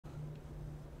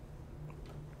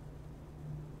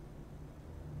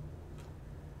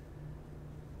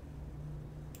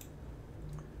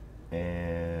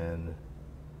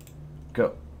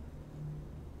Go.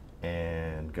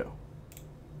 And go.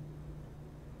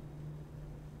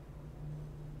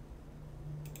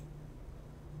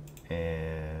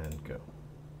 And go.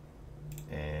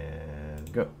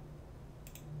 And go.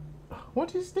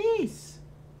 What is this?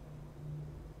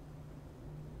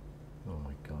 Oh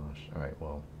my gosh. Alright,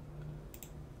 well.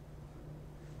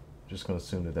 Just gonna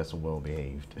assume that that's well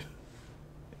behaved.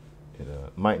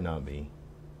 It might not be.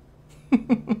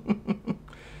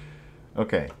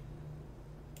 Okay.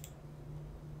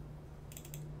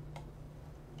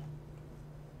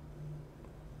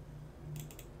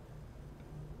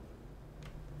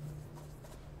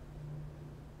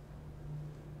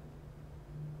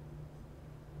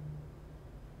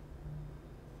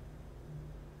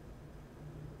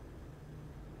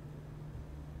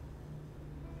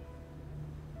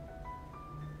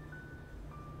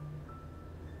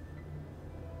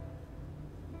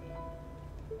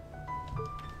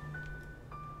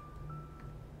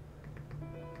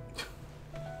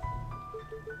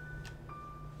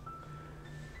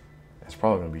 It's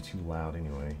probably going to be too loud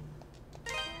anyway.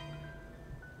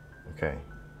 Okay.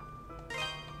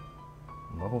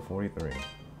 Level 43.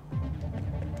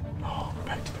 Oh, we're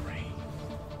back to the rain.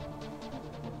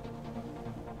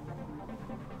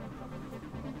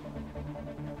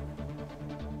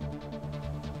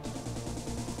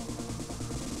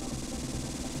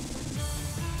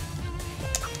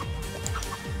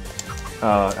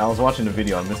 I was watching the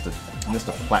video. I missed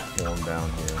a platform down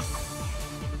here.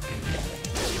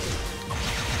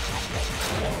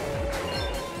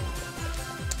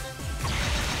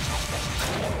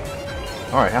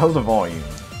 Alright, how's the volume?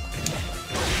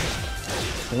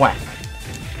 Whack.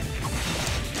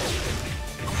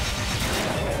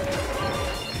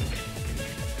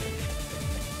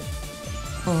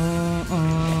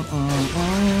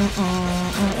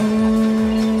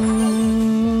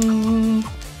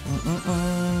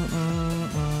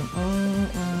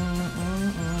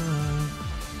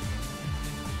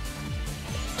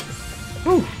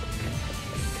 Whew.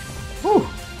 Whew.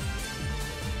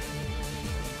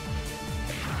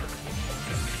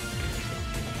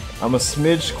 I'm a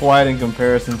smidge quiet in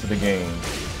comparison to the game.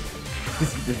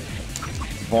 This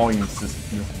volume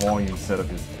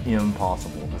setup is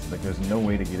impossible. There's no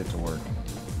way to get it to work.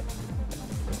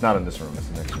 It's not in this room. It's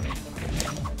the next room.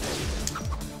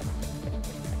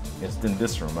 It's in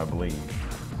this room, I believe.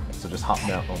 So just hop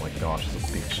down. Oh my gosh, it's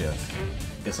a big chest.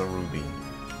 It's a ruby.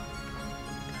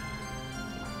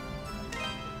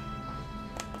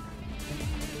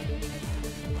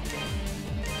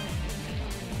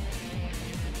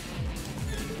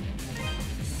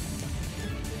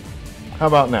 How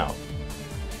about now?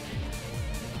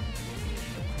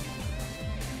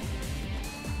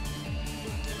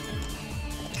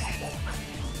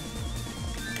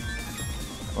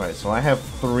 Alright, so I have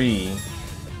 3.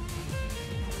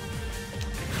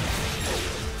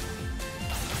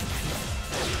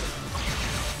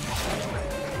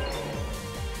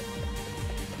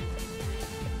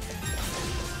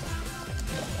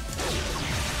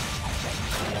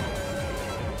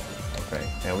 Okay,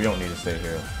 and we don't need to stay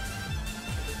here.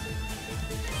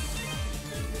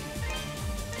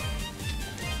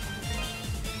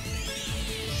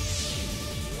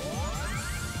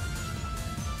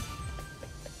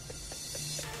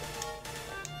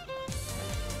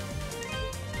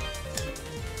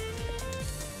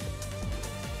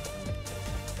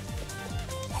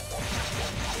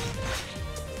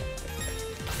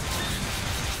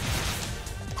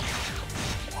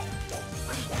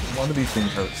 One of these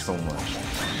things hurts so much.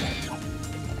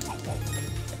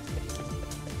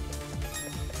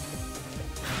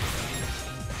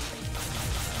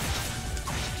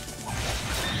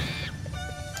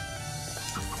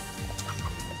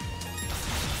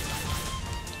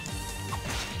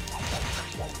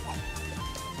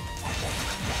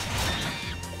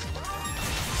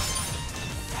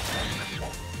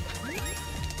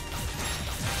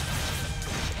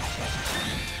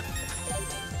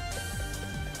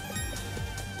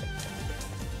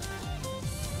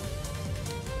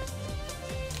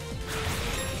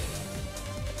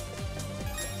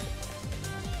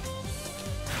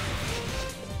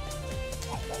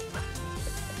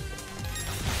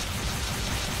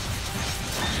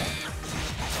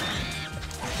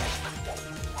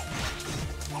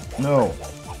 No.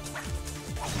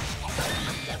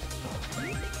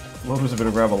 Loader's a bit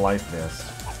of grab a life vest.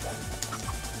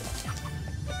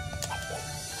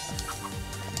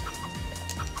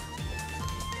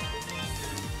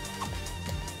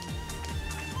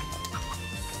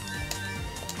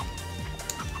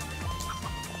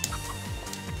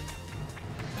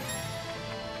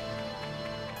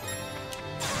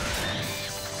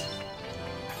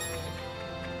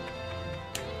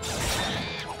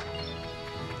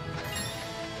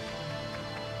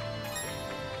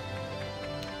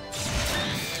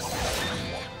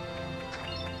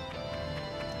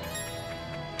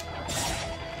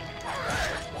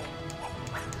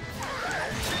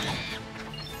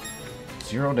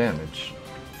 0 damage.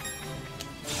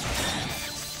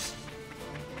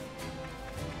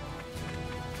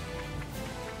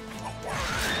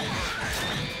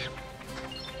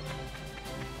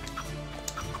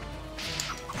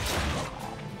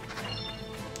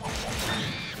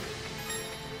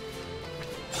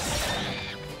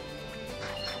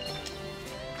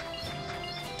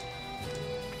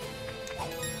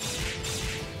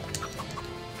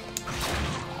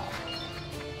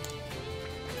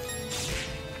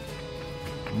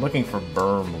 I'm looking for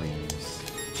berm leaves.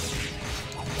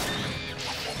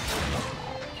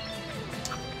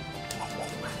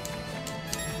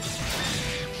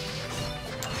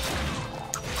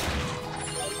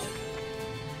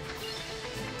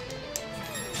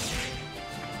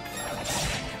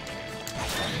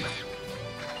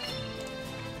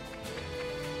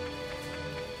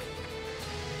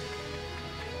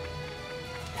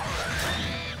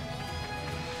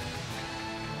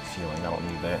 Healing, I don't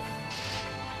need that.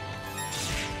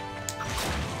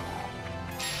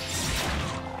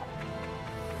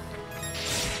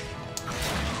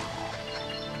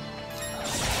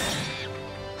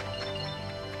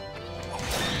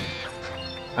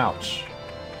 Ouch.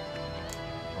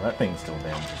 Well, that thing still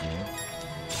damages me.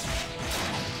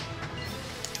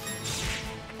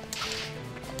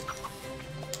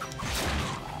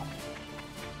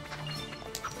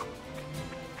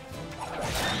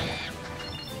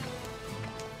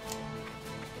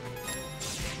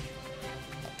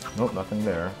 Nope, nothing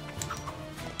there.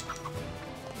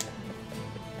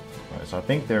 Alright, so I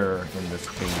think they're in this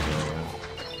cave area.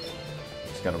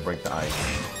 Just gotta break the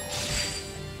ice.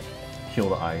 Kill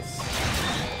the ice.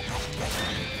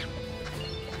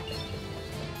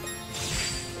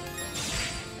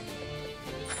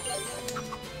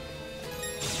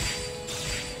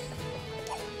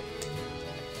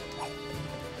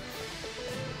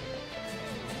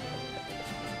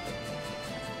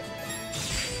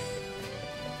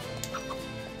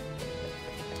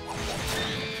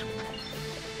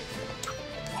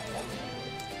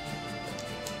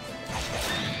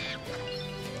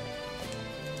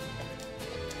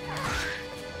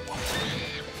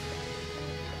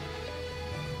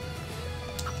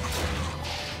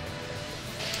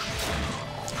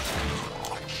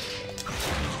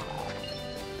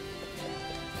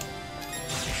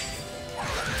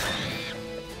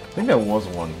 I think there was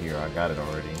one here. I got it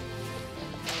already.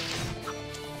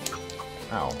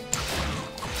 Ow.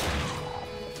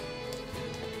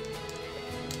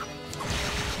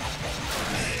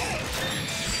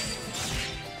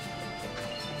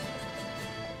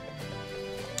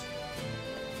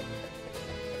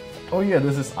 Oh yeah,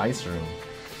 this is ice room.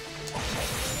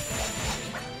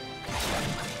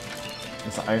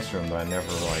 It's an ice room that I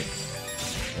never like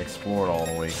explored all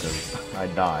the way because I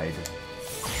died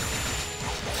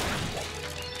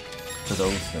to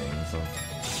those things. So.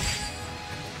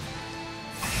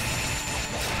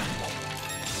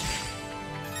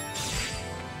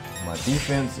 My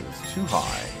defense is too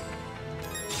high.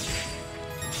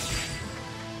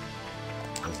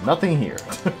 There's nothing here.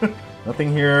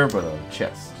 Nothing here but a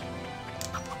chest.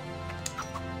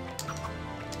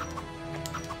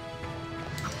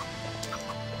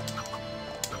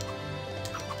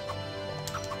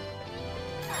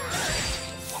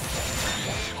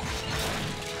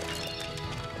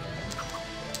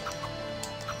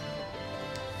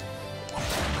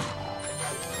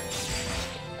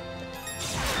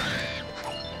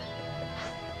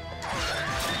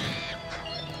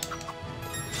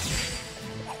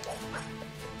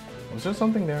 Was there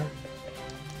something there?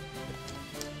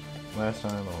 Last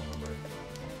time? I don't remember.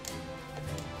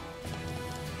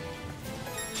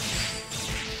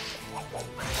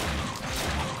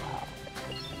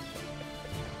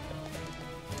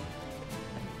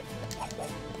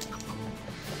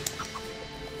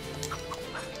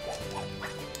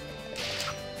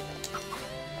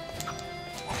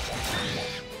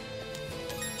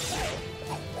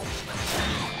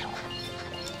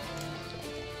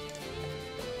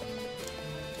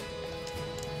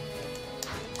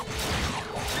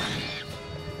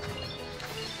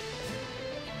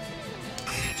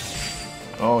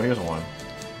 Oh, here's one.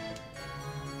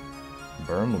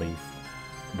 Berm leaf.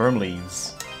 Berm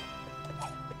leaves.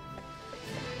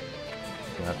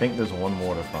 And I think there's one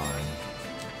more to find.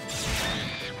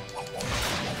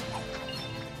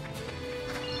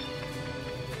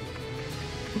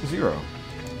 Zero.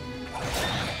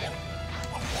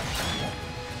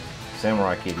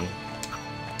 Samurai Kitty.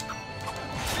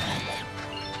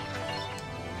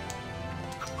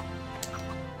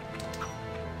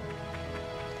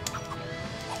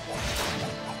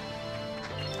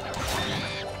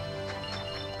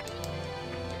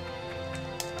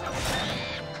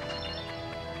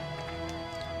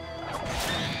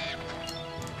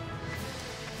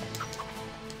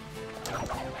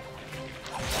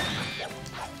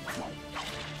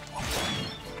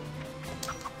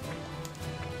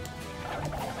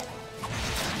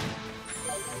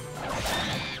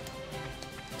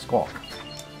 Squawk.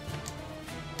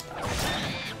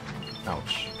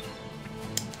 Ouch.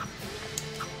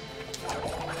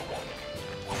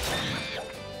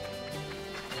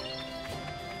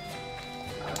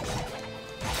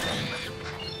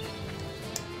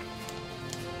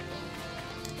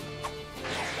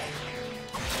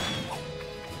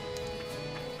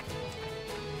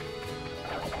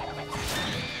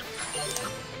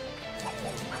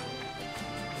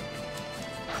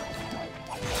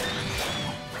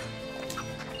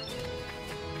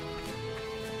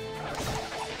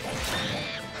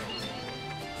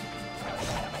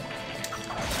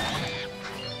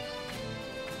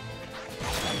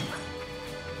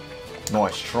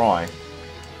 Nice try.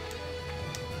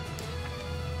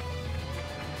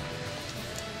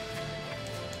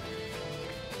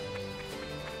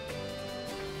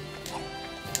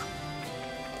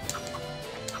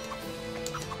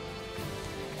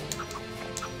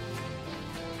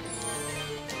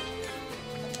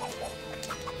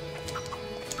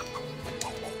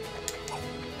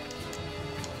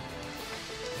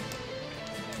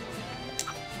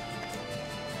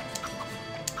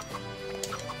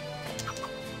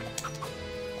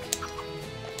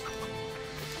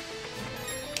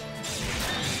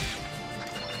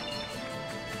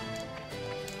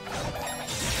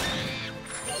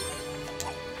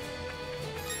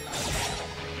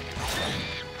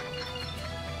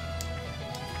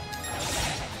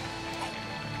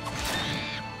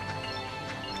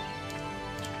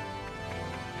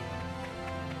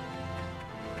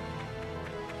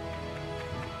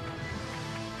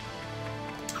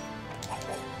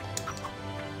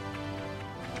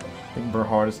 I think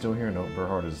Berhard is still here. No,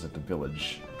 Berhard is at the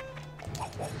village.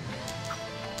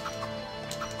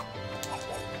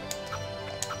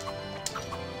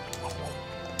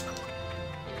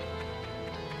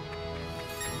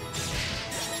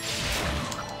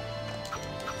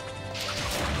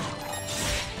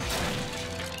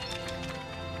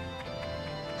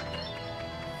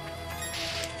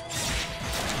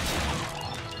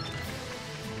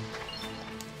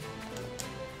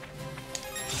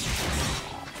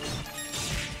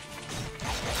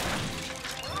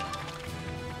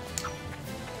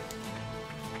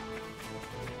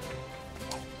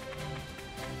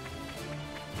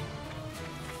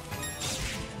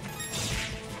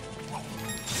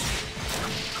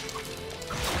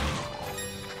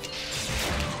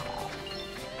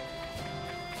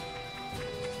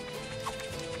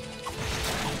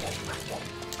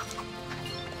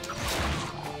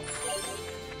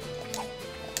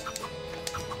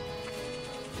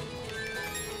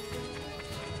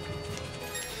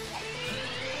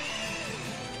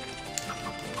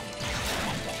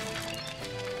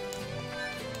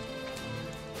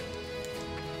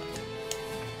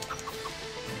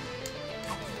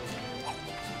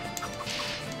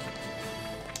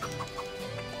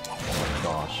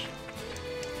 Gosh.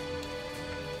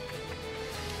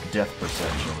 Death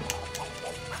perception.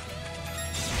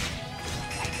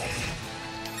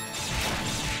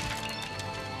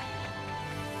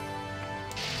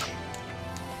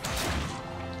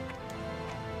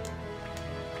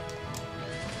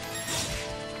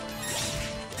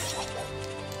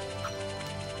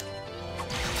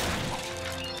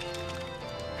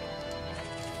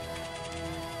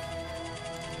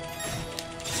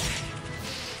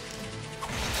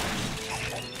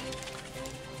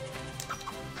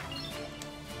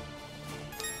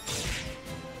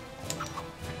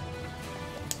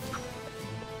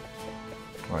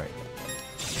 Right.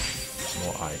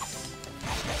 More ice.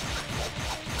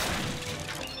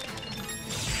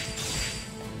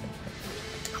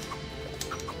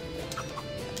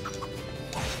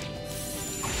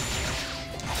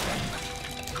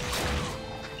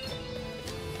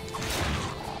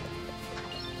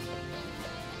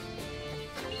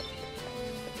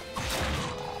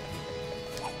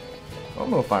 I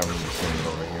don't know if I remember seeing it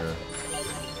over here.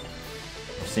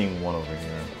 I'm seeing one over here.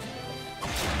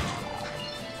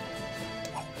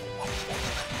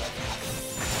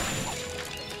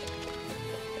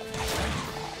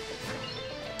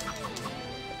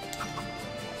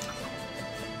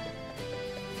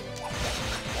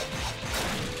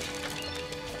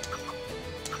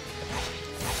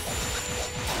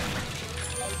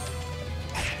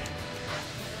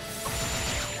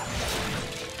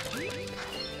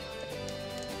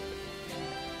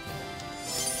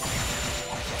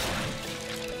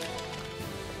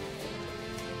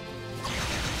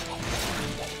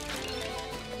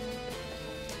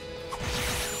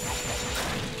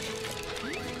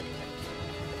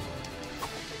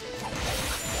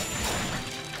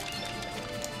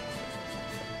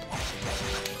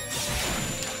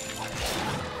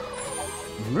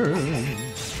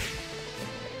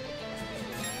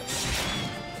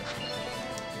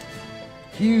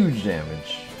 Huge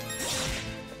damage.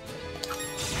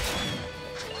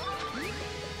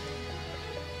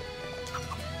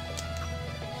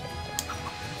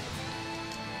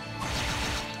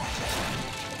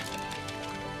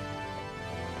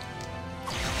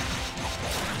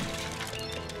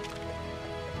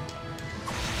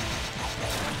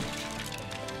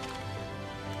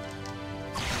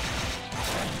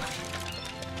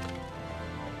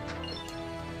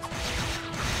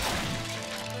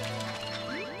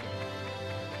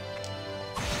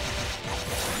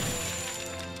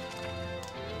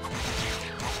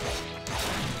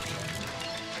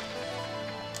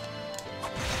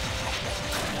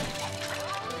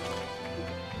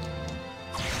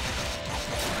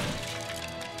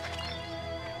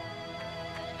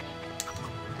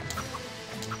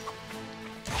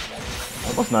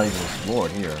 I must not even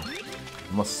explored here.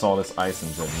 I must saw this ice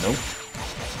and said, nope.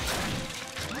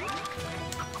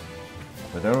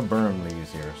 But there are burn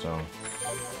leaves here, so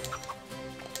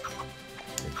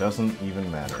it doesn't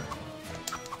even matter.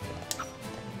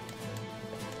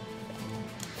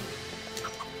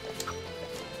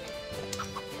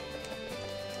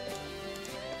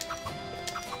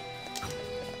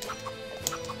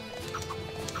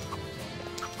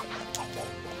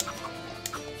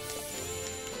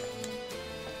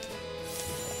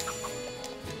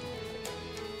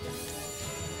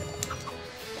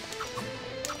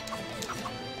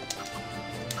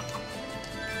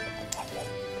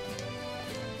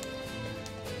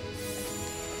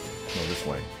 No, this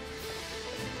way.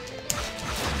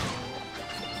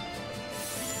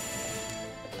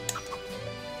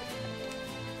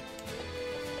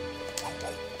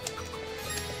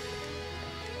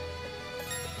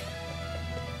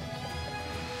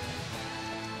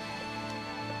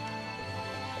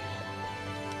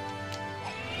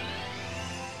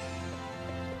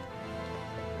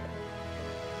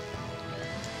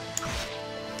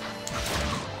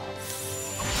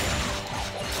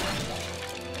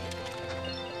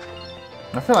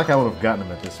 I feel like I would have gotten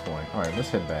him at this point. Alright, let's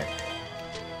head back.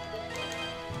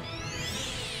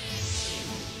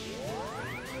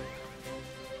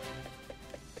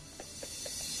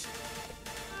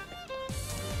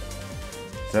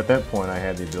 So at that point I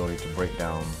had the ability to break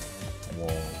down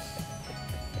walls.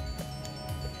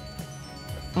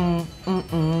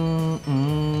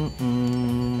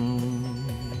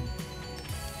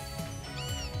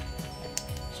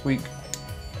 Squeak.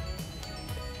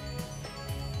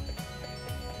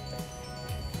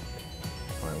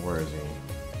 Where is he?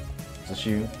 Is this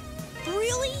you?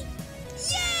 Really?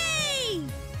 Yay!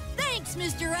 Thanks,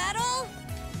 Mr. Rattle.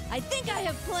 I think I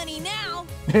have plenty now.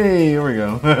 Hey, here we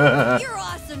go. You're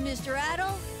awesome, Mr.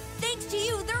 Rattle. Thanks to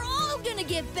you, they're all gonna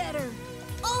get better.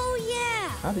 Oh, yeah.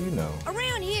 How do you know?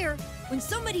 Around here, when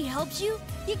somebody helps you,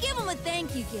 you give them a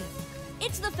thank you gift.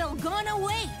 It's the Felghana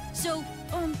way. So,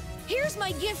 here's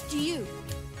my gift to you.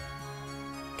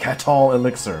 Catal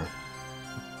elixir.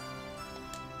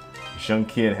 This young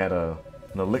kid had an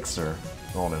elixir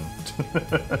on him.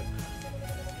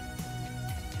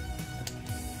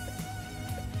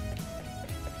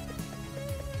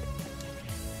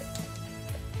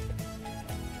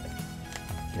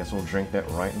 Guess we'll drink that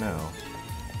right now.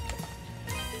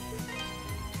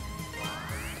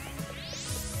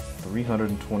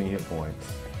 320 hit points.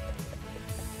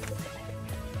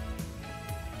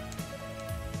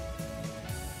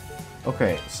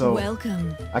 Okay, so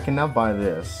welcome. I can now buy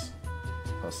this.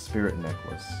 A spirit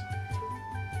necklace.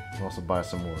 I'll also buy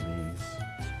some more of these.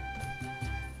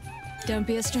 Don't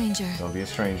be a stranger. Don't be a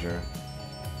stranger.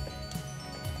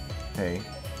 Hey.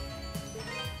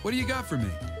 What do you got for me?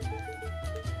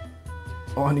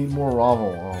 Oh, I need more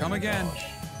Ravel. Oh, Come my again. Gosh.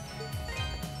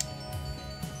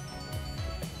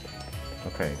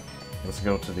 Okay, let's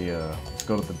go to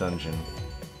the dungeon.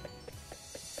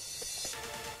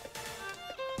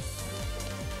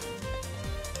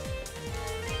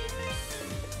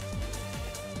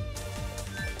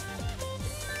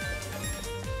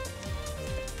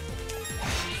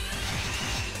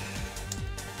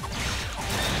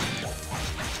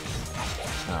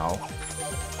 Ow.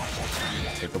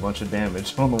 Take a bunch of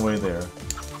damage on the way there.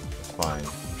 It's fine.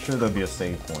 I'm sure there'll be a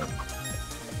save point.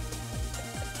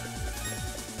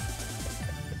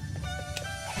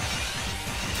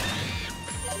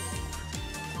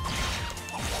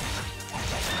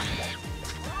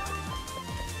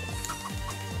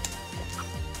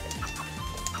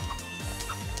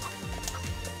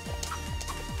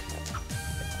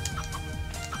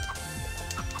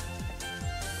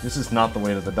 This is not the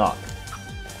way to the dock.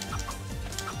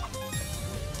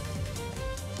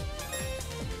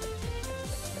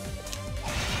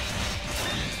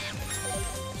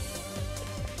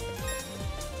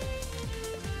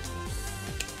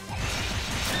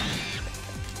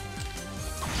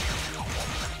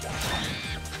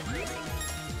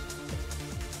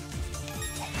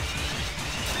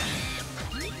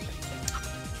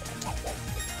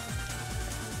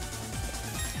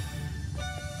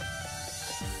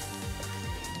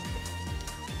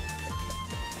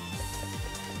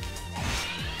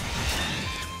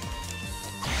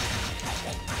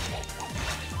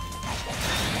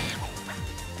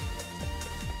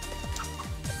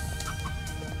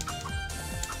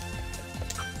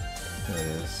 There it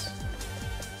is.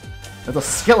 There's a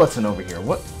skeleton over here.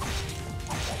 What?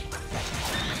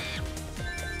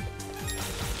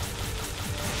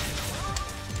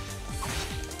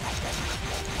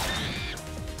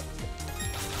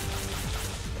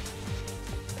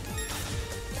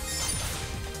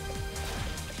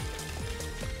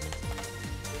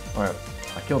 Alright,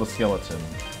 I killed a skeleton.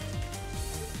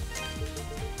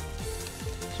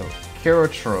 So,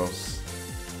 Keratros,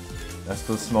 that's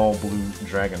the small blue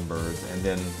dragon birds, and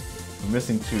then we're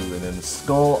missing two, and then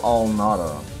Skull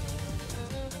Alnada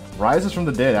rises from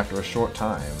the dead after a short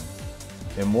time.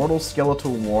 Immortal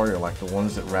skeletal warrior like the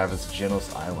ones that ravaged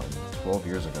Genos Island 12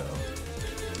 years ago.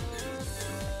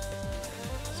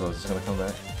 So is this gonna come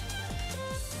back?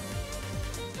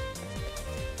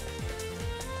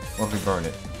 Or if we burn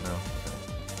it? No.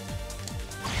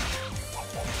 Okay.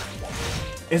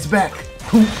 It's back!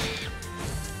 POOMP!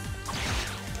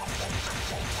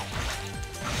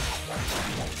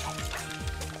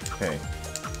 Okay.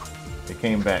 It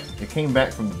came back. It came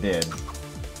back from the dead.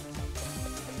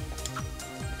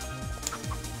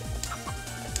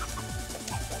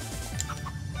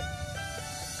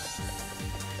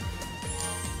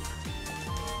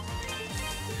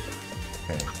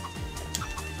 Okay.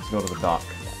 Let's go to the dock.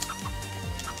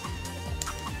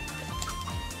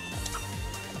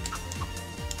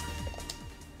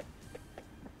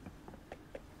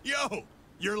 Yo!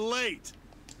 You're late!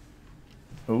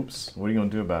 Oops. What are you gonna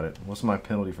do about it? What's my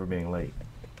penalty for being late?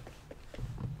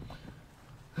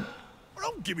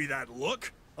 Don't give me that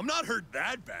look! I'm not hurt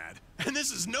that bad, and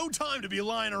this is no time to be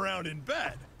lying around in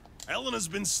bed. Elena's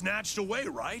been snatched away,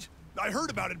 right? I heard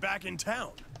about it back in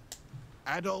town.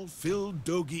 Adolf filled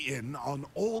Dogi in on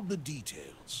all the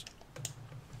details.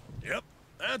 Yep,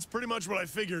 that's pretty much what I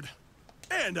figured.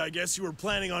 And I guess you were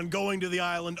planning on going to the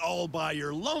island all by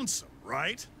your lonesome,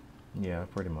 right? Yeah,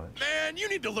 pretty much. Man, you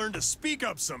need to learn to speak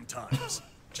up sometimes.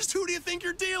 Just who do you think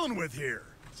you're dealing with here?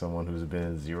 Someone who's been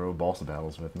in 0 boss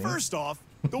battles with me. First off,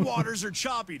 the waters are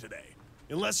choppy today.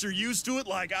 Unless you're used to it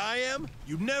like I am,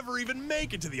 you'd never even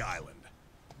make it to the island.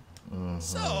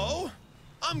 So,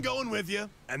 I'm going with you,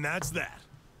 and that's that.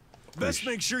 Best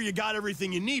make sure you got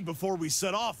everything you need before we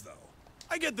set off, though.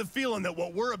 I get the feeling that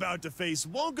what we're about to face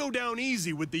won't go down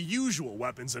easy with the usual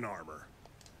weapons and armor.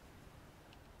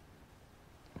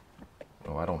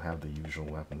 Oh, I don't have the usual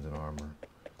weapons and armor.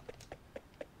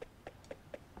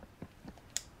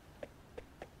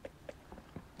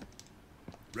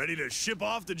 Ready to ship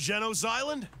off to Genos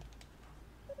Island?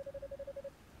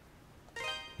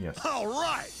 Yes. All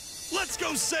right, let's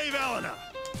go save Elena.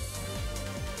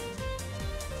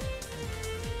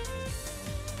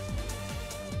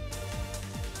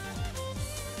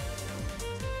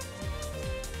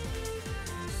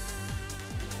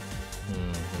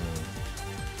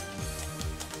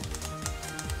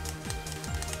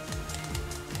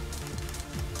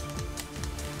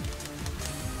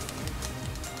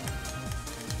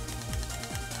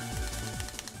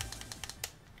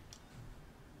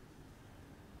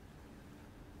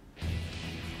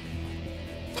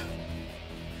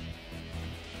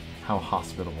 How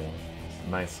hospitable.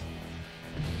 Nice.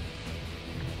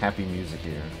 Happy music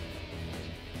here.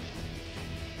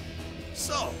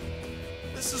 So,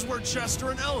 this is where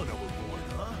Chester and Elena were born,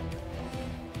 huh?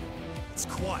 It's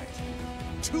quiet.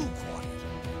 Too quiet.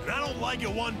 And I don't like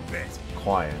it one bit.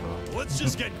 Quiet, huh? Let's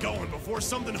just get going before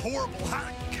something horrible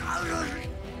happens.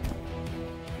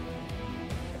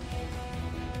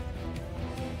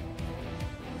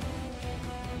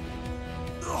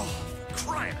 Oh,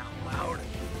 crying out loud.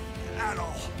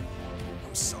 Adol,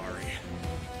 I'm sorry.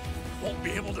 Won't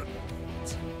be able to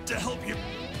help you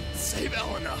save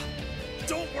Elena.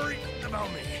 Don't worry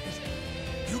about me.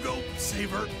 You go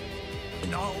save her,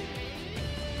 and I'll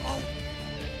down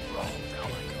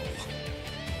I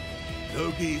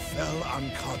go. Dogi fell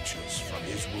unconscious from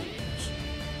his wounds.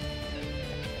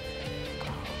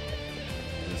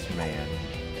 This man.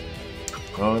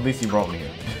 Well, at least he brought me here.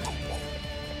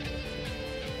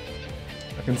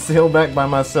 I can sail back by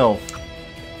myself.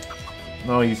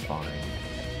 No, he's fine.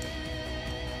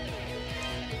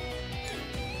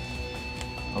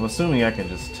 I'm assuming I can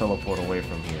just teleport away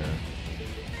from here.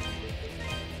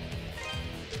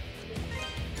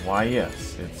 Why,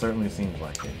 yes, it certainly seems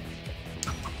like it.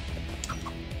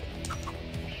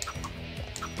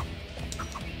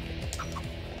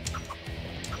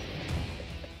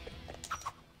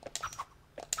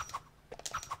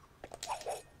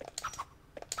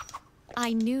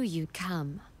 I knew you'd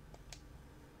come.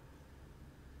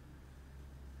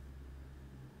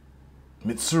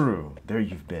 Mitsuru, there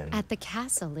you've been. At the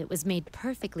castle, it was made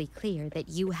perfectly clear that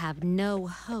you have no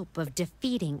hope of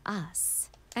defeating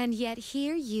us. And yet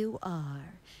here you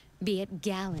are. Be it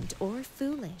gallant or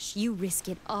foolish, you risk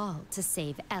it all to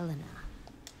save Elena.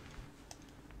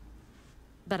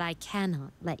 But I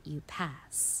cannot let you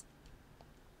pass.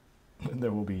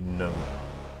 There will be no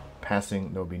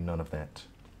passing. There will be none of that.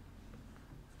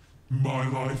 My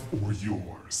life or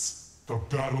yours. The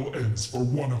battle ends for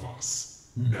one of us.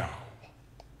 Now.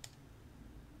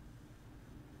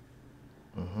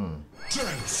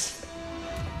 Tense.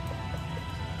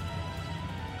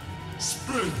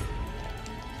 Spin.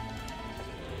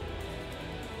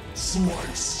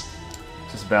 Slice.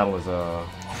 This battle is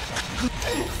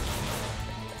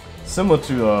similar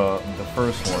to the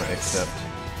first one, except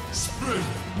Spin.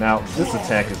 now this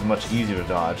attack is much easier to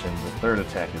dodge, and the third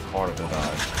attack is harder to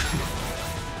dodge.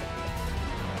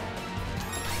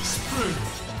 Spin.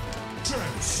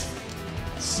 Tense.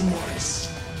 Slice.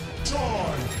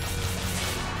 Die.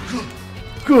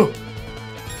 Go.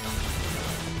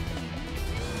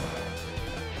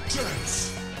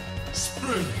 Tense.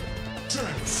 Spin.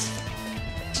 Tense.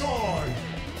 Die.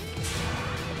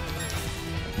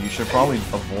 You should probably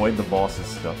avoid the boss's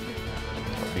stuff.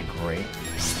 That'd be great.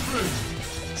 Spin.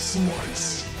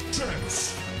 Slice.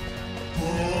 Tense.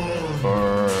 Burn.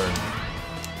 Burn.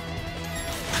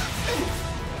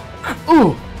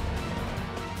 Ooh.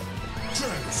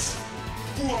 Tense.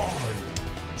 Fly.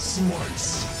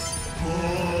 Slice.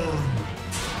 Burn.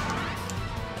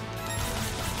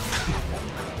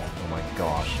 Oh my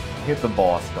gosh. Hit the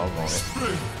boss, doggone it.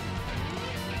 Spin.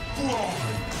 Fly.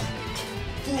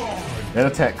 Fly. That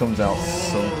attack comes out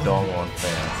so doggone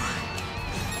fast.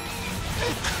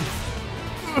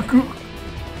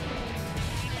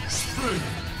 Spin.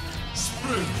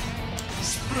 Spin.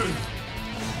 Spin.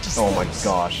 Oh my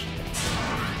gosh.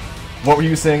 What were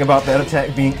you saying about that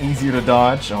attack being easier to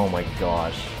dodge? Oh my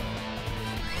gosh.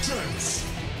 Tense.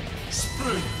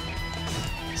 Spin.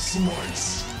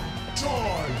 Slice.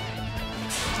 Die.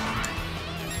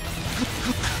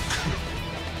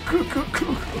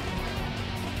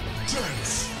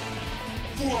 Tense.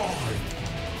 Fly.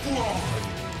 Fly.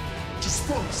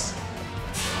 Disperse.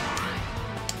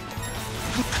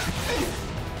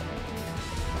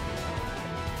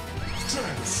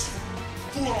 Tense.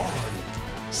 Fly.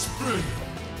 Spin.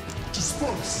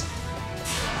 Disperse.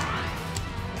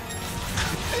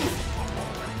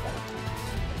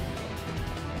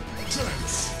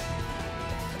 Tense.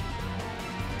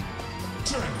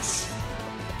 Tense.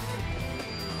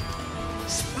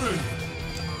 Spin.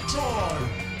 Die.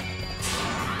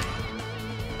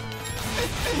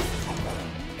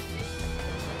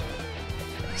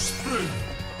 Spin.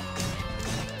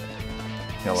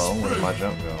 Hello, where did my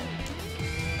jump go?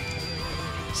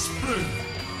 Spin.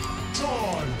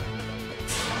 Die.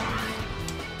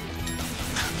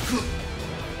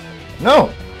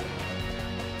 No!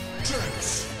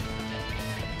 Tense.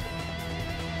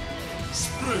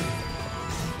 Spin.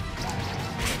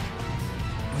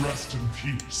 Rest in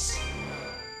peace.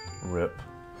 Rip.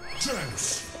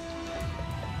 Tense.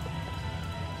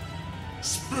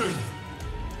 Spin.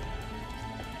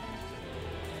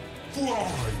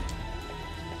 Fly.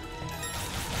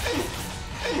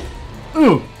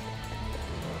 Ooh!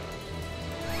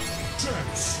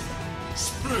 Tense.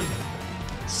 Spin.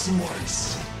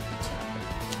 Slice.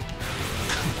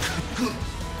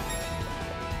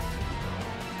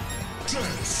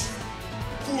 Tense.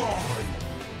 Fly.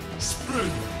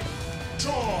 Spin.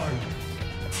 Die.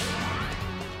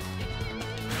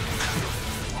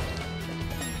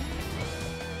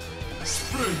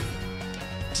 Spin.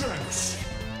 Tense.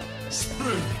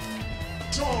 Spin.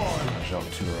 Die. Jump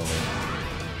too early.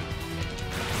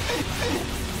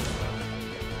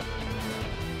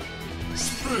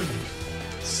 Spin.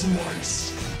 Slice.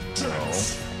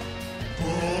 Tense.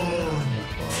 Burn.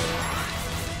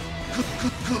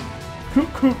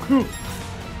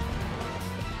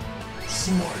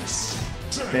 Slice.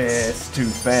 Tense. That's too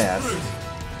fast. Spin.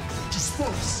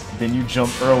 Disperse. Then you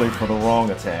jump early for the wrong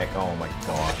attack. Oh my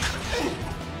gosh.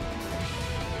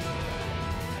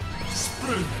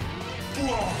 Spin.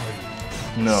 Fly.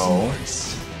 No.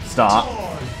 Slice. Stop.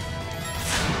 Die.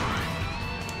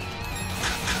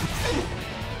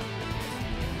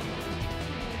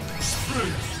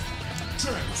 Spin.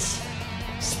 Tense.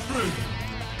 Spin.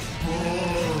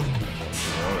 Burn.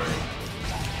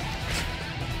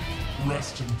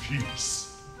 Rest in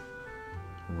peace.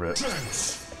 Rip.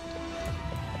 Tense.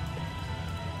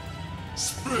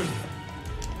 Spin.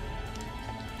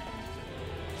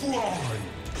 Fly.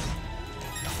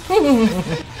 Fly.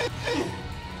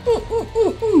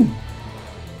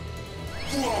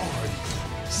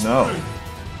 No. Spin.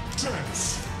 Tense.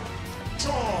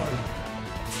 Die.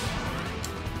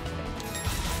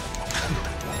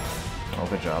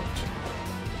 good job.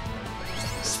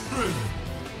 Spin.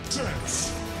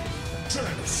 Dance.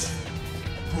 Dance.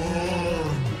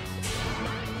 Burn.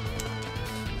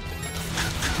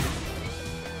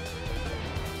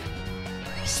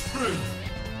 Spin.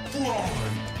 Fly.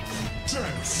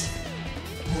 Dance.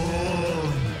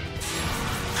 Burn.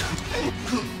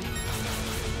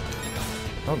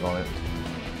 Doggone it.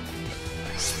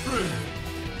 Spin.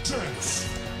 Dance.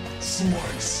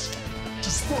 Slice.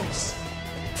 Disperse.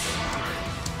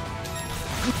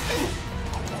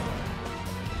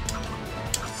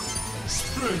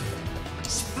 Spin.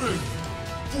 Spin.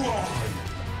 Fly.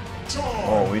 Die.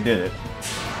 Oh, we did it.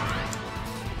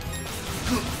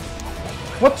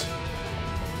 What?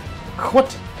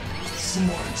 What?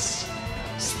 Slice.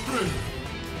 Spin.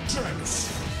 Dance.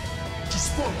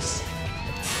 Disperse.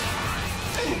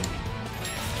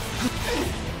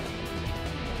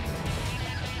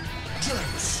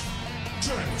 Dance.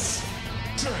 Dance.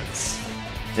 Dance.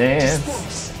 Dance.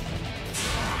 Disperse.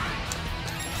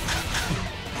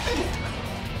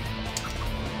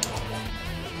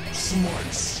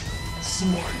 Slice.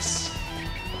 Slice.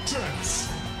 Dance.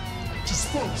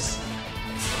 Disperse.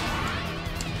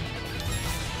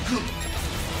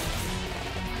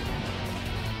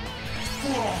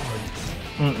 Fly.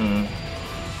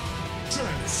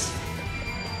 Dance.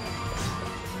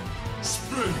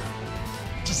 Spin.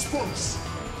 Disperse.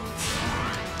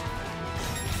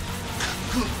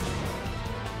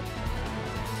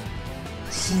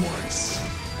 Slice.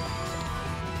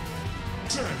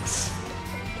 Dance.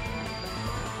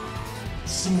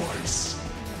 Slice.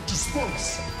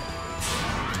 Disperse.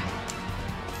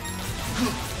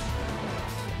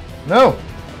 No.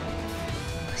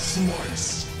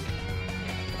 Slice.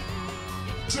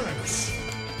 Dance.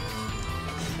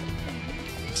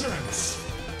 Dance.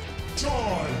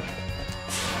 Die.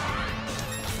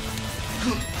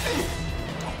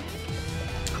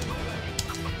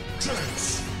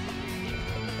 Dance.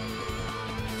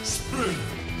 Spin.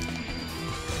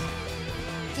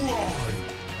 Fly.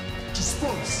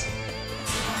 Disperse.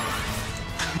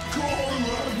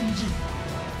 Garland.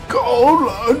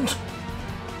 Goland.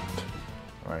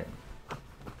 All right.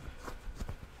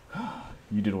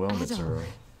 You did well, Mitsuru.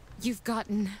 You've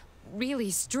gotten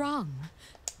really strong.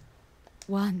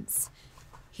 Once,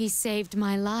 he saved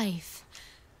my life.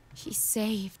 He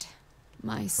saved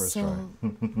my First soul.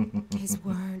 His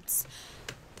words,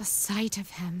 the sight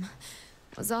of him,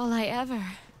 was all I ever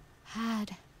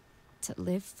had to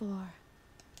live for.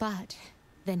 But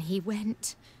then he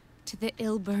went to the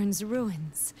Ilburn's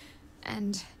ruins,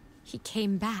 and he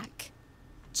came back,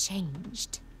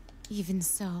 changed. Even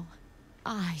so,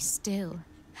 I still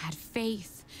had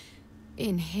faith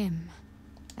in him.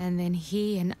 And then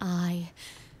he and I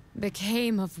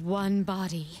became of one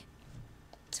body.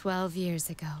 12 years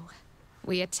ago,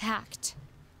 we attacked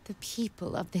the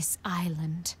people of this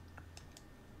island.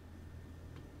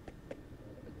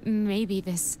 Maybe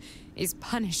this is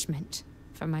punishment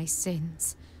for my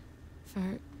sins,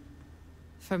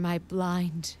 for my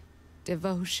blind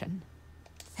devotion.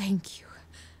 Thank you,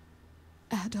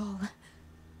 Adol,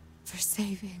 for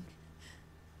saving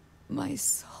my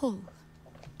soul.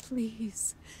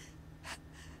 Please,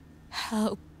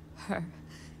 help her.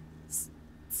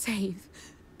 Save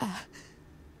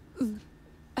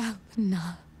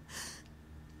Elna.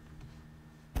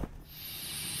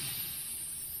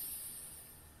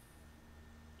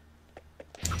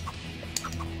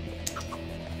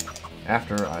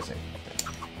 After Isaac.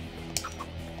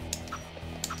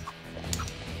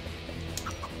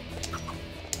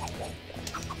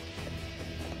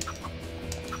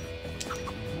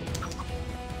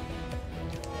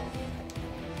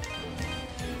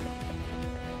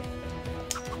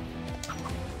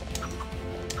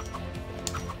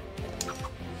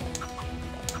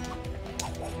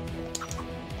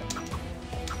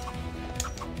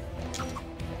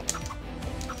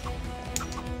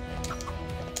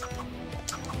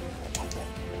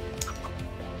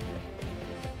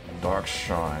 Dark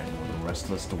shrine where the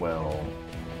restless dwell.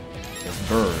 There's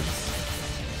birds.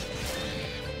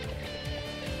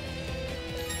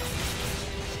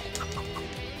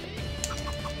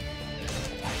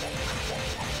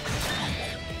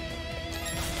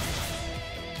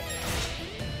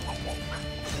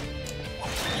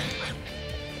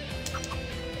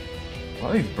 Why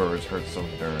do these birds hurt so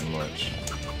very much?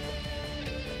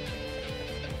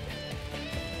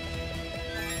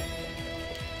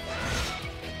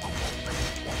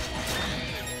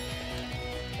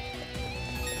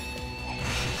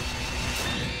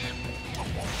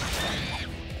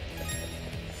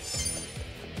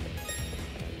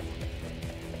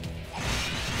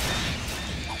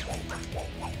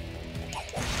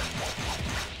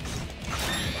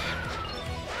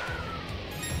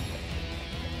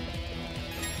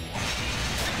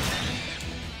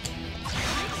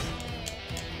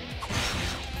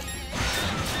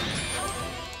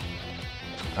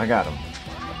 I got him.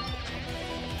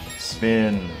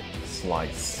 Spin.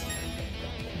 Slice.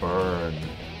 Burn.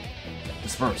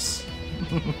 Disperse.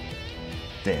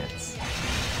 Dance.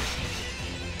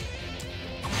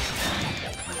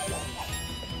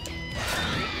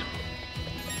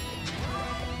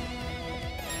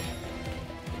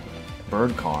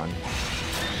 BirdCon.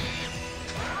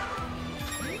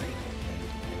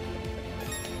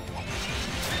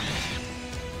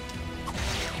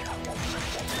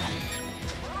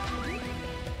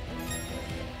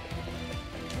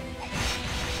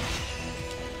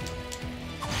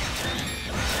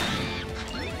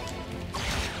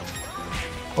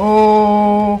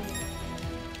 Oh!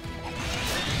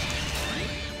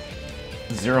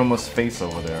 Zero must face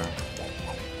over there.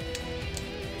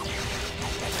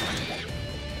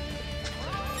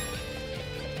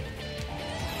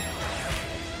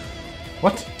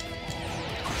 What?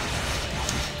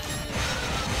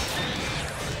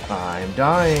 I'm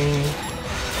dying.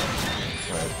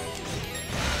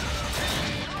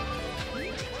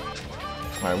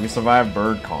 Alright, we survived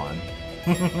BirdCon.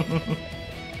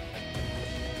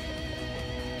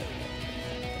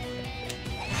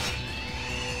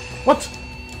 What?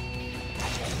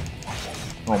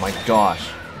 Oh my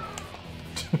gosh.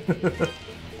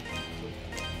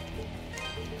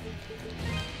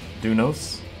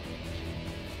 Dunos?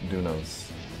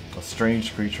 Dunos. A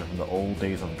strange creature from the old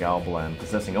days of Galblan,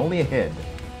 possessing only a head.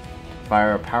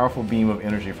 Fire a powerful beam of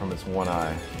energy from its one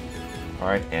eye.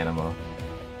 Alright, Anima.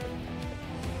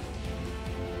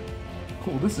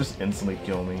 Cool, this just instantly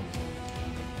killed me.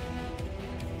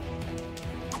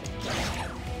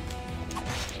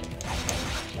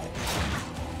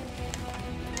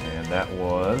 And that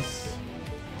was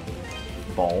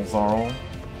Balzarl.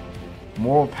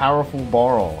 More powerful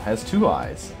Barl. Has 2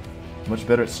 eyes. Much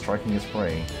better at striking his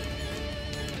prey.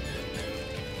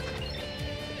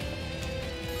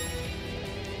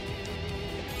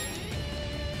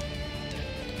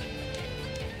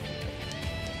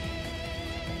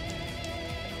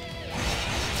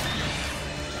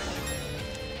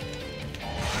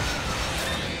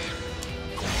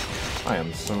 I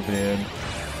am so dead.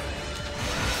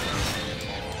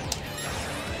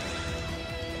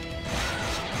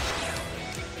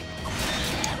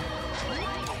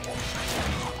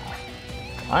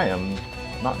 I am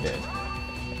not dead.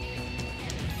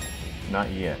 Not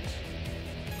yet.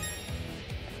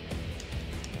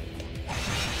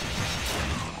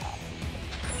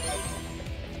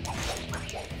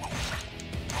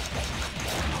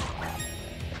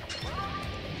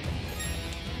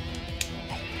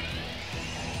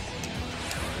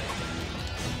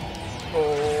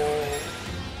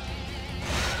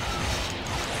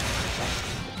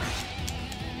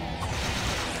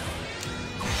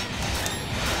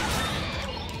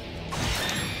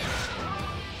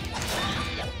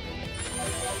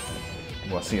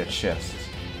 Well, I see a chest.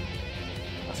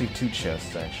 I see 2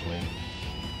 chests, actually.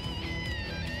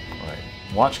 Alright.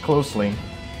 Watch closely.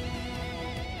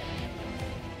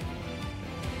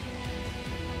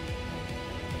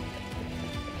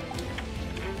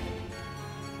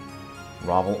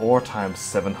 Ravel ore times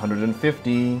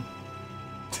 750.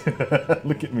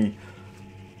 Look at me.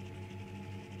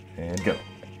 And go.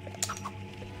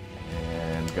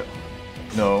 And go.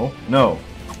 No. No.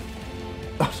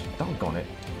 Oh, doggone it.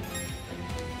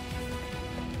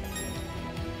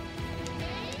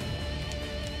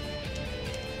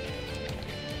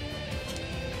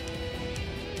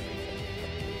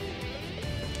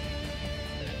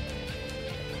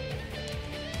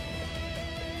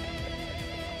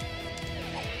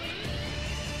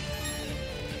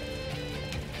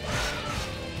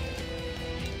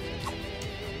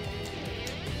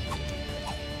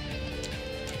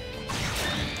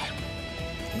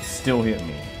 Still hit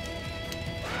me.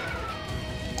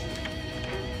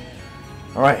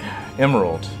 Alright,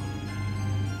 Emerald.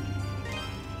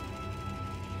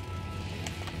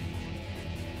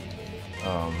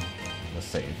 Let's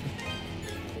save.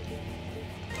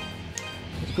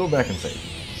 Let's go back and save.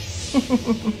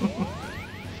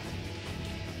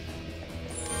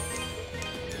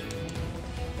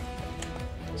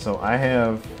 So I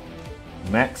have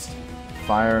maxed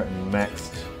fire and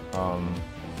maxed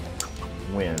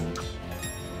wind.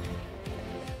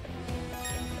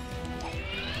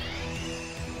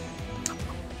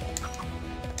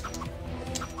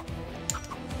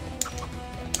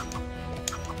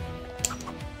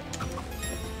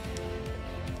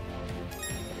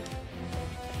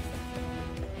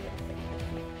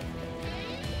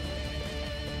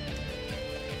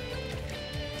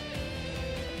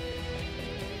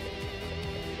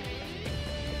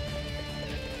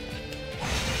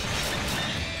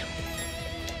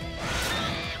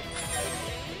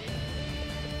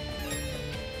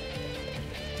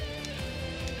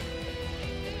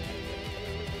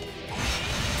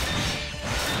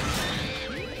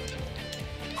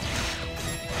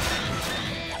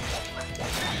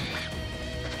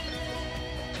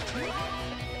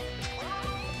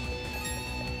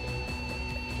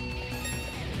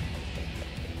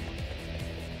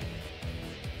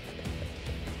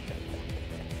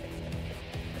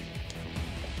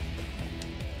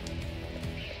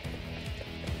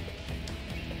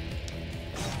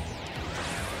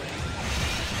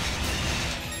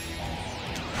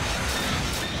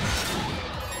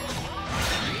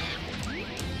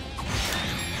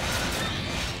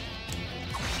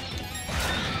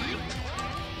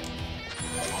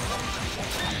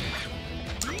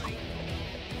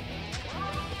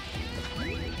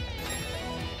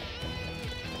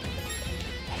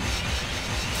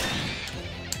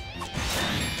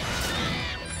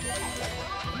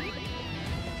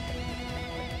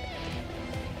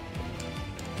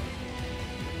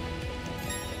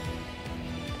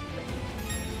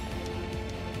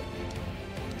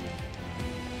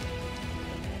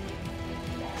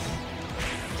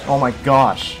 Oh my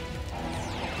gosh.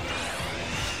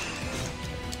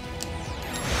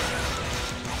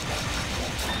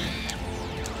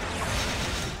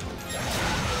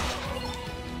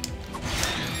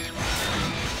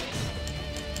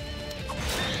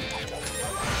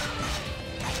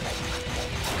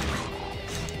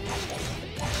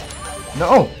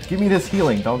 No! Give me this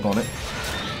healing, doggone it.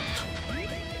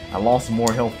 I lost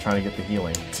more health trying to get the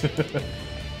healing. It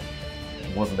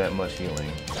wasn't that much healing.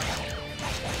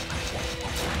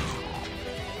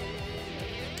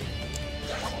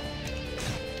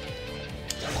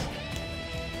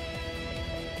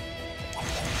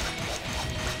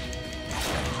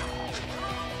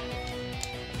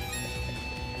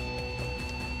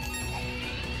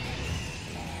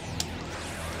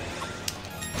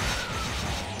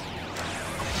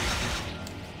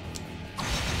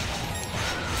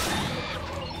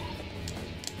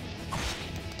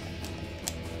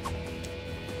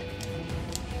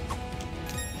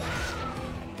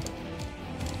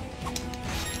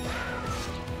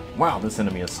 Wow, this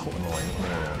enemy is so annoying.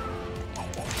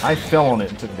 I fell on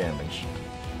it and took damage.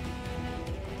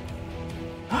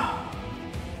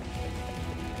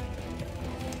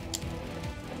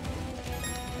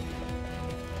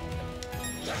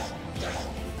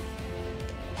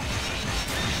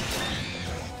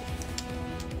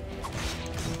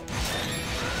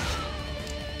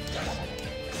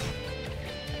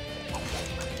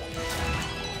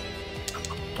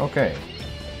 Okay.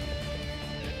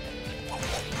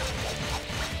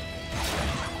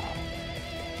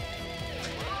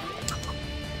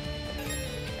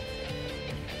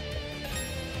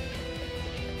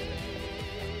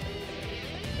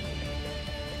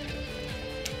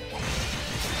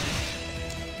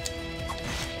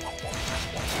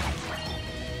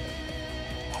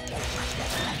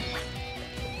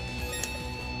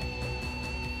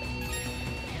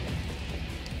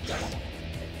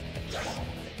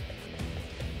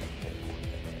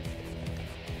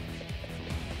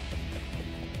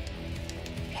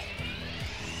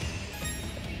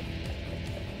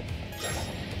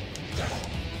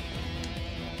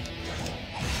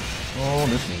 Oh,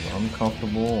 this is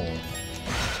uncomfortable.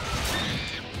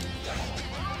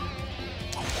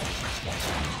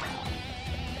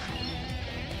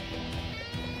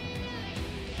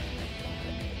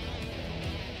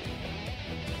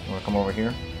 Wanna come over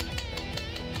here?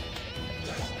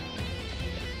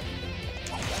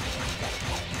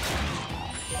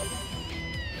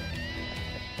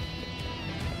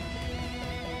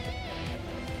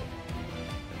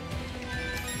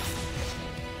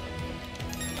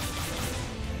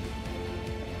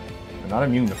 Not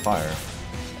immune to fire.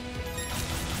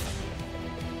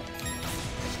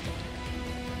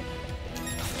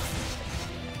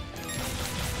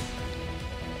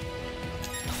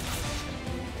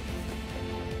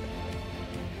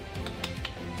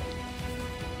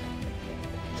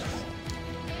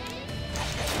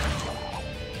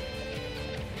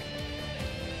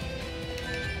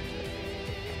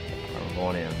 I'm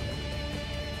going in.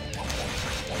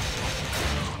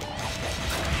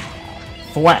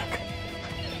 THWACK!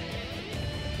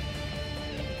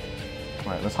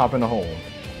 Alright, let's hop in the hole.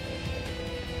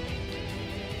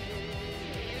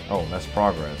 Oh, that's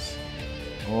progress.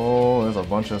 Oh, there's a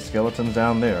bunch of skeletons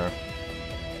down there.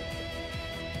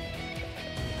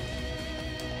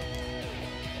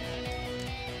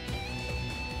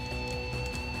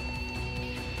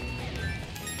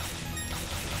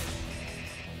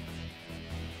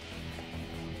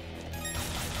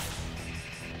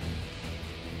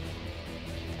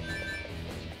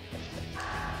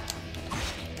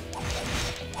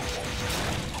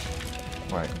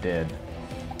 Right, dead.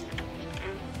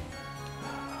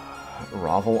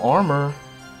 Ravel armor.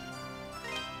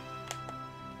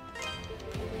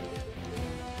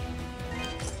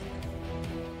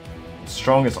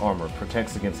 Strongest armor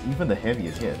protects against even the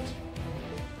heaviest hit.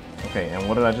 Okay, and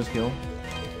what did I just kill?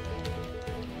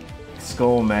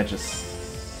 Skull Magiste.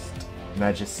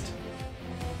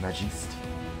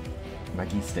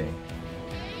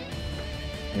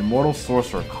 Immortal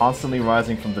sorcerer, constantly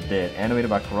rising from the dead, animated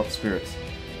by corrupt spirits,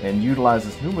 and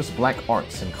utilizes numerous black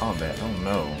arts in combat. Oh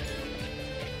no.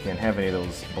 Can't have any of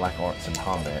those black arts in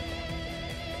combat.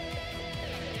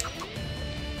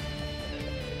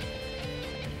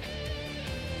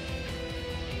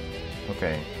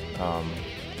 Okay,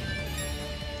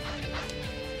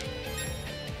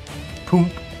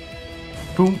 POOMP.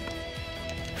 POOMP.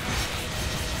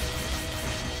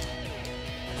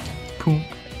 POOMP.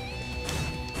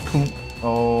 POOMP.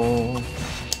 Oh.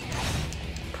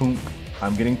 POOMP.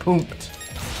 I'm getting poomped.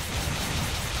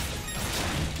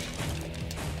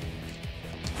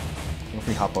 If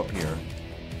we hop up here.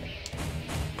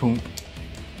 Poomp.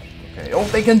 Okay. Oh,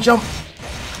 they can jump.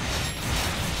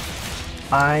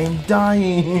 I'm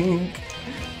dying.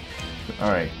 All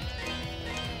right.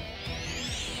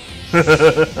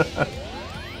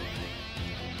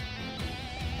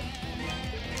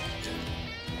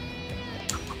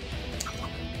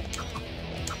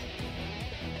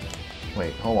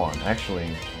 Wait, hold on. Actually,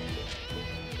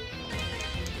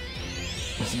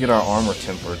 let's get our armor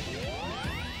tempered,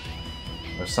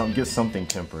 or get something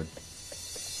tempered.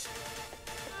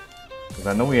 Because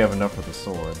I know we have enough for the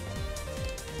sword.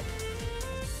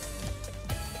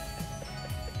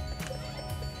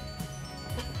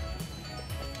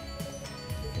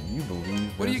 Can you believe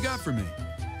this? What do you got for me?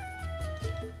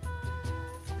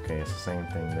 Okay, it's the same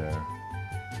thing there.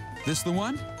 This the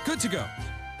one? Good to go.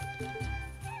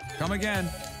 Come again.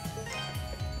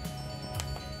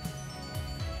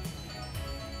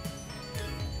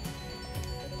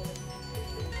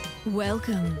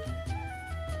 Welcome.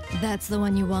 That's the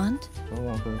one you want? I don't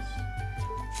want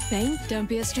this. Don't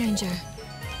be a stranger.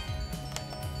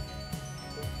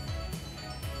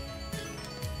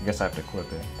 I guess I have to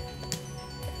equip it.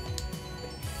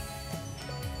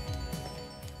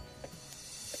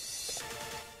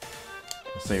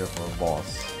 Let's save it for a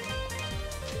boss.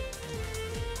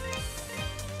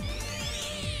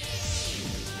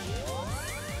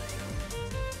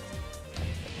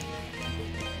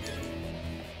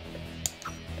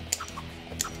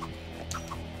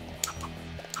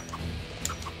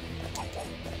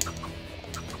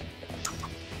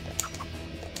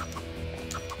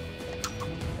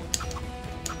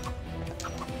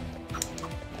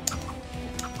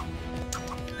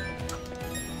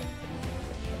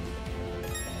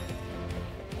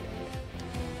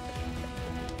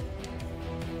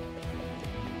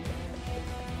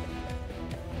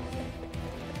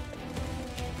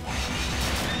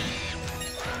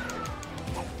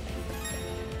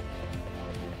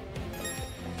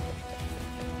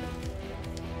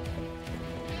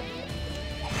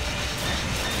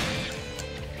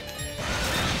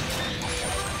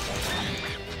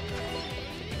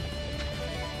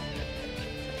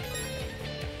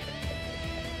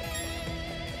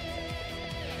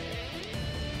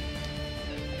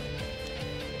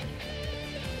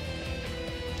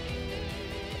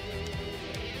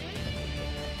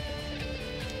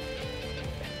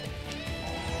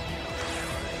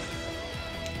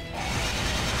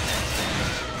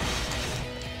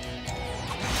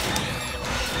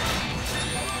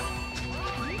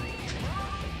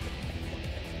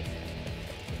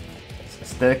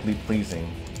 Aesthetically pleasing.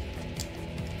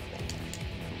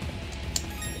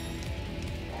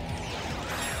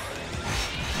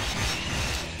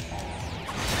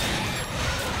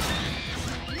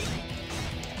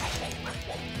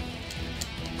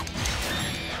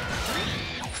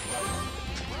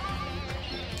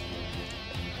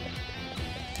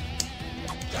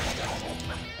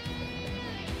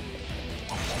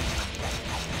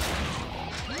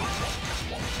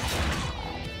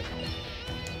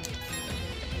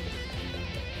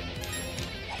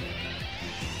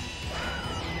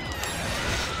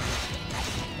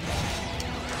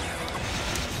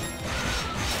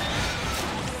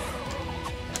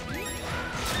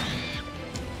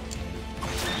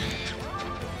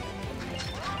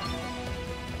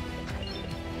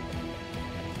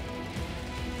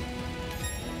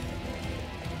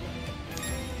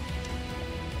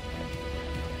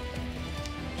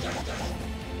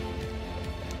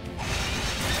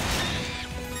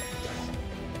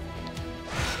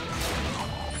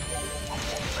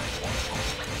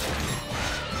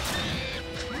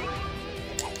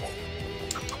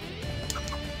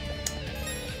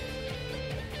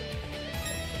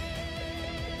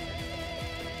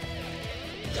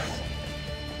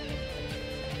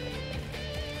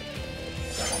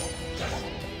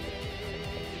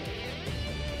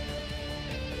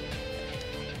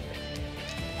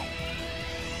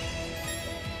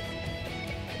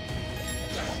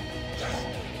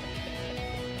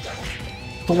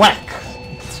 THWACK!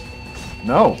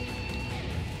 No!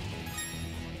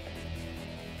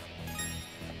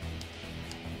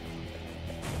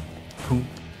 Poomp.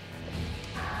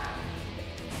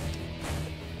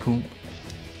 Poomp.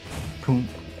 Poomp.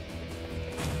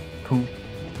 Poomp.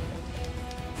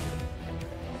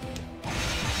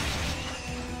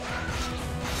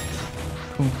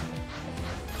 Poomp.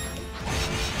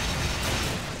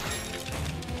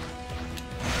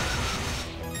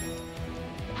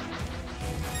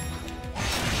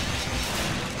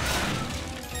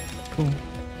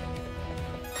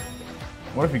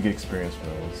 What if you get experience for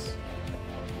those?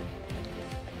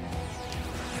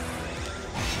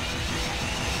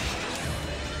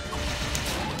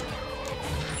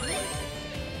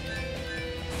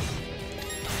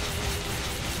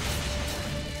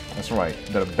 That's right.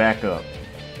 Better back up.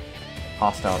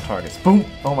 Hostile targets. Boom!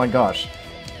 Oh my gosh.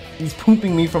 He's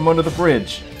pooping me from under the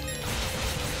bridge.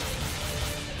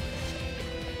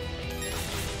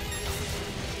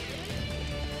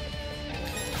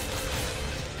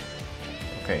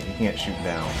 Okay, he can't shoot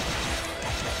down.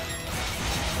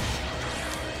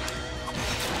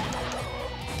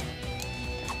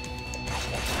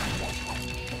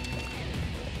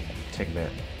 Take that.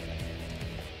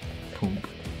 Poomp.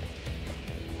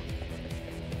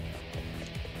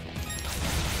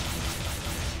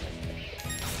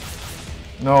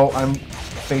 No, I'm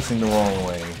facing the wrong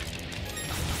way.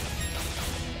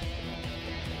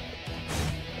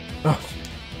 Ugh.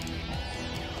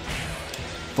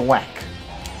 THWACK.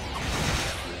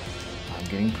 I'm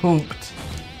getting poomped.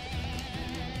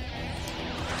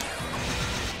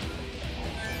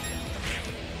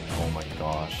 Oh my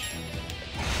gosh.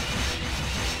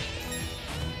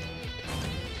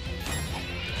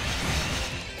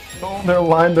 Oh, they're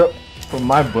lined up for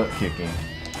my butt kicking.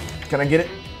 Can I get it?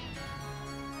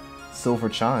 Silver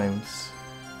chimes.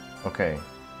 Okay.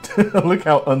 Look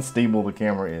how unstable the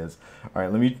camera is. All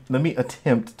right, let me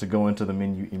attempt to go into the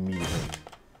menu immediately.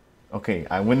 Okay,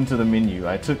 I went into the menu.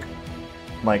 I took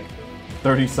like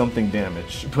 30 something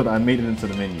damage, but I made it into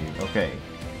the menu. Okay.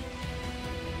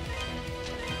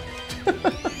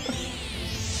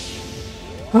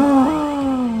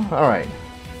 All right.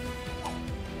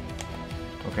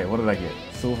 Okay, what did I get?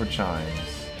 Silver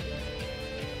chimes.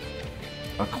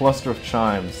 A cluster of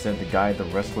chimes said to guide the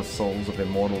restless souls of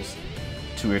immortals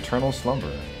to eternal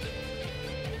slumber.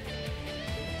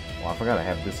 Well, I forgot I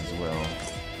have this as well.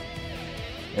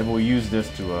 Maybe we'll use this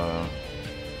to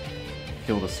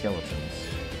kill the skeletons.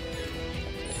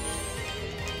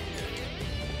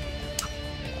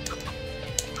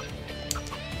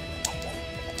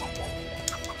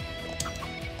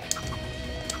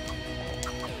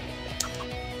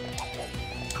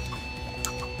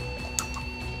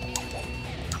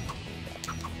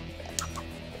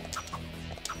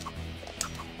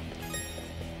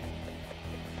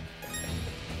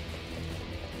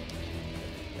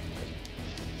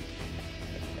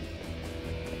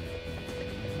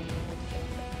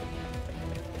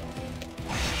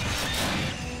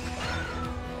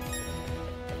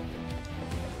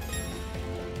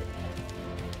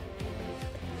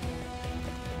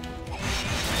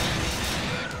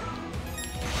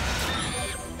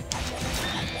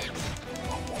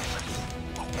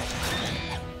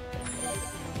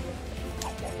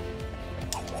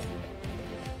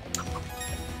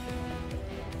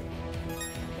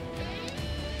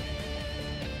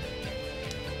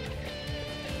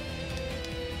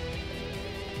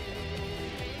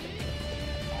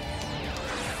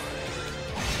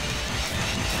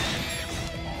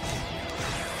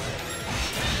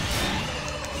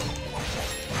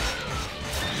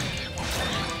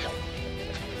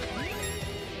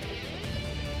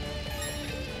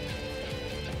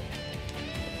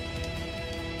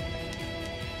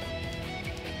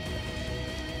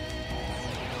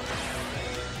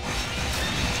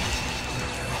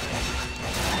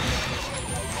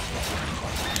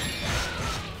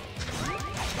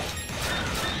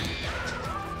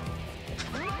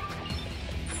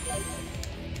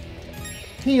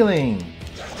 Healing!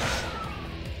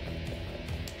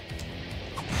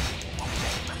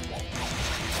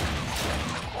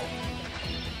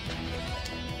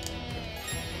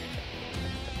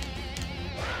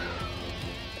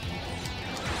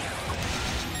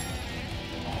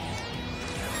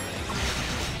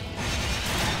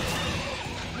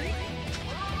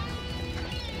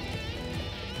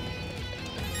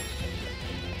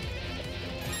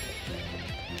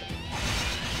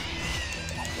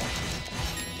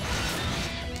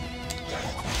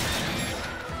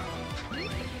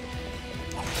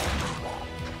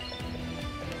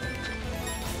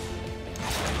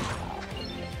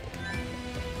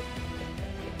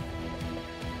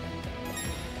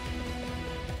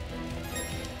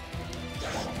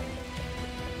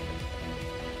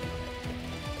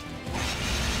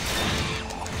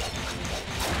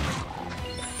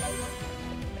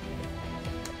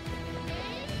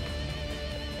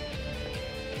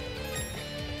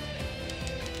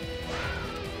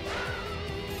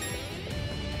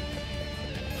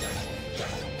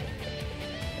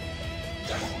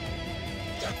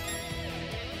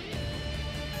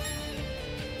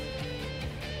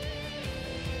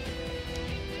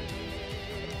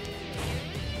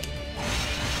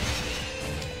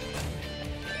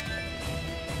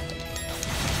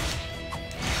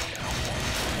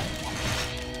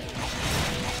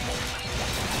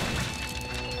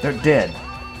 They're dead.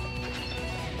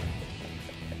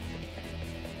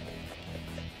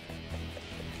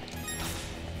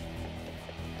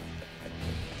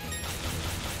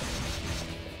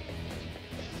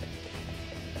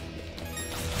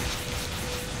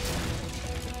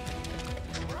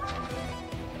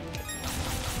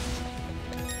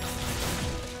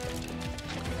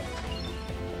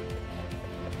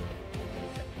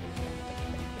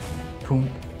 Poomp.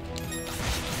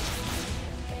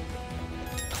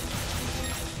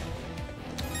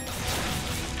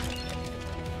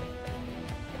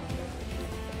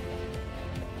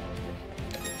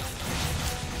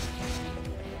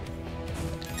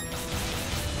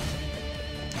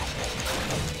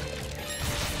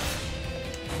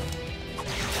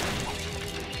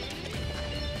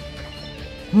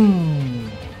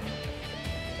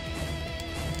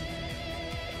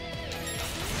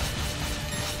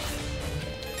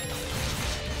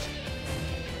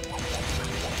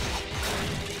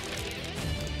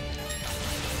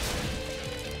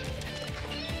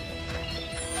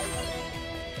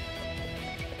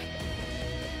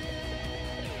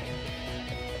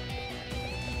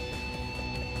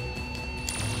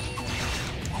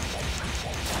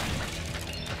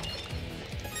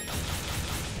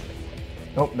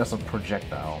 Nope, that's a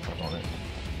projectile on it.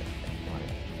 Right.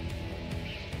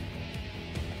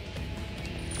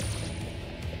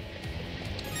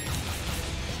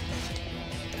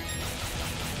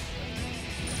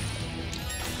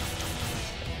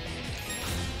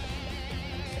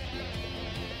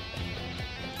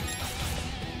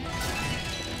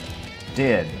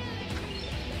 Dead.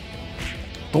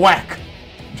 THWACK!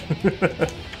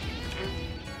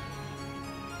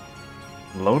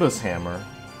 Lotus Hammer.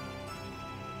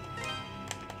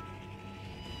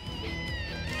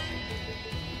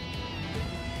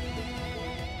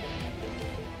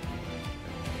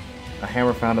 A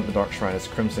hammer found at the Dark Shrine is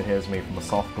crimson head is made from a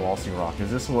soft glossy rock.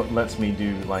 Is this what lets me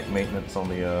do like maintenance on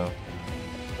the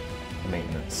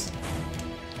maintenance?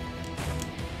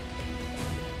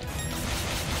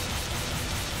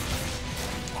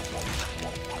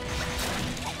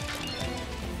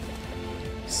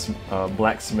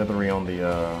 Black smithery on the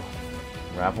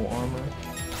ravel armor.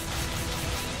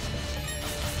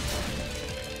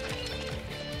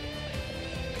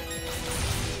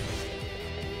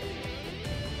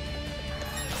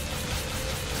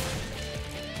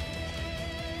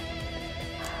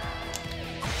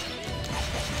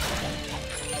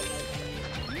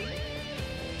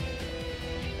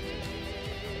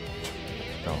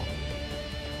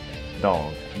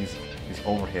 Dog. These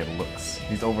overhead looks.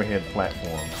 These overhead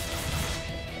platforms.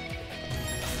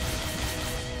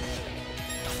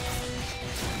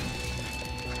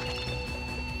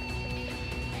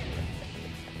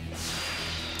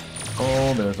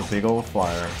 Oh, there's a big old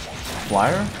flyer.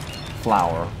 Flyer?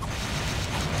 Flower.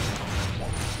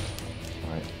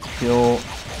 Alright, kill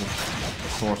the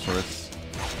sorceress.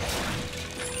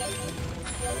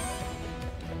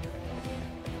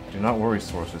 Do not worry,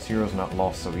 sorceress. Hero's not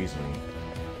lost so easily.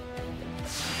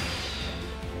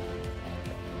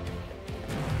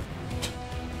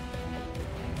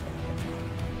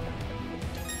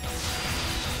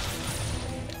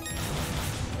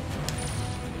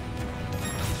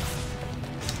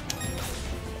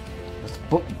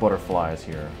 Book butterfly is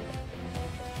here.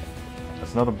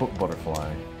 That's not a book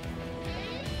butterfly.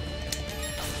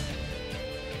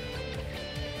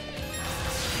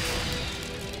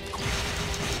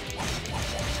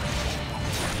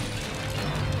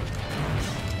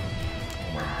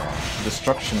 Oh my gosh.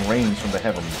 Destruction rains from the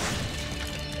heavens.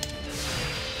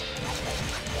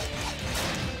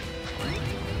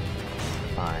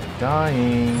 I'm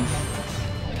dying.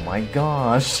 Oh my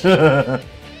gosh.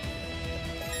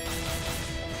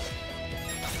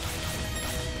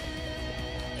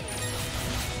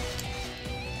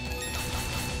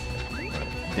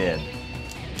 Dead.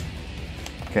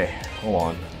 Okay, hold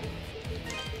on.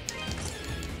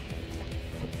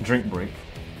 Drink break.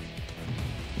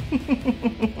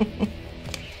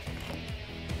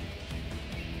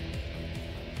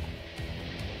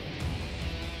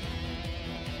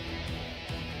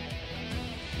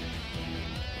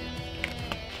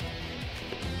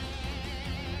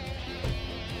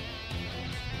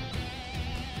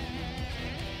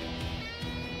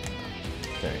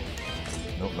 Okay.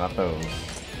 Nope, not those.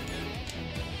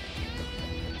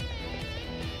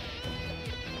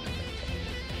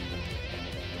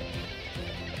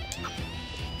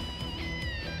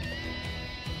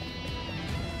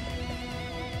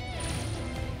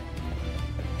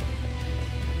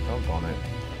 On it.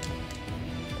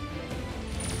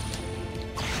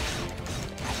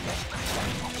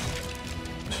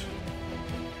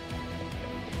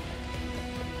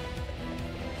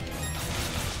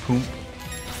 POOMP.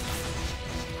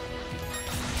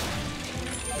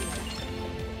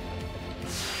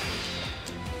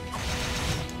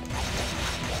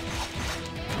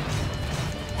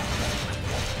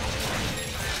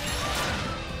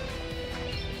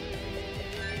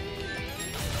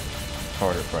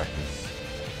 Harder practice.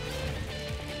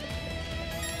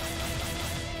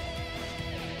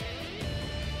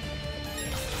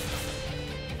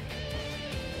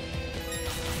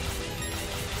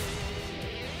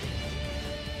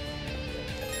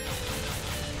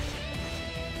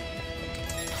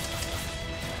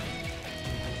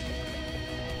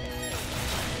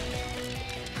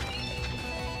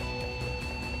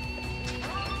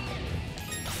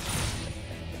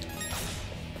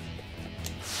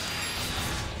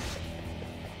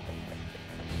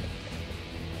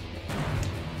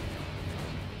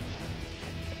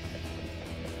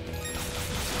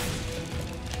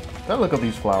 Did I look up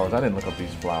these flowers? I didn't look up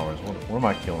these flowers. What am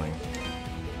I killing?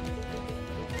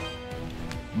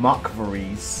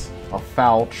 Mockvaries, a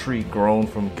foul tree grown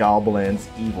from Galbaland's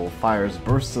evil, fires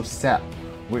bursts of sap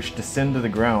which descend to the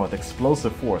ground with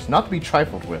explosive force, not to be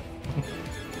trifled with.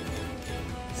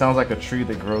 Sounds like a tree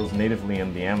that grows natively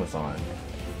in the Amazon.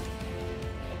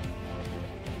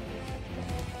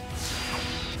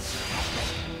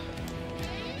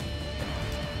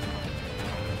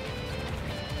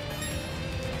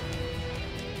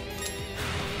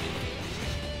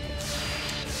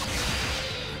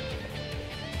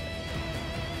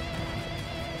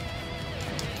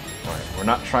 Alright, we're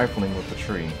not trifling with the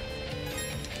tree.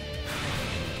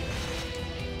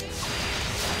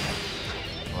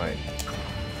 Alright.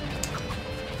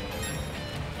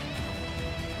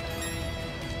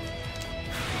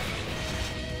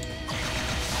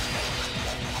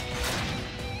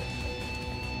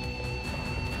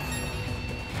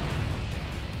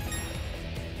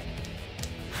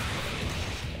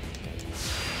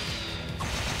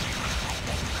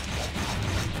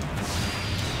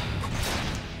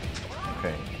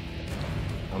 Okay.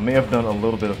 I may have done a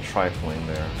little bit of trifling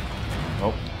there.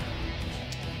 Oh.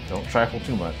 Don't trifle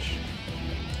too much.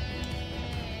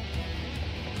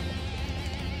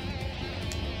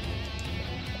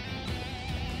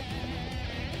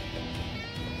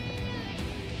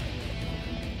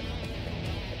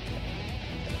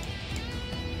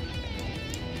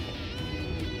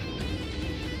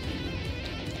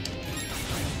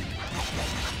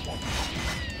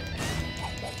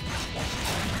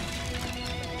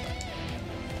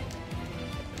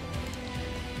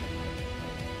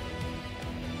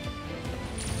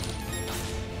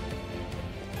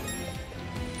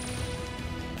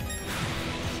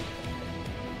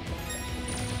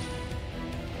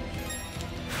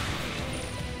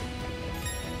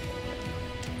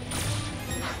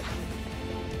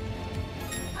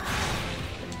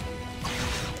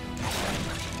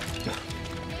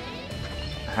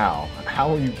 How?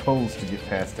 How are you posed to get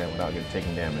past that without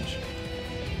taking damage?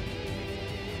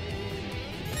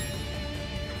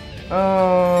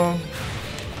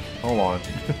 Hold on.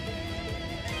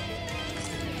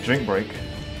 Drink break.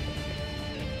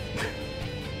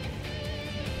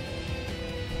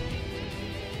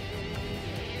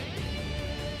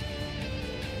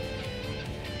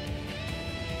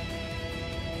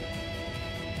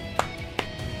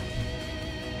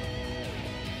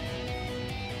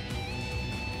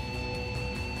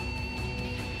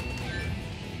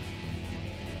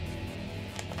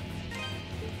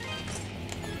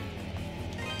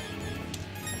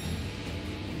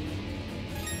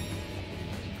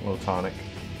 Little tonic.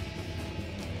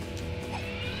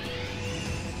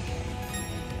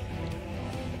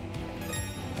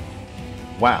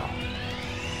 Wow.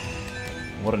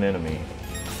 What an enemy.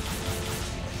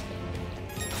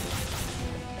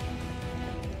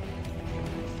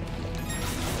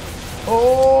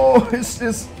 Oh, it's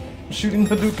just shooting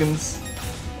Hadoukens.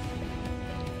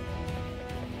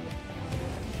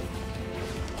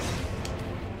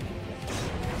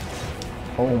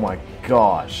 Oh my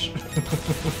gosh.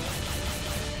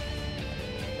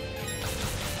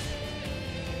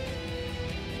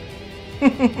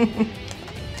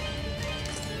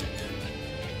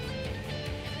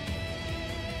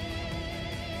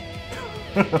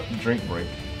 Drink break.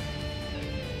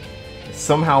 It's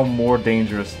somehow more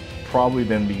dangerous probably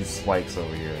than these spikes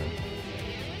over here.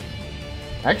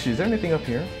 Actually, is there anything up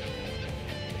here?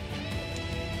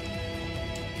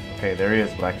 Okay, there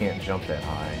is, but I can't jump that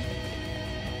high.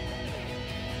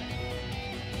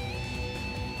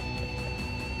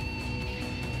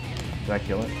 Did I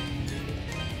kill it?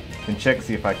 Can check,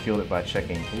 see if I killed it by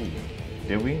checking. Ooh,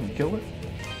 did we? We killed it?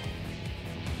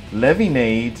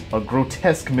 Levinade, a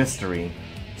grotesque mystery.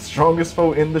 Strongest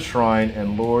foe in the shrine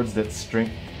and lords that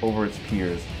strength over its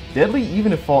peers. Deadly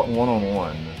even if fought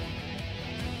one-on-one.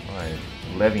 Alright,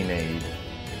 Levinade.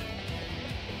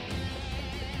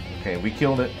 Okay, we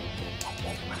killed it.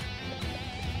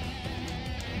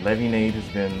 Levinade has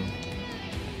been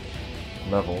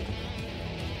leveled.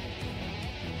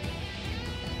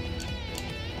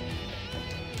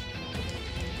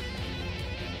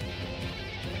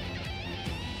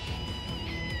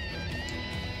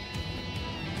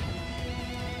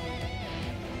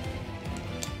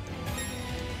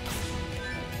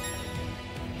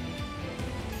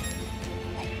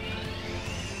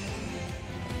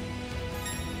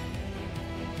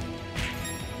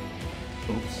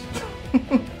 Oops.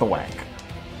 THWACK.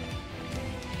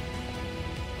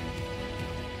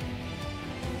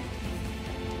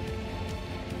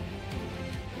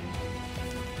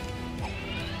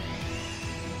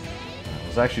 I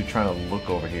was actually trying to look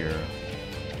over here.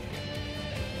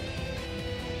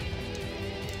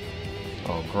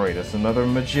 Great, it's another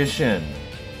magician.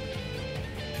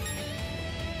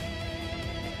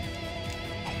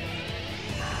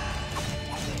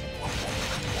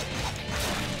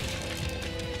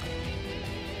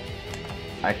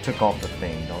 I took off the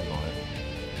thing, doggone it.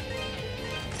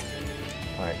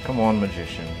 Alright, come on,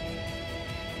 magician.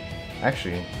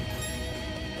 Actually...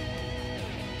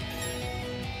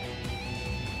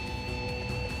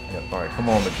 Yep, alright, come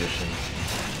on, magician.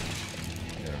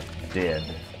 You're dead.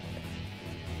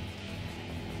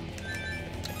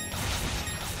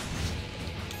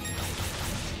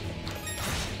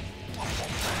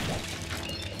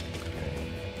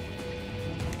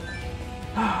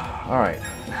 Alright,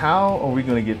 how are we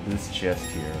going to get this chest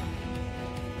here?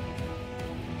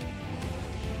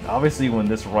 Obviously when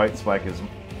this right spike is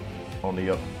on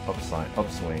the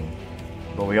upswing,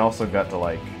 but we also got to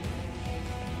like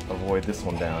avoid this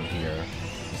one down here.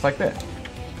 Just like that.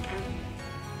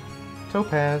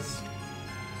 Topaz.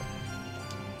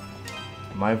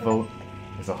 My vote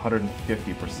is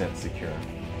 150% secure.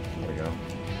 There we go.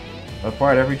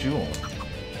 Acquired every jewel.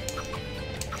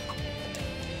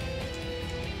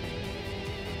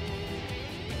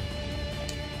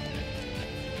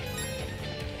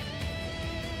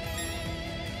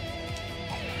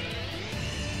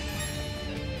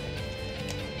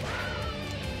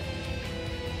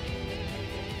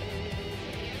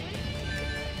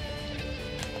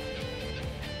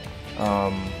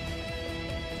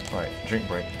 Alright, drink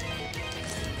break.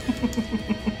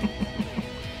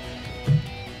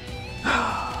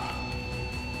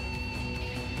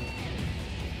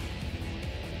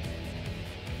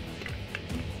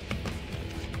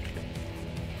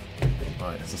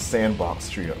 Alright, it's a sandbox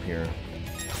tree up here.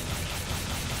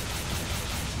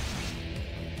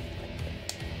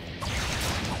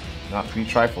 Not to be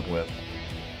trifled with.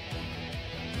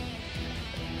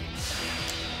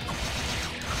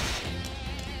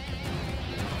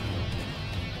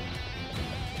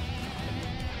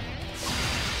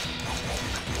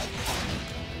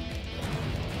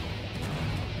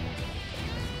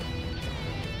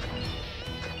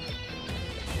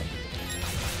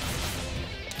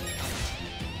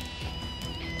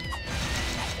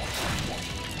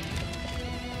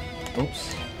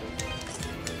 Oops.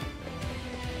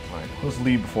 Alright, let's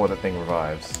leave before that thing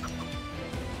revives.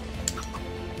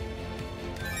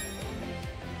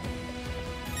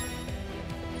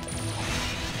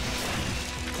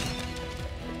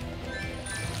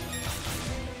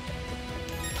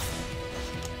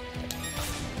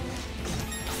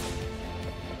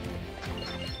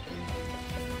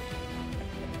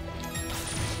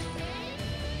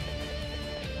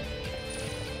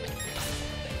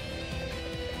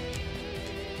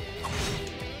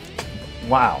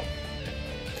 Wow.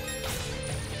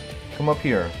 Come up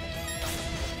here.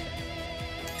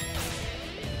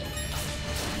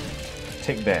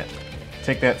 Take that.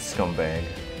 Take that, scumbag.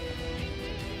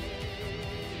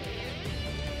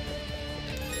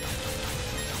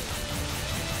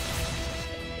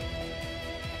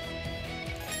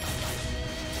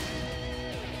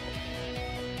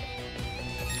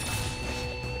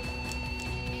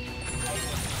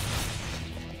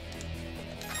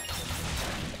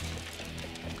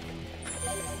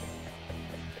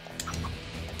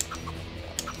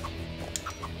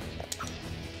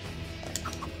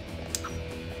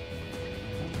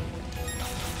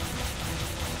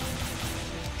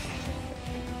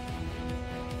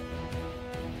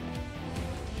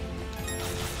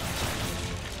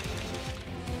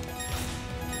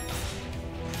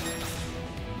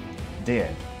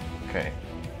 Dead. Okay.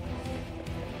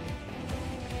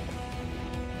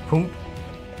 Poomp.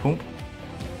 Poomp.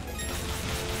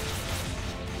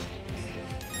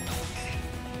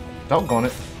 Doggone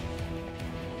it.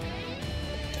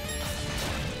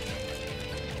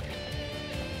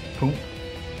 Poomp.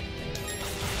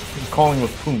 I'm calling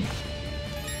with Poomp.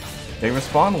 They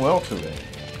respond well to it.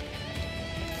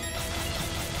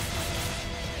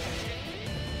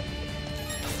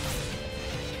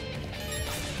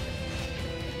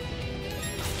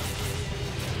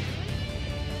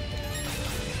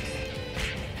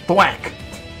 THWACK!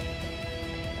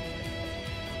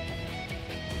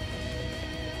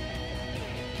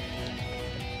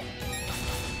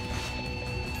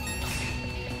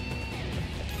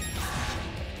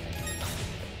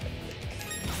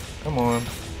 Come on.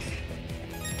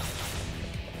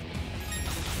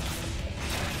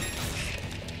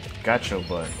 Got your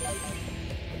butt.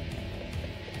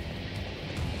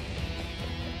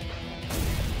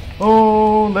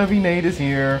 Oh, Levy Nate is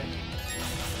here.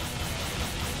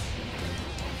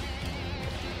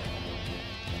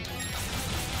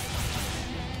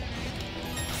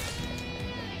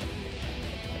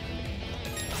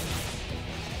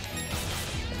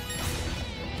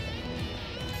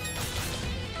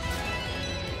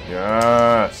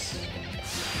 Yes.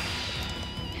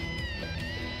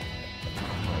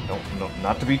 No,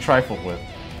 not to be trifled with.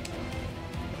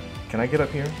 Can I get up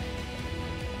here?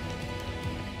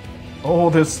 Oh,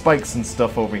 there's spikes and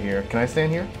stuff over here. Can I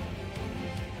stand here?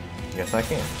 Yes, I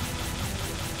can.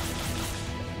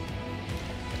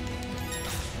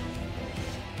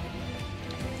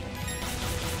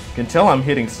 You can tell I'm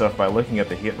hitting stuff by looking at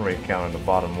the hit rate count in the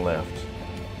bottom left.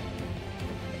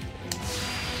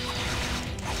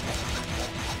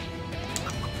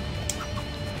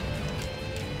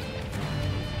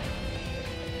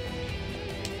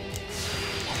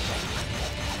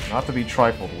 Not to be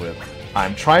trifled with.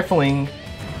 I'm trifling!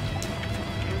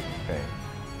 Okay.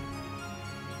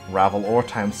 Ravel ore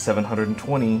times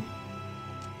 720.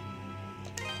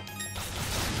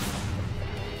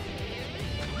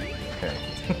 Okay.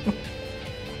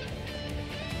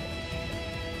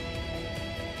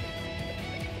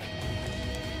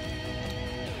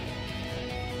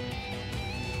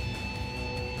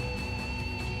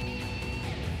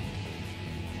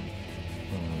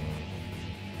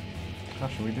 How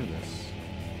should we do this?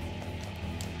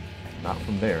 Not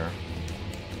from there.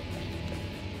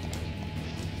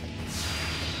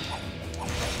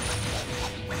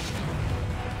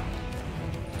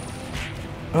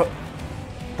 Oh,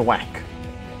 THWACK.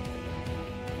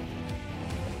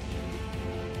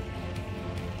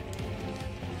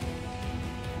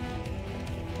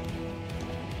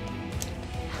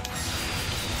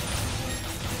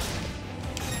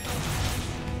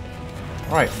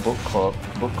 Alright, book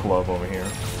club over here.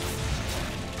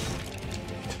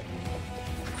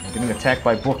 I'm getting attacked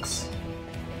by books.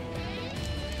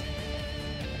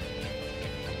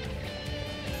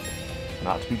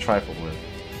 Not to be trifled with.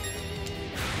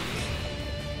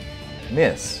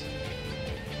 Miss.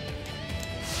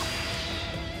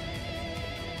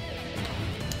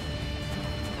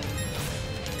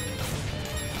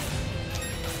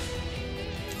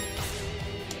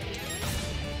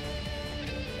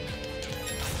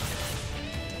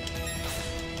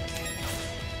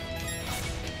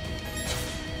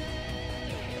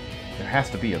 There has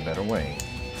to be a better way.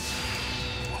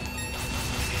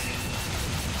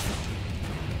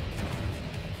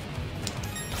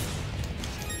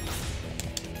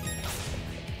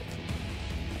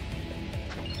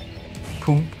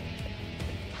 POOMP.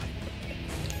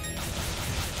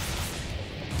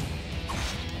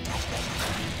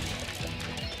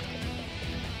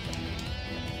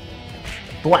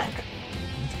 THWACK.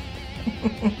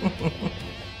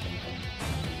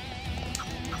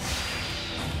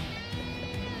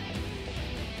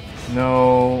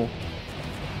 No.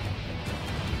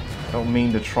 Don't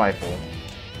mean to trifle.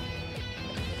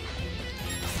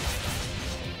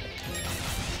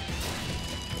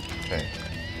 Okay.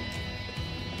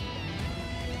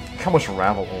 How much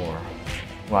Ravel ore?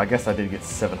 Well, I guess I did get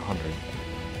 700.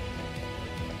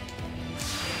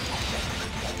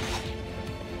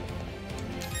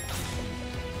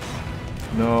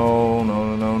 No,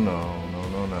 no, no, no, no, no,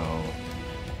 no, no.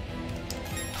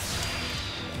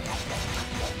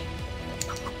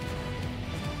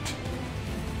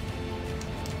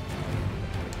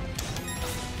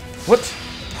 What?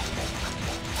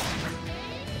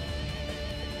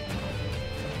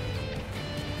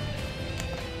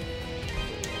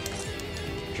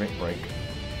 Drink break.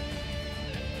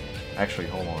 Actually,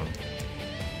 hold on.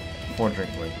 Before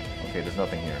drink break. Okay, there's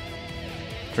nothing here.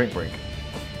 Drink break.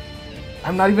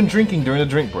 I'm not even drinking during a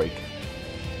drink break.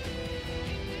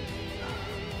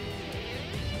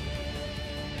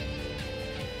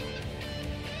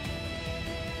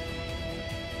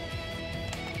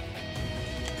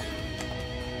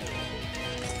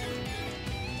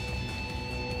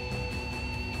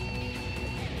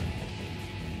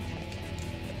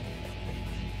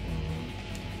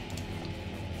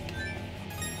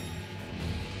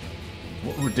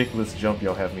 What ridiculous jump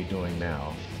y'all have me doing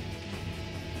now?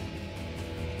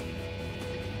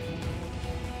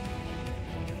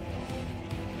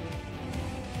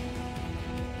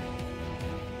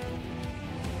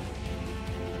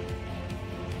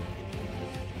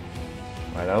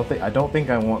 Right, I don't think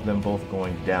I want them both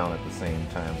going down at the same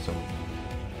time, so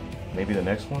maybe the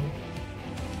next one?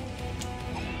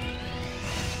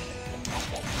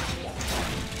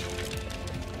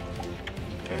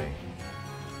 Okay.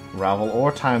 Ravel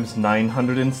ore times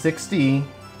 960.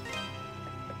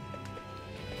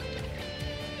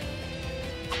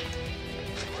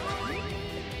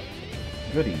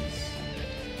 Goodies.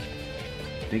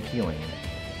 Big healing.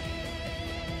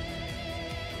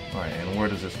 Alright, and where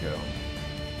does this go?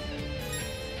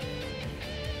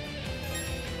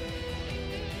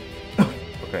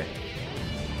 Okay.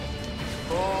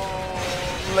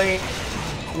 Oh,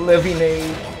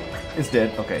 Levinade is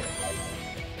dead. Okay.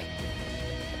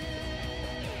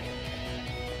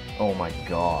 Oh my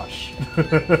gosh.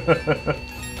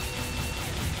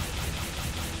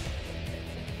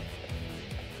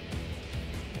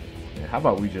 Yeah, how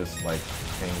about we just like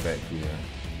hang back here?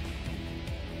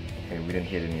 Okay, we didn't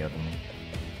hit any of them.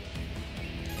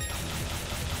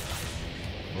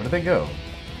 Where did they go?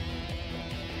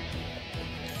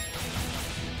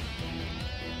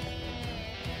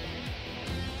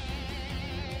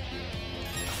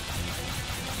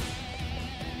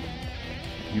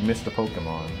 You missed a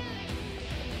Pokemon.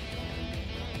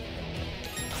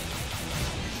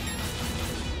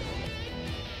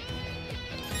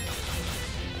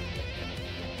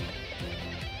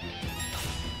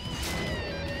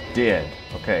 Dead.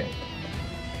 Okay.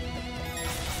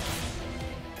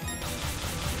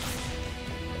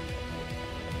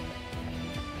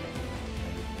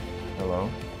 Hello?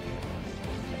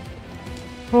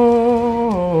 Oh.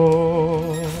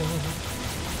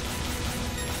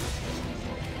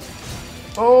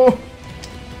 Oh.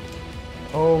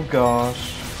 Oh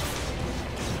gosh.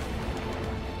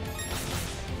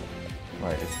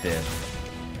 Alright, it's dead.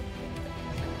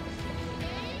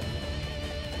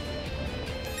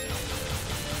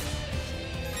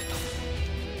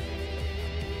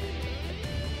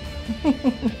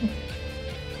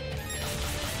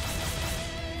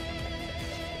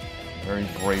 Very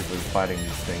bravely fighting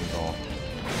these things off.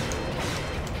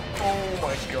 Oh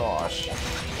my gosh.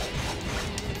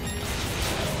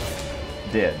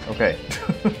 Dead. Okay.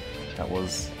 That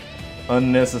was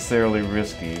unnecessarily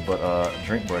risky, but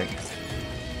drink break.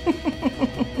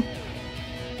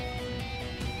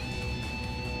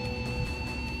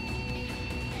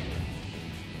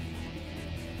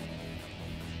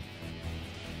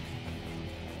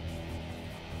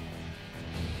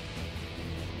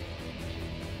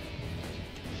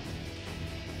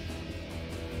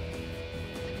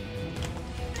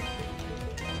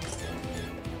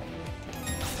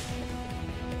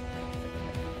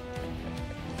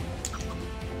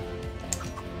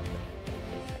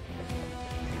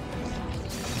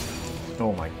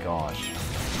 Oh my gosh.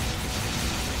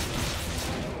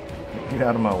 Get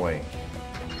out of my way.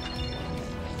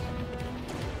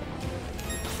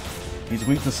 He's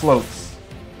weak to slopes.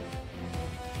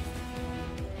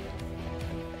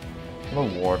 No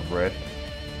ward bread.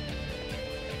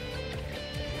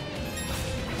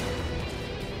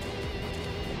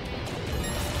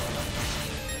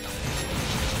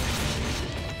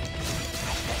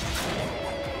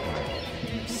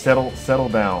 Settle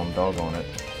down, doggone it.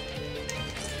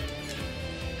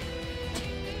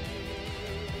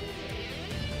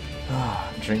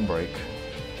 Drink break.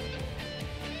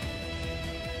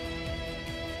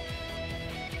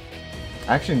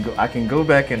 Actually, I can go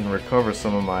back and recover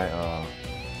some of my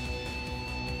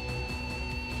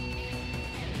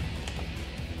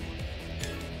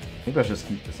maybe I should just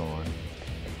keep this on.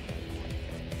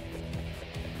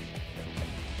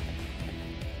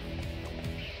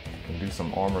 Can do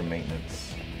some armor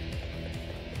maintenance.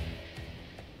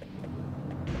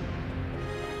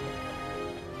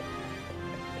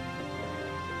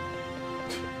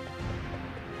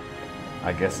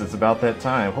 I guess it's about that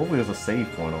time. Hopefully there's a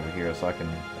save point over here so I can...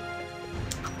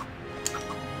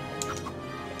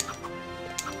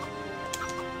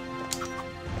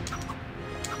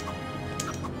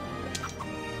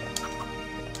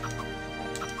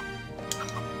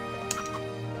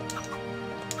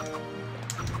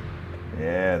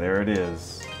 Yeah, there it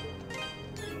is.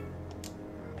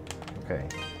 Okay,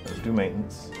 let's do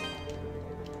maintenance.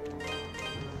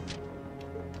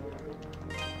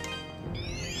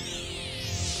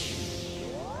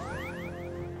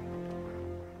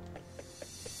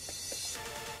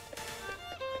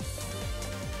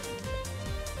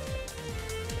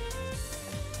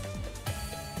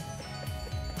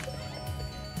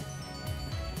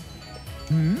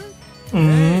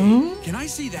 Hey, can I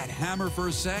see that hammer for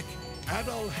a sec?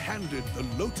 Adol handed the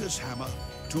Lotus Hammer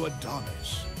to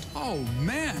Adonis. Oh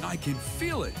man, I can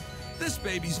feel it. This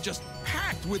baby's just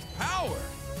packed with power.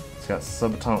 It's got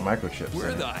subatomic microchips. Where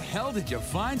in the it. hell did you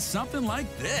find something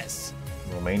like this?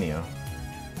 Romania.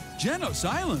 Genos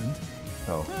Island?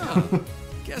 Oh. Huh.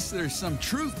 Guess there's some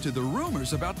truth to the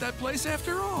rumors about that place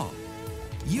after all.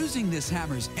 Using this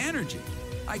hammer's energy,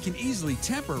 I can easily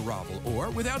temper Ravel ore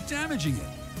without damaging it.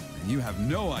 And you have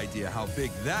no idea how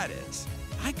big that is.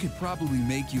 I could probably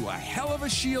make you a hell of a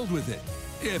shield with it,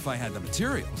 if I had the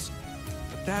materials.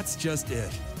 But that's just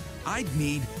it. I'd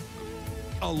need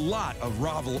a lot of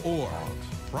Ravel ore.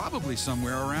 Probably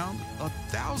somewhere around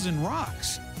 1,000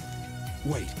 rocks.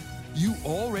 Wait, you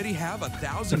already have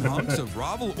 1,000 hunks of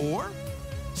Ravel ore?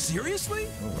 Seriously?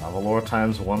 Ravalor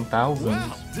times 1,000.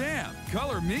 Well, damn,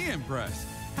 color me impressed.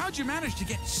 How'd you manage to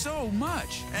get so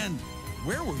much? And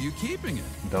where were you keeping it?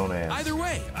 Don't ask. Either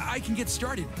way, I can get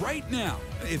started right now,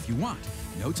 if you want.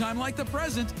 No time like the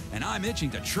present, and I'm itching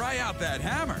to try out that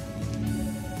hammer.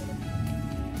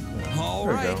 All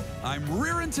There you right, go. I'm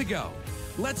rearing to go.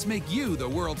 Let's make you the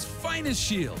world's finest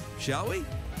shield, shall we?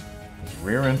 It's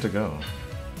rearing to go.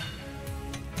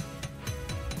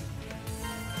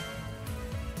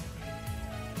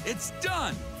 It's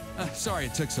done! Sorry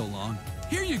it took so long.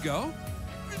 Here you go.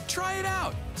 Try it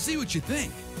out. See what you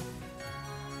think.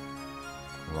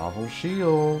 Ravel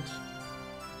shield.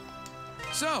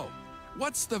 So,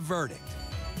 what's the verdict?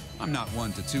 I'm not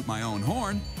one to toot my own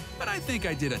horn, but I think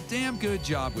I did a damn good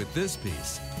job with this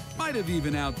piece. Might have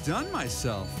even outdone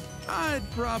myself. I'd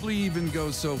probably even go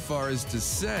so far as to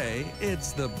say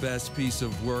it's the best piece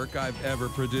of work I've ever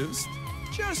produced.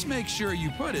 Just make sure you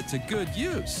put it to good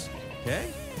use,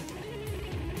 okay?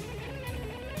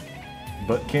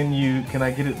 But can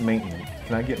I get it maintenance?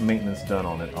 Can I get maintenance done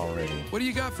on it already? What do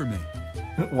you got for me?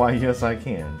 Why, yes, I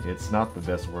can. It's not the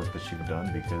best work that you've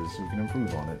done because we can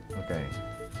improve on it. Okay.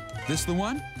 This the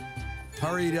one?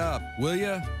 Hurry up, will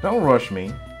ya? Don't rush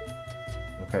me.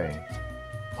 Okay.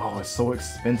 Oh, it's so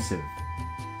expensive.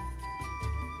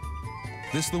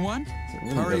 This the one? It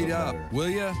really Hurry doesn't up, matter. will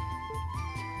ya?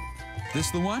 This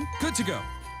the one? Good to go.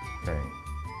 Okay.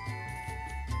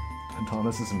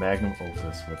 Adonis' magnum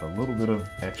opus with a little bit of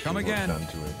extra Come work again. done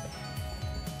to it.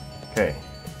 Okay.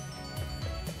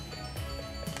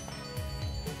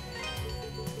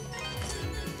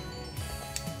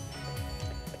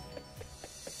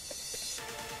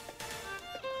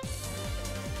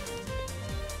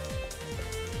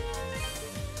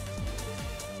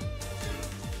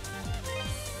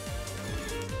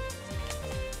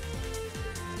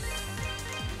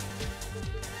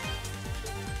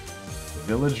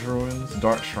 Village ruins,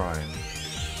 dark shrine.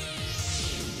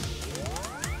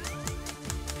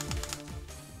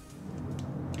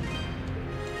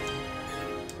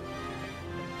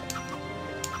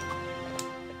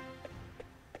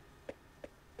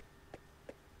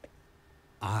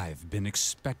 I've been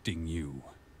expecting you,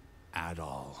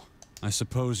 Adol. I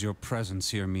suppose your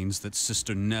presence here means that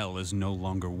Sister Nell is no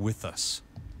longer with us.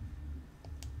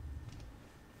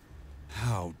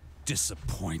 How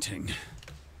disappointing.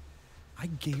 I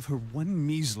gave her one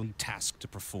measly task to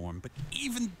perform, but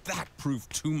even that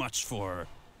proved too much for her.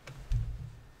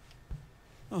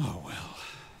 Oh well.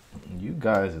 You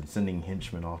guys are sending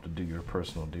henchmen off to do your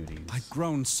personal duties. I'd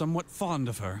grown somewhat fond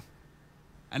of her,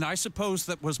 and I suppose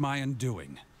that was my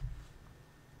undoing.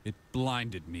 It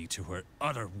blinded me to her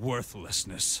utter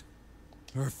worthlessness.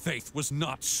 Her faith was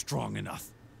not strong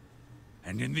enough.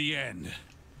 And in the end,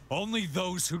 only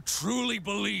those who truly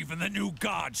believe in the new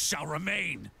god shall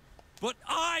remain. But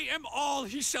I am all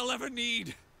he shall ever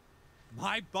need.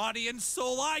 My body and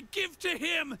soul I give to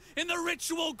him in the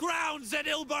ritual grounds at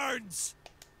Ilburns.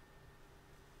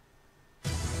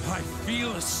 I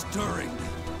feel a stirring.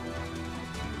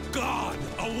 God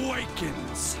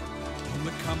awakens on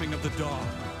the coming of the dawn.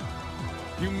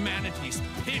 Humanity's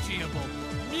pitiable,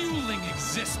 mewling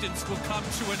existence will come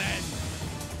to an end.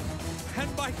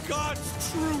 And by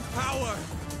God's true power,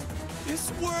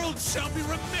 this world shall be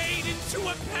remade into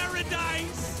a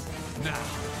paradise. Now,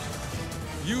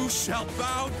 you shall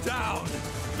bow down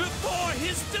before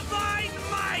his divine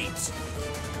might.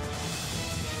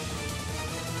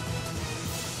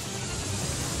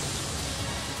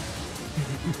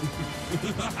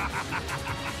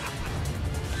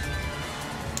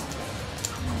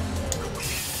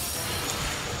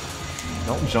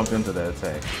 Don't jump into that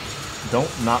attack.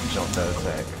 Don't not jump that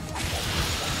attack.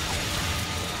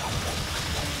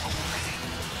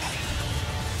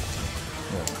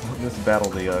 Yeah, in this battle,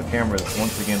 the camera is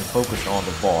once again focused on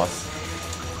the boss.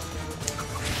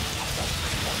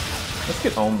 Let's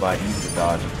get owned by easy to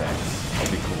dodge attacks.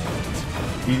 That'll be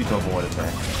cool. Easy to avoid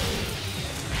attacks.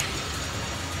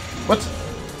 What?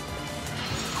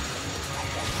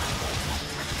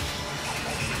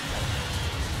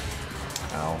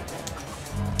 Ow.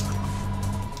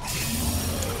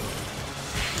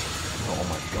 Oh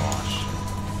my gosh.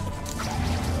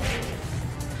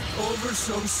 Over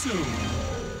so soon.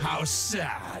 How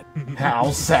sad.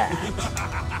 How sad.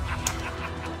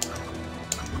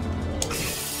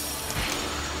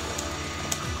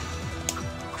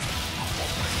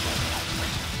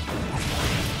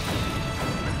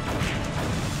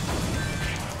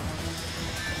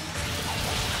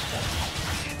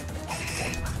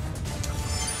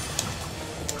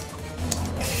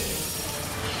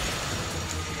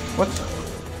 What?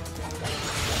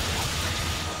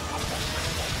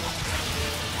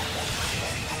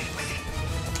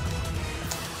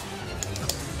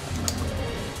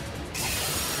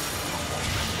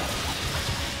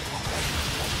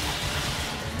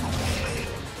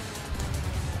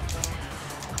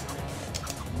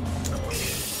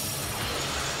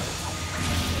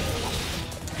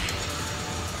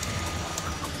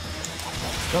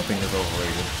 Jumping is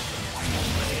overrated.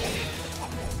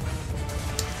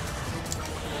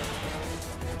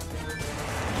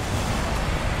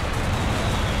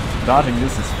 Dodging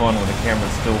this is fun when the camera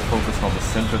is still focused on the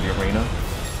center of the arena.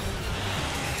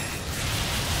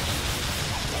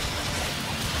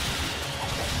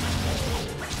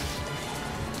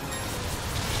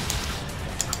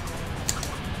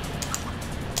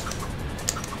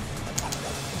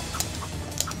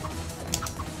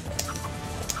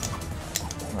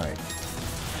 Right.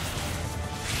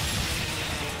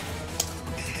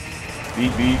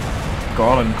 Beat,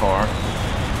 Garland car.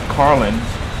 Carlin.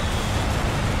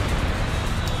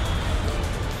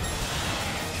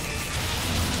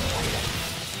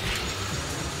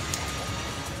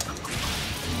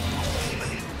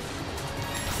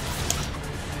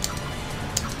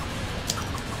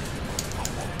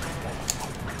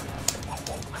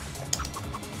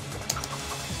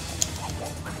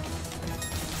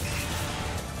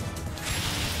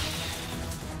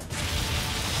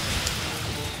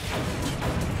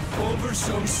 Over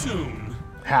so soon.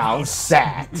 How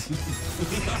sad.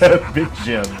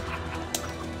 BigJeb.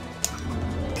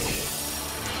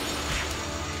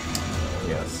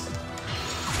 Yes.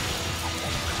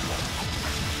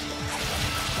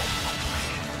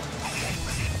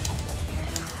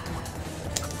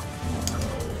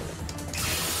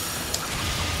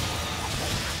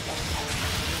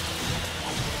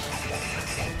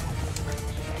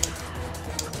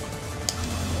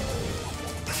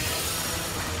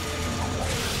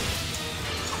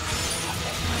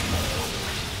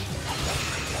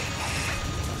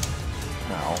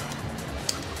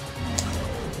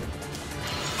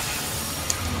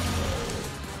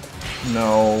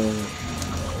 No.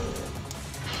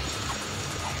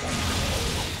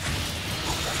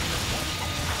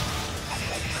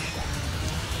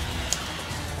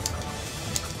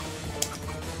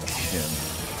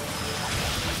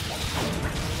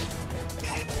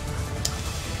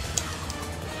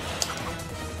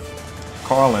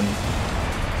 Carlin.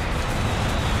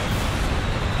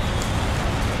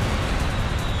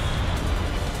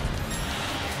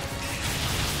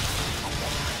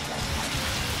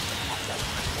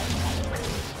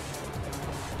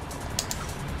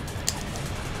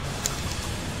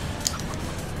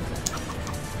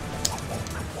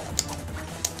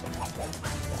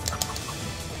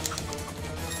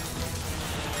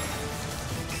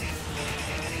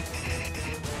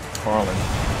 Carlin.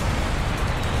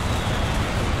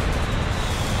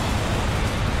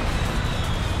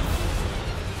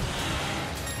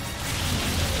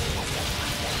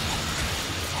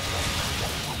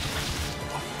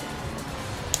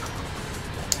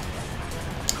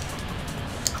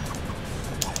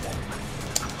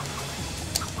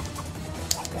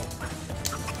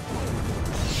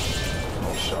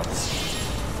 Oh, shucks.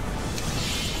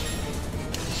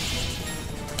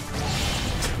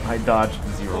 I dodged the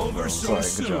zero. Over so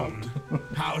Sorry, good job.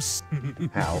 soon.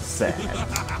 How sad.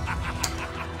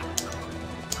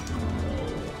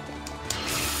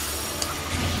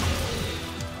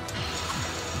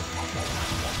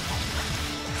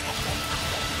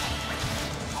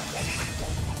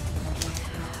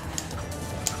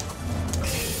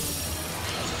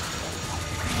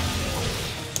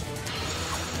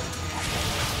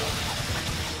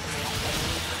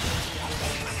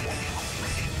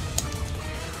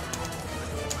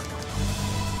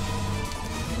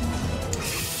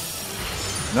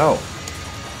 No.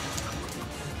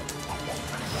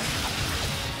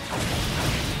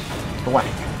 THWACK.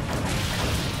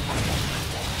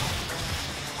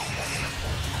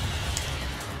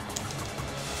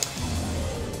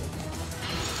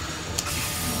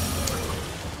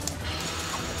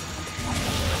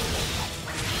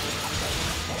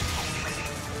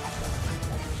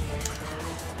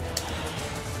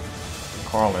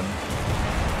 Carlin.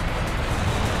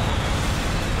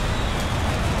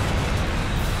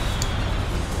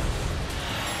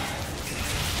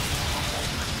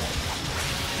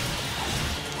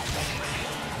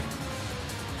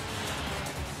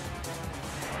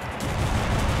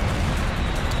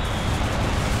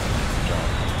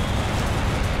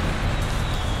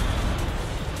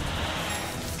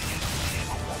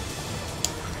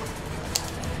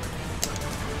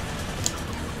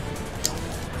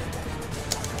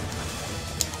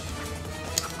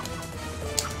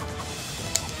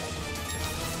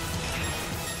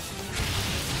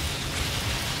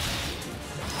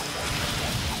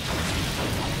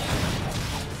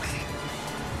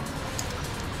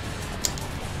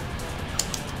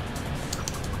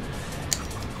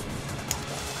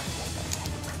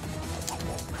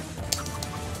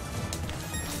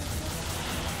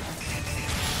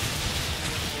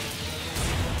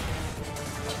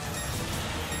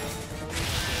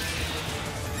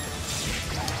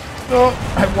 Oh,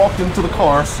 I walked into the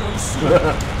car. So soon.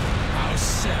 How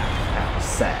sad. How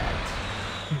sad.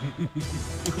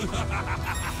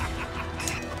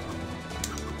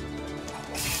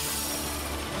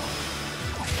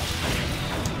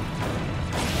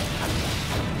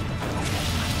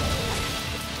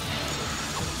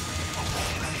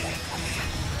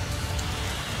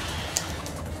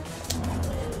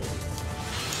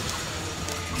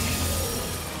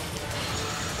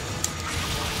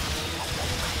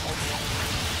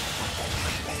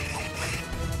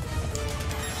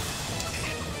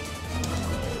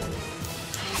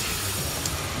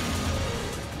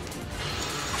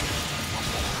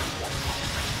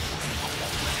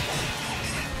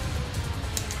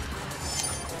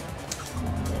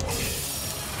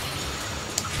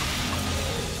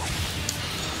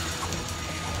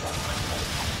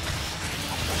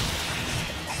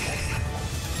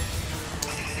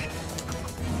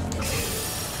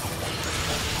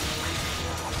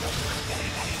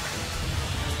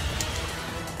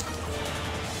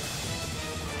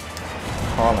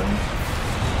 Harlan.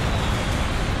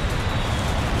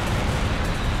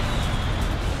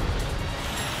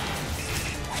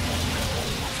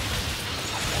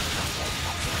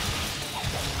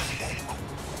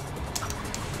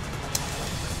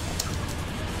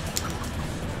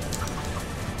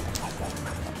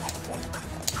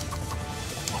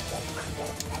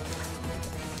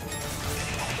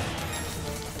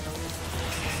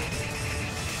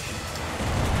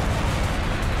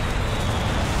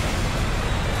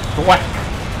 THWACK.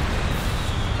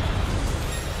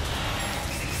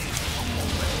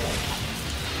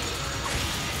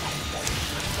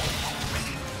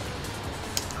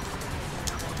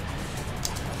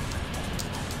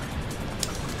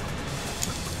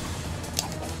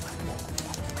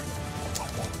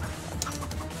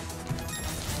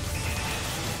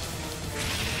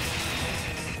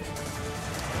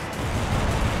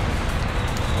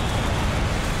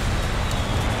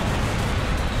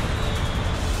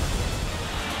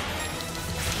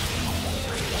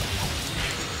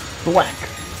 THWACK.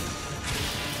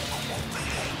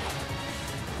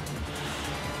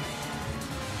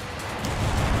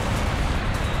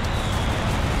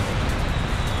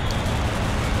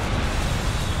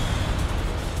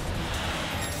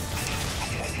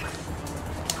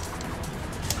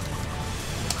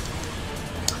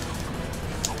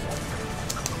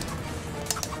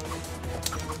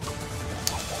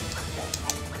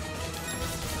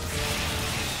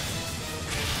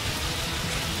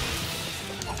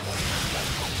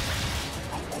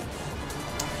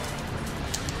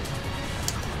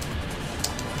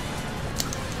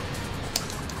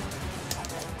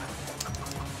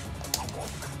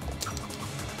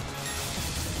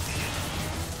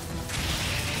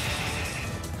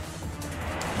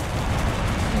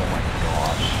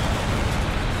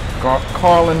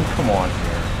 Carlin, come on here.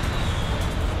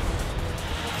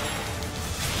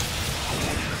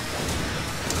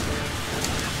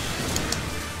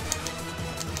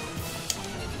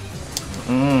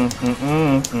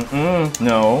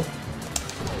 No.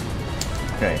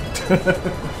 Okay.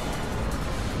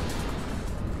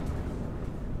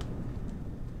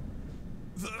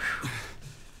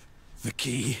 The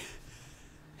key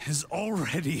has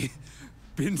already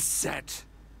been set.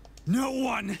 No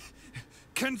one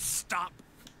can stop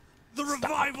the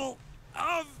revival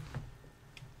of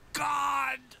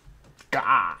God.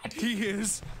 God. He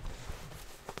is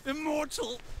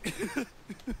immortal.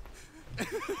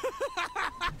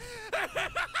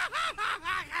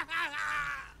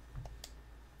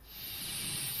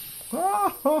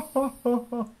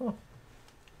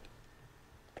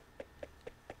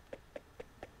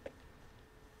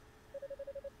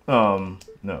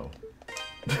 No.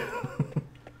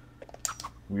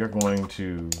 We are going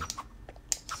to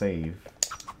save.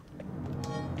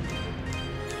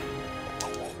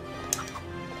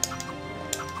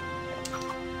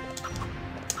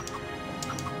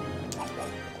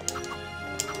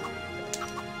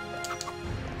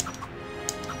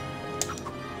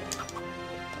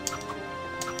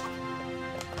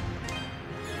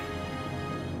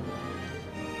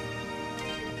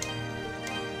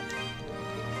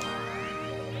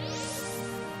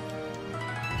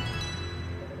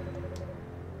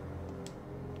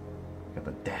 Got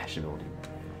the dash ability.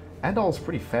 Adol's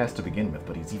pretty fast to begin with,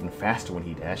 but he's even faster when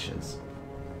he dashes.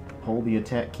 Hold the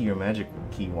attack key or magic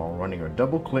key while running, or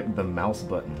double-click the mouse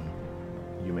button.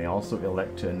 You may also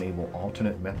elect to enable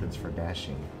alternate methods for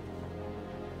dashing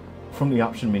from the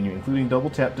option menu, including double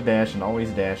tap to dash and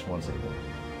always dash once able.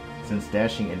 Since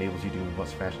dashing enables you to move much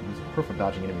faster, use it perfect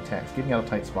dodging enemy attacks, getting out of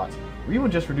tight spots, or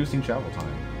even just reducing travel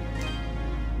time.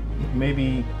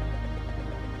 Maybe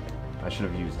I should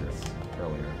have used this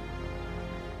earlier.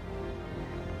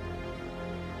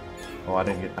 Oh, I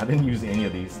didn't use any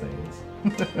of these things.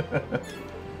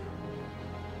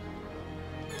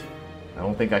 I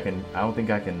don't think I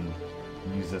can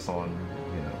use this on,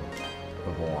 you know,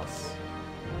 the boss.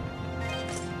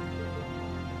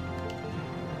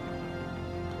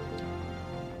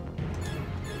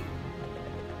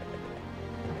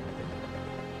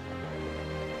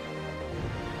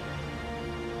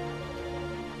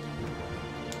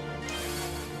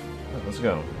 Let's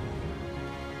go.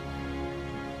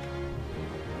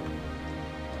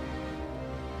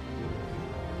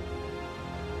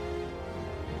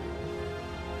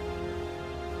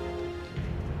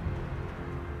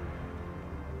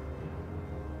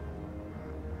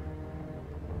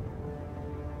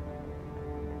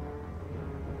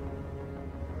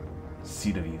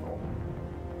 Seat of evil.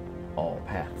 All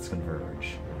paths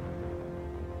converge.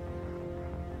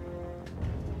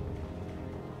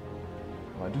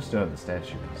 Well, I do still have the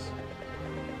statues.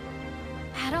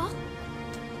 Adol?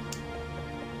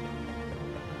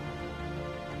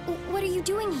 What are you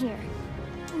doing here?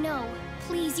 No,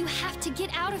 please, you have to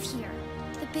get out of here.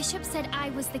 The bishop said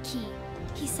I was the key.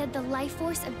 He said the life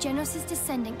force of Genos'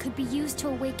 descendant could be used to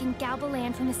awaken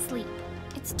Galbaland from his sleep.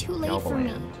 It's too late for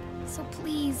me. So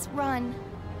please, run.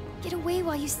 Get away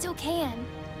while you still can.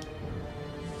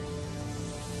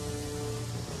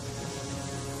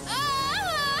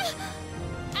 Ah!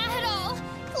 Adol,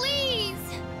 please!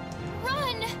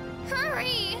 Run!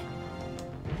 Hurry!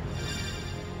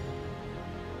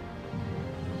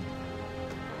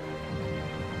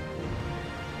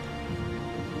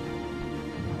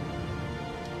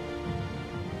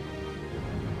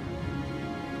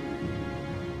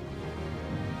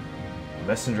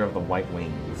 Messenger of the White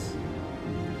Wings.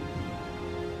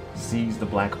 Seize the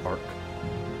Black Ark.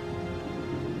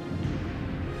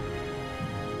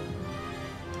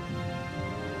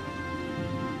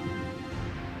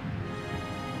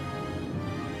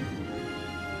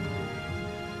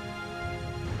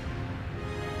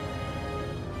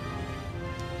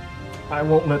 I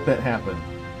won't let that happen.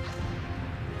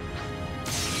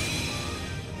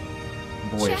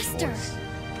 Boyish Chester! voice.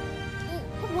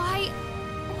 Why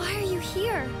are you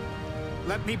here?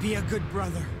 Let me be a good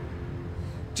brother.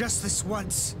 Just this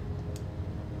once.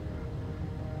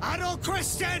 Adol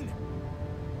Christian!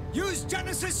 Use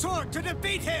Genos' sword to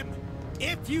defeat him!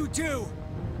 If you do,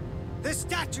 the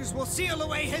statues will seal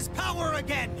away his power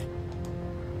again!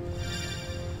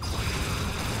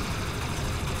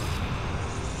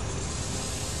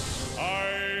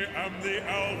 I am the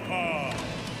Alpha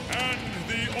and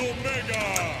the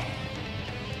Omega!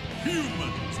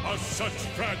 Humans are such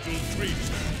fragile creatures.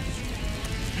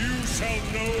 You shall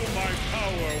know my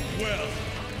power well.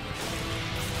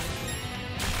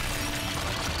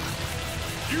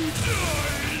 You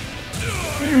die!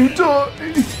 You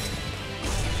die!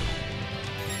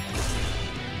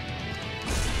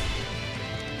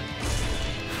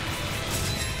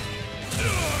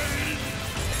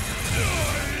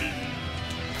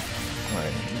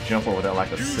 Alright, you jump over there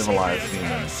like a civilized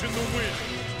demon.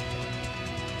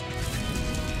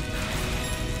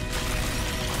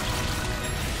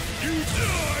 You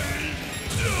die!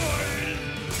 Die!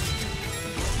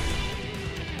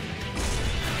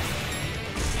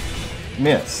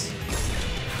 Miss.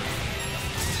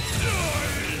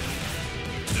 Die!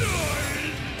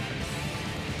 Die!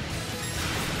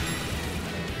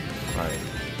 Alright.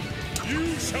 You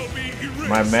shall be erased.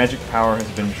 My magic power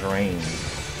has been drained.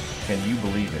 Can you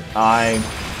believe it?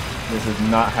 This is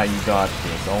not how you dodge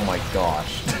this. Oh my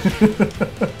gosh.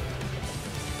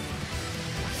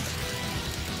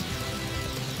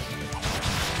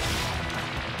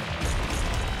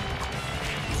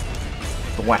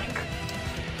 THWACK.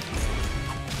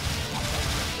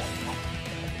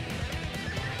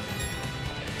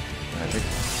 Magic.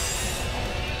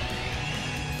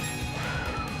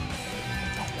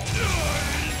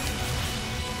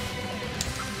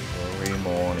 Every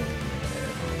morning,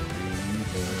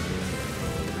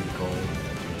 every cold.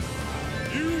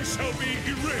 You shall be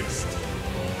erased.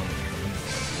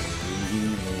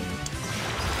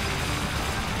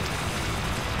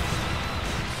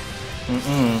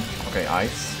 Okay,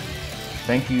 ice.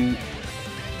 Thank you,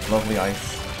 lovely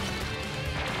ice.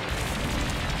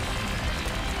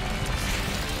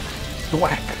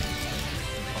 THWACK.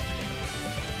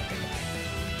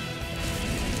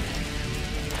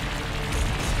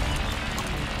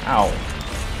 Ow.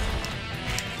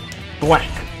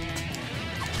 THWACK.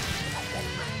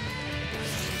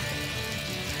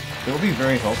 It would be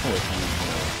very helpful if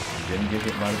you didn't get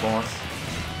hit by the boss.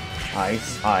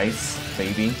 Ice, ice,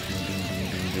 baby.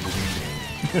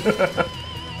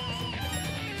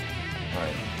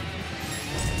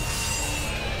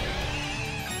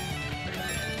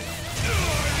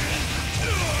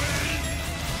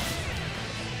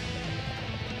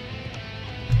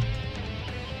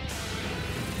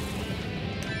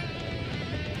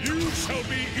 You shall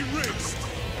be erased.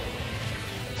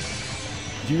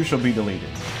 You shall be deleted.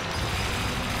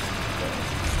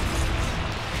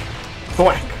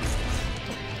 THWACK!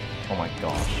 Oh my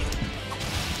gosh.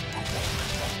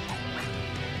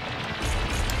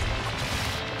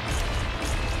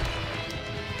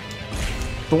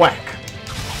 THWACK!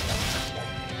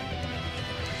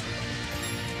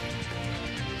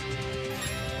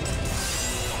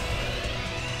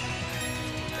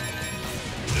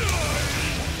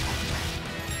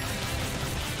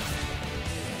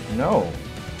 No.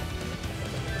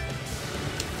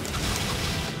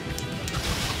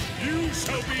 You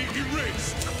shall be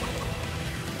erased.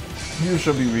 You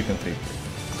shall be reconfigured.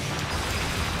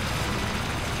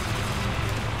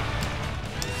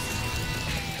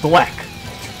 THWACK!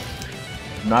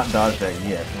 Not dodge that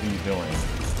yet. What are you doing?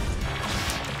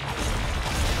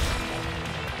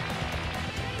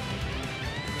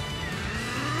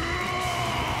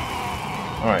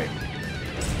 Alright.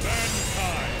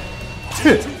 Mankind.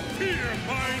 Fear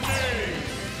my name.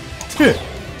 Okay.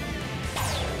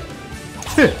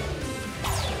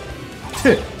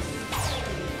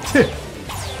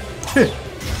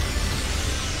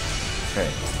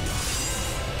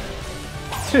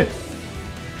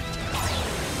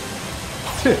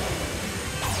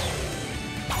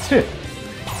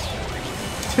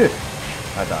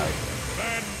 I died.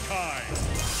 Mankind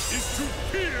is to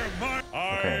fear my.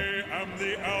 Okay. I am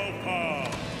the Alpha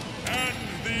and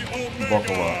the Omega.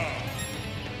 Buckle up.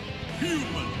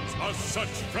 Humans are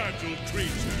such fragile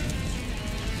creatures.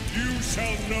 You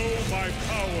shall know my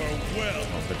power well.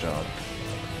 Oh, good job.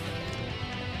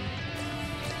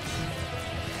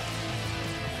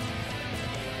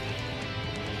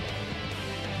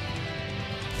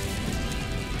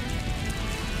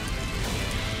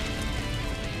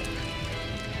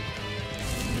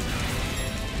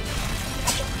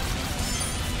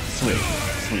 Sweet,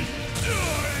 sweet.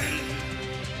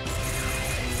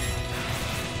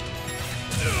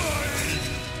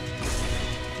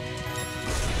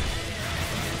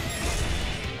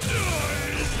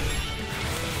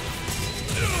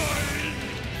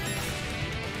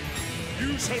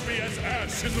 You shall be as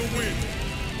ash in the wind.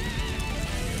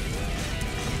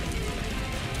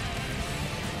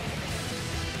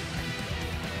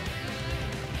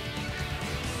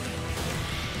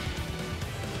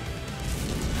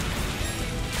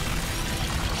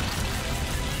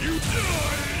 You die!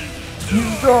 You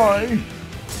die!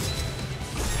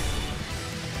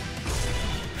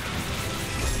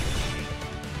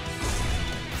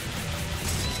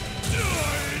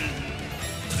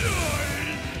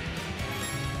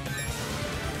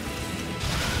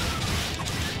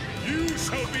 You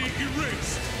shall be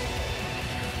erased.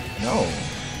 No.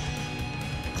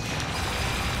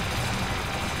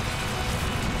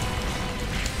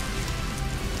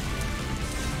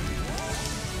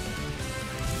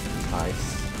 Nice.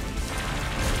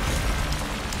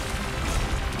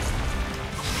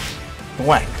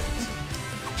 THWACK!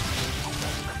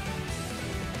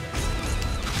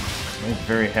 It's a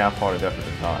very half-hearted effort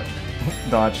to dodge.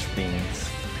 Dodge themes.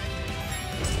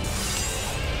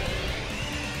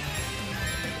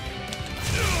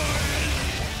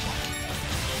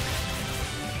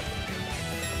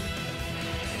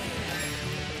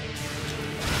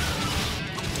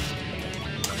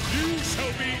 You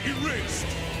shall be erased.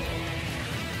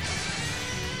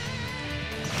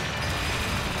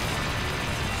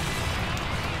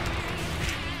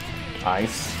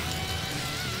 Ice.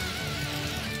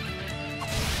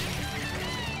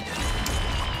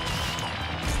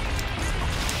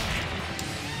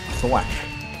 THWACK!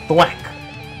 THWACK!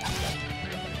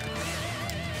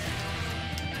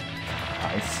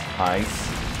 Ice. Ice.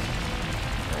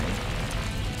 Okay.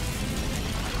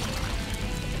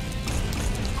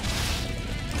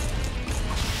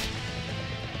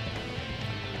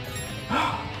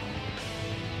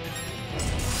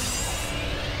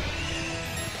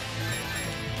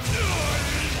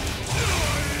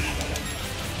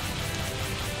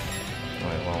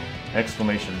 Alright, well,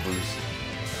 exclamation boost.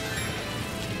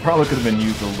 Probably could have been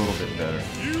used a little bit better.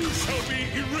 You shall be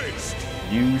erased.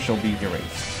 You shall be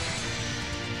erased.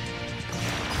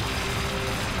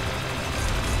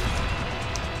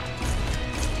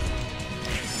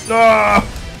 Ah!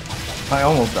 I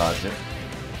almost dodged it.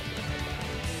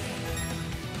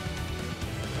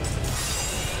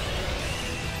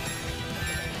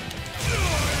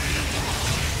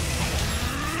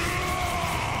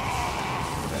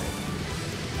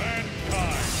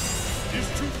 Mankind is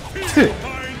to fear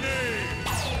my name.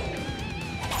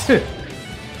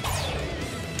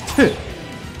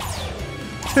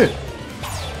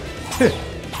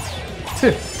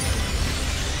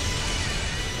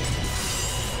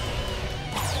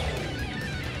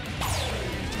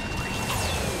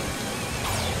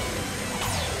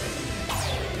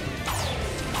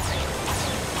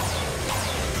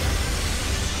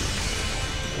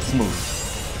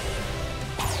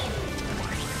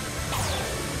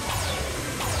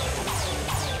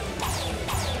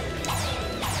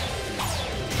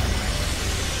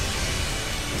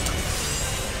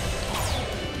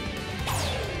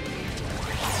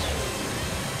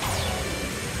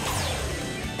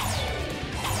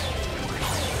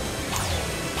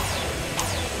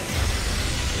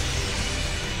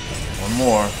 One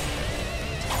more.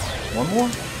 One more?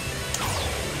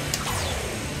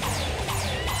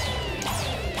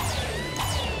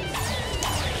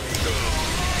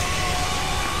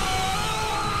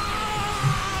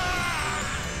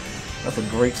 That's a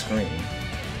great scream.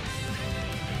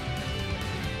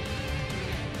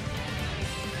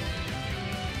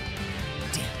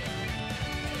 Damn.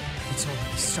 It's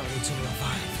already started to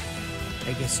revive.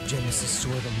 I guess Genesis'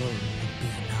 sword alone would be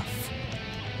enough.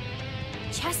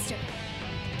 Chester.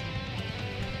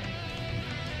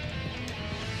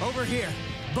 Over here,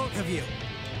 both of you.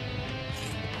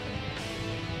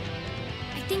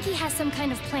 I think he has some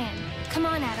kind of plan. Come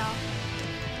on, Adol.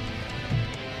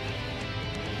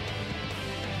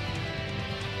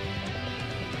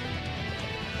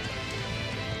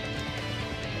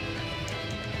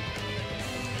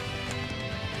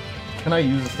 Can I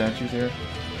use the statues here?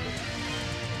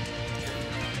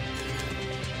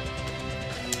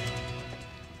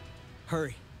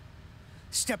 Hurry.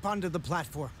 Step onto the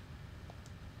platform.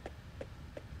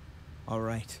 All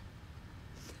right.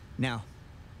 Now,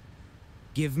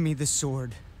 give me the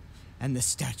sword and the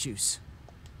statues.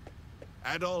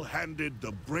 Adol handed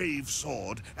the brave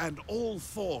sword and all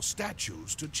 4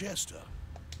 statues to Chester.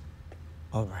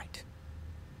 All right.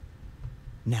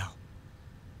 Now.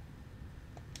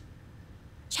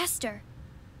 Chester,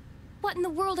 what in the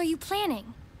world are you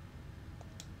planning?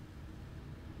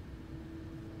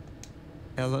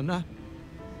 Elena?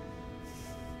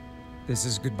 This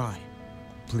is goodbye.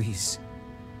 Please,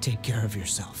 take care of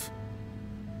yourself.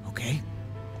 Okay?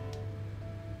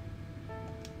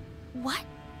 What?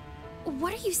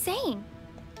 What are you saying?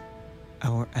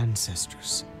 Our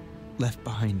ancestors left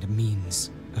behind a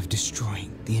means of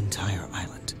destroying the entire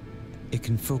island. It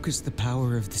can focus the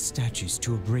power of the statues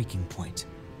to a breaking point,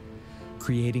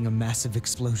 creating a massive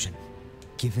explosion.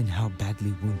 Given how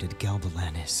badly wounded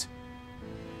Galbalan is,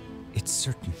 it's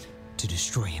certain to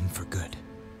destroy him for good.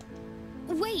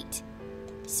 Wait!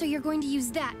 So you're going to use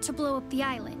that to blow up the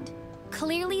island?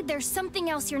 Clearly, there's something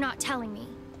else you're not telling me.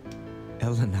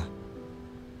 Elena,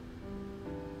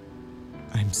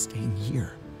 I'm staying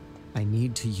here. I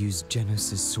need to use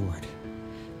Genos' sword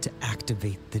to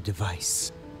activate the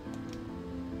device.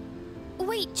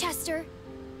 Wait, Chester.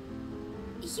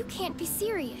 You can't be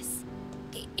serious.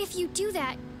 If you do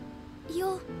that,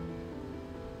 you'll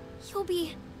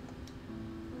be...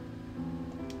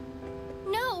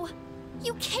 No!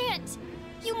 You can't!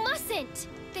 You mustn't!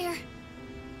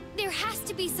 There has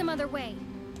to be some other way.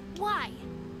 Why?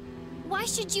 Why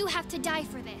should you have to die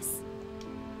for this?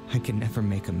 I can never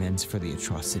make amends for the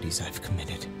atrocities I've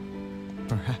committed.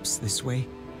 Perhaps this way,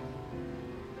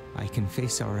 I can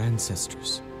face our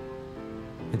ancestors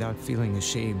without feeling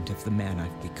ashamed of the man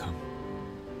I've become.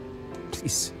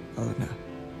 Please, Elena.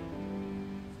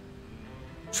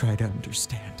 Try to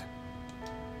understand.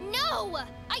 No!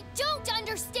 I don't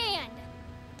understand!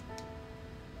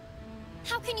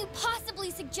 How can you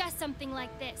possibly suggest something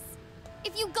like this?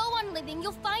 If you go on living,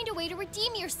 you'll find a way to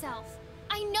redeem yourself.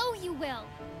 I know you will.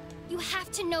 You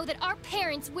have to know that our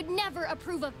parents would never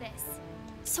approve of this.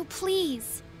 So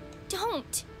please,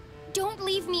 don't. Don't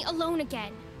leave me alone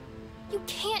again. You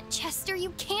can't, Chester.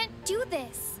 You can't do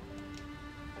this.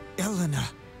 Elena,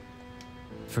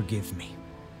 forgive me.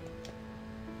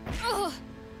 Ugh.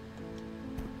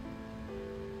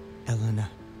 Elena,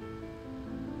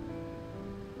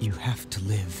 you have to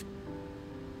live.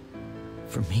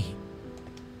 For me.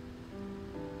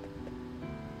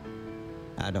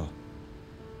 Adol,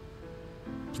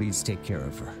 please take care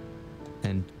of her.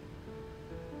 And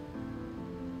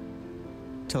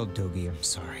tell Dogi I'm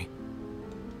sorry.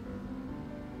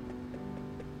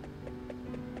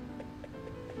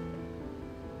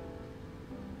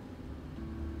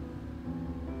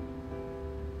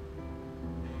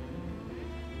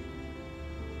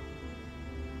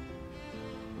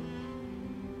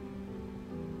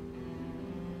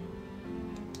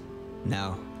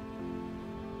 Now,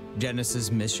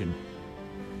 Genesis' mission,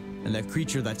 and the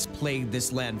creature that's plagued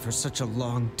this land for such a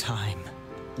long time,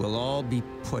 will all be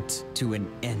put to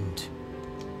an end.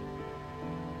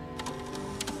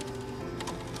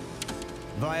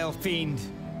 Vile fiend.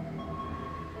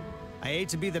 I hate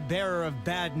to be the bearer of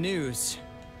bad news,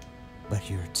 but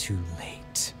you're too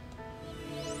late.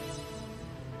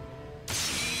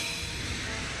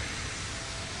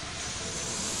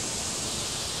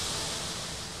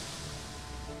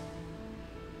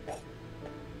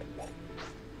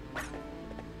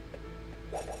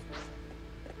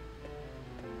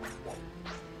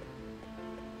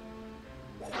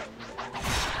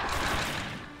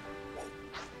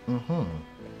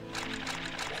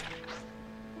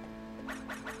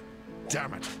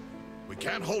 Damn it. We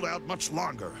can't hold out much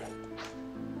longer.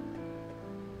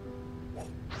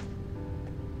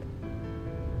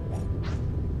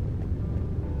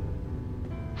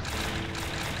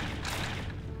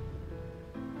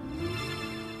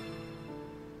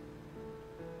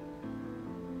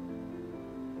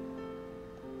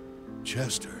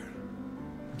 Chester,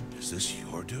 is this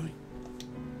your doing?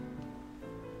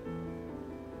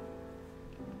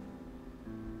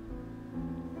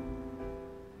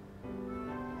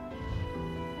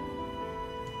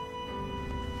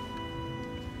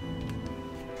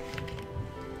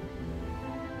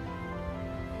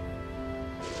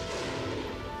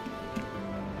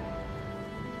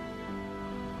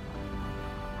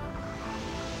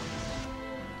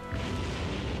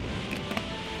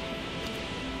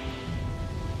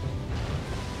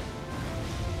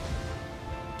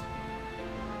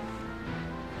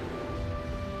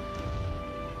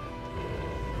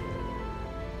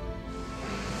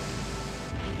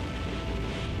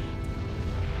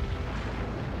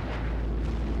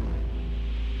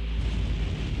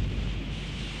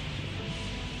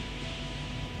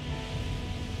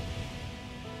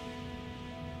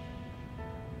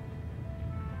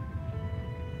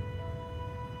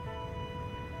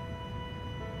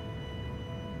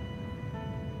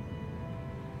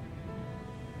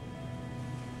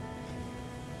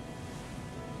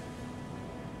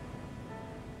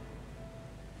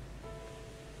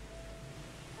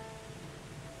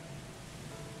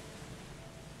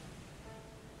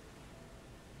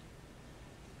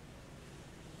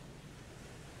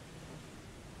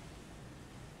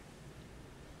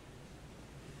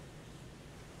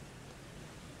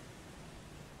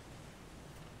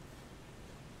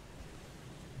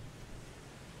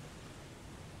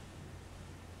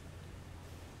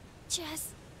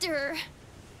 Chester.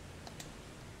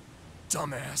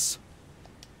 Dumbass.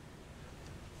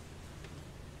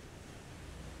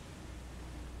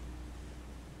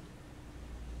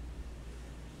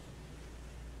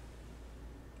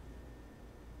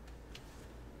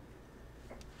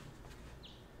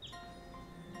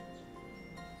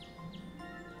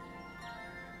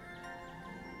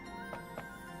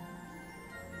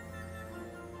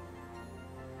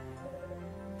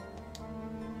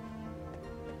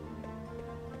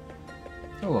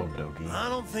 Hello, Doki. I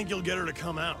don't think you'll get her to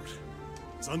come out.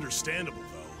 It's understandable,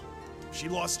 though. She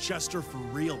lost Chester for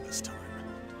real this time.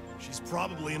 She's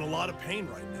probably in a lot of pain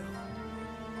right now.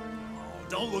 Oh,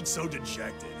 don't look so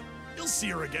dejected. You'll see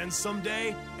her again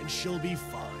someday, and she'll be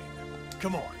fine.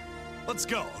 Come on, let's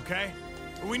go, okay?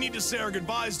 We need to say our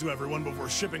goodbyes to everyone before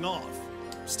shipping off.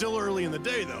 Still early in the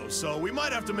day, though, so we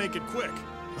might have to make it quick.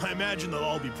 I imagine they'll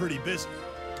all be pretty busy.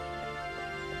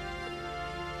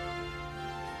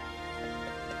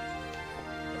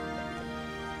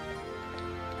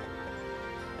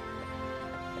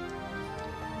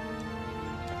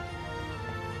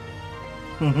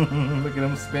 Look at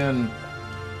him spin.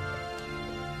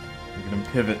 Look at him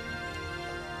pivot.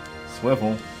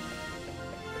 Swivel.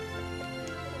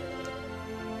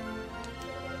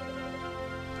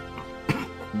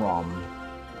 Rom.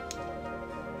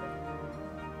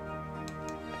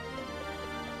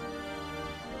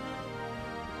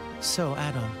 So,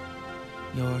 Adam,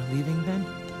 you're leaving then?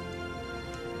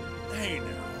 Hey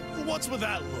now, what's with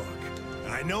that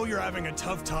look? I know you're having a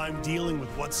tough time dealing with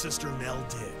what Sister Nell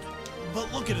did.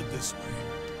 But look at it this way.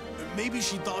 Maybe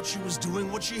she thought she was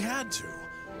doing what she had to.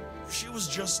 She was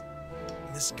just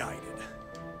misguided.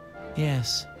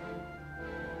 Yes.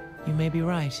 You may be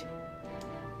right.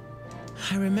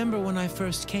 I remember when I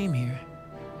first came here.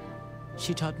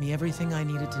 She taught me everything I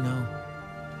needed to know.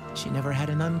 She never had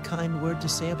an unkind word to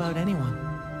say about anyone.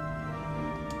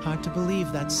 Hard to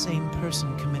believe that same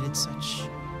person committed such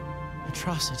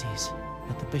atrocities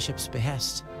at the bishop's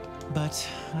behest. But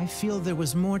I feel there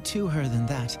was more to her than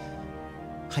that.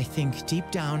 I think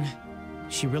deep down,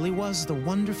 she really was the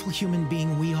wonderful human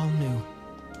being we all knew.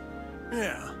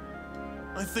 Yeah,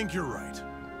 I think you're right.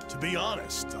 To be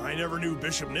honest, I never knew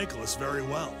Bishop Nicholas very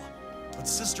well. But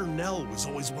Sister Nell was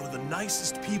always one of the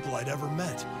nicest people I'd ever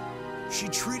met. She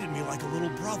treated me like a little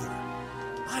brother.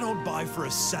 I don't buy for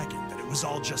a second that it was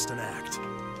all just an act.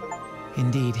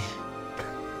 Indeed.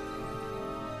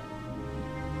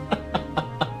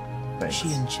 Thanks.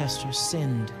 She and Chester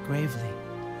sinned gravely,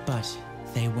 but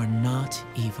they were not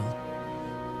evil.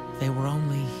 They were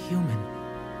only human.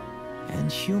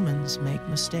 And humans make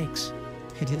mistakes.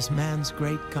 It is man's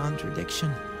great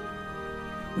contradiction.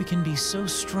 We can be so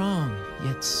strong,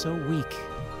 yet so weak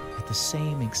at the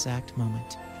same exact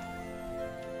moment.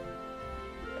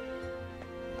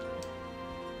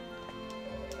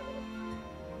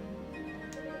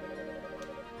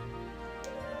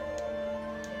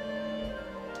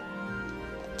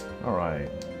 All right.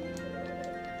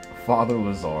 Father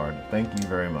Lazard, thank you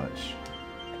very much.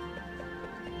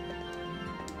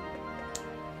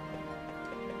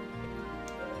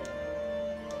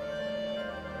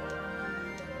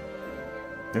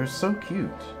 They're so cute.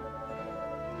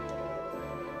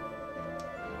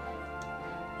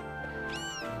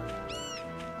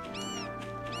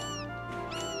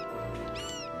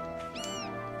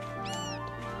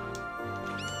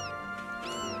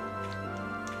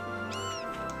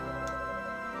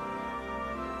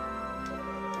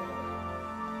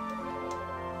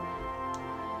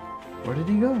 Where did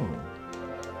he go?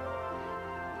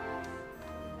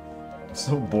 It's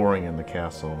so boring in the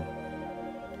castle.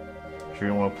 Sure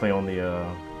you want to play on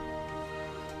the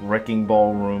wrecking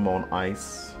ball room on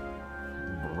ice,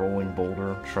 rolling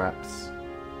boulder traps,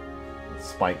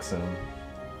 spikes in them.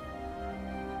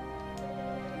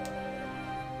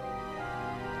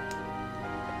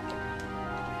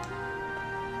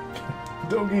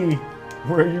 Doggy,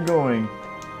 where are you going?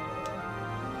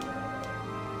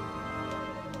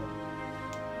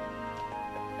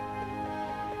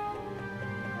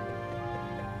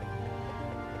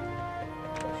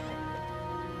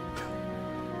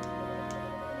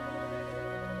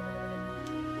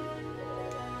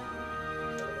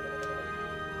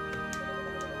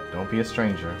 Don't be a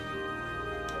stranger.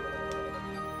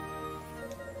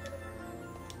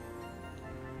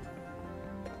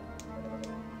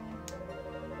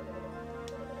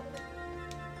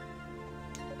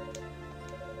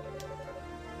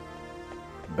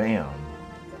 Bam.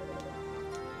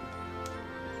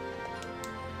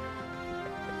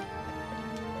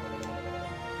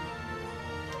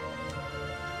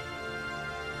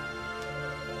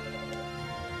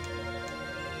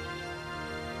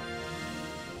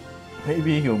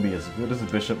 Maybe he'll be as good as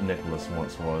Bishop Nicholas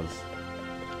once was.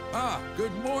 Ah,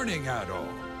 good morning, Adol.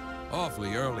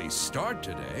 Awfully early start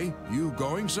today. You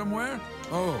going somewhere?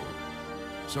 Oh,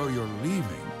 so you're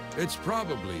leaving. It's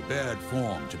probably bad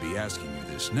form to be asking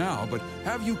you this now, but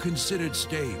have you considered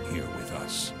staying here with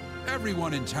us?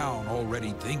 Everyone in town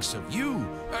already thinks of you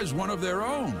as one of their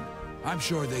own. I'm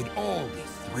sure they'd all be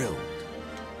thrilled.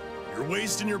 You're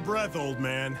wasting your breath, old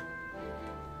man.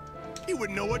 He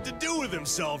wouldn't know what to do with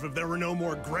himself if there were no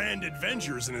more grand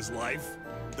adventures in his life.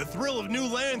 The thrill of new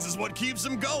lands is what keeps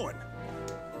him going.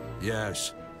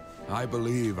 Yes, I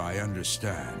believe I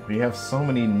understand. We have so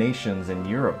many nations in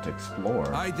Europe to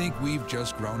explore. I think we've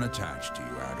just grown attached to you,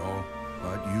 Adol.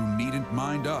 But you needn't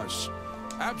mind us.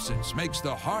 Absence makes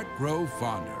the heart grow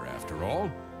fonder, after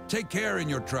all. Take care in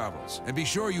your travels, and be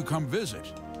sure you come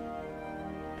visit.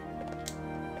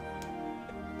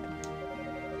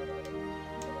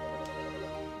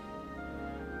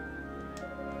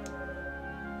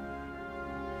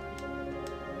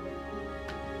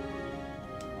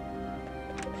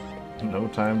 No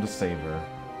time to savor.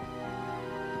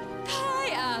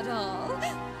 Hi, Adol.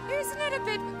 Isn't it a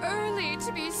bit early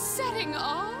to be setting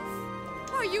off?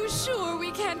 Are you sure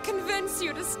we can't convince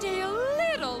you to stay a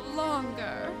little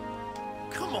longer?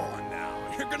 Come on now,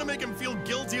 you're gonna make him feel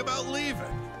guilty about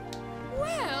leaving.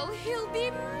 Well, he'll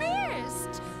be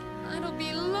missed. I'll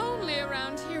be lonely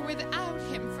around here without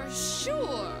him for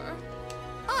sure.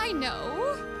 I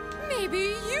know.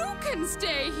 Maybe you can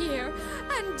stay here,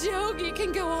 and Dogi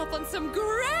can go off on some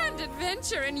grand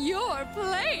adventure in your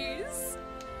place.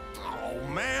 Oh,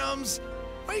 ma'ams,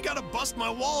 why you gotta bust my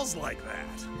walls like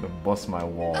that? To bust my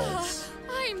walls.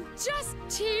 I'm just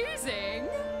teasing.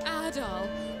 Adol,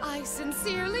 I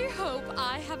sincerely hope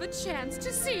I have a chance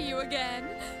to see you again.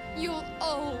 You'll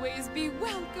always be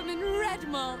welcome in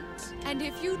Redmont. And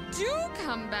if you do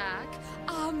come back,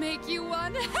 I'll make you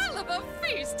one hell of a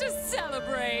feast to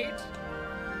celebrate.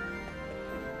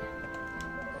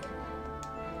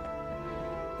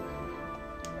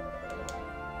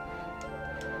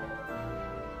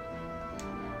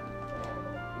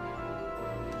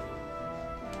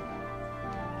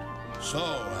 So,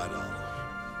 Adol,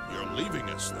 you're leaving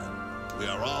us then. We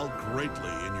are all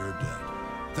greatly in your debt.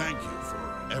 Thank you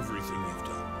for everything you've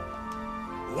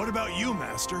done. What about you,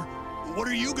 Master? What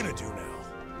are you gonna do now?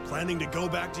 Planning to go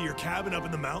back to your cabin up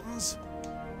in the mountains?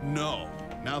 No.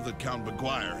 Now that Count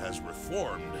Maguire has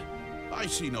reformed, I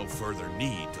see no further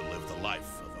need to live the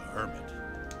life of a hermit.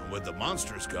 And with the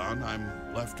monsters gone,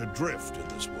 I'm left adrift in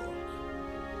this world.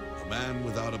 A man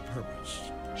without a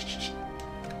purpose.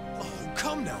 Oh,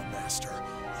 come now, Master.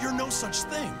 You're no such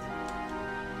thing.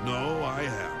 No, I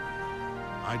am.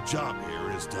 My job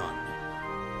here is done.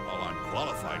 All I'm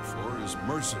qualified for is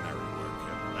mercenary work,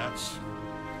 and that's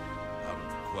out of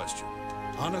the question.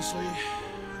 Honestly,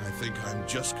 I think I'm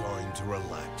just going to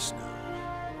relax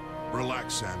now.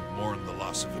 Relax and mourn the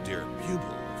loss of a dear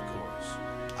pupil, of course.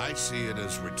 I see it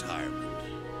as retirement.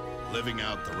 Living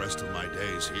out the rest of my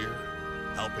days here,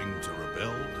 helping to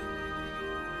rebuild.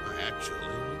 I actually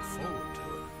look forward to it.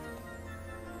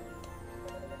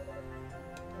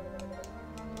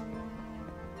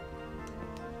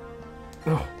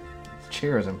 Oh, this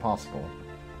chair is impossible.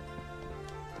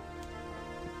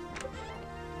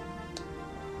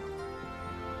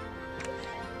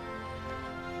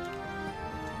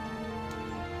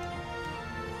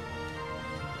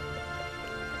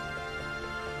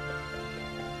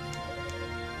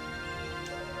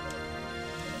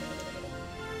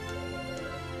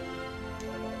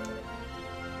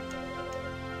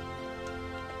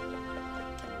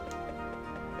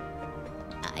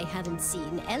 I haven't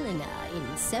seen Elena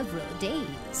in several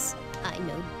days. I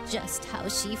know just how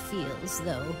she feels,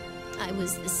 though. I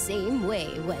was the same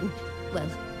way when, well,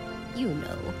 you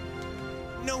know.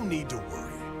 No need to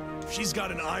worry. She's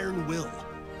got an iron will.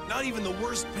 Not even the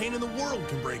worst pain in the world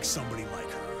can break somebody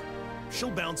like her. She'll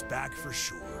bounce back for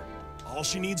sure. All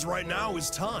she needs right now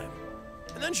is time.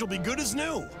 And then she'll be good as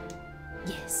new.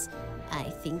 Yes, I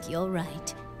think you're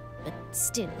right. But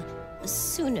still, the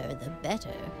sooner the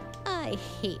better. I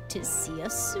hate to see a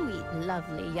sweet,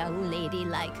 lovely young lady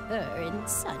like her in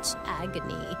such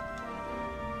agony.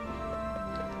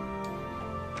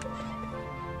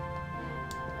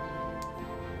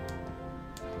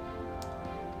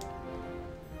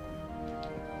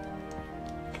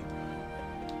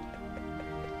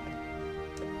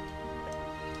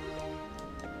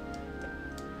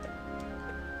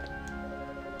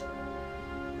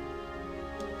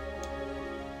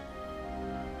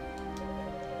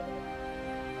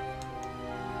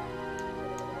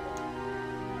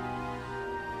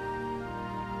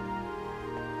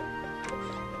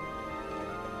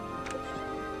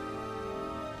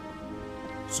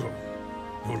 So,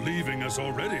 you're leaving us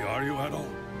already, are you, Adol?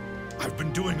 I've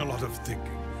been doing a lot of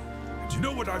thinking, and you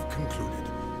know what I've concluded?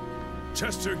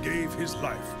 Chester gave his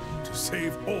life to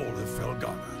save all of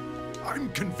Felghana. I'm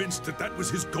convinced that that was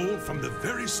his goal from the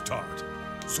very start.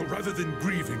 So rather than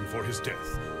grieving for his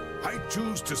death, I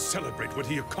choose to celebrate what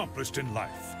he accomplished in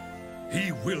life.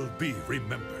 He will be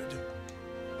remembered.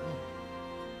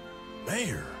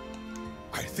 Mayor.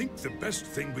 I think the best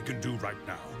thing we can do right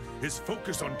now is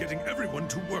focus on getting everyone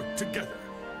to work together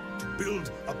to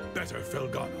build a better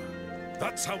Felghana.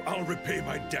 That's how I'll repay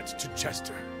my debt to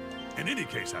Chester. In any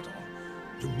case, Adol,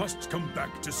 you must come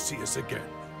back to see us again.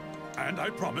 And I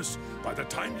promise, by the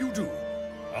time you do,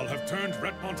 I'll have turned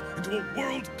Redmont into a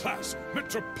world-class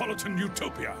metropolitan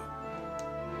utopia.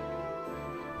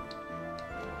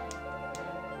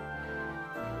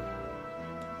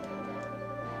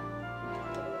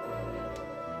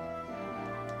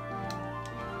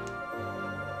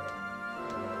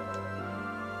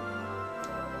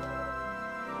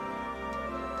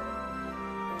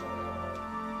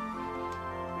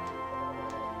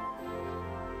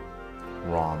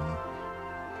 Rom.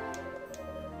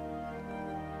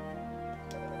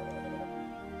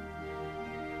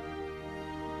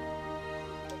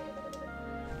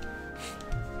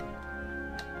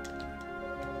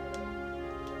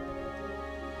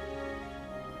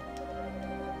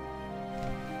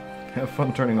 Have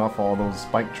fun turning off all those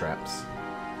spike traps.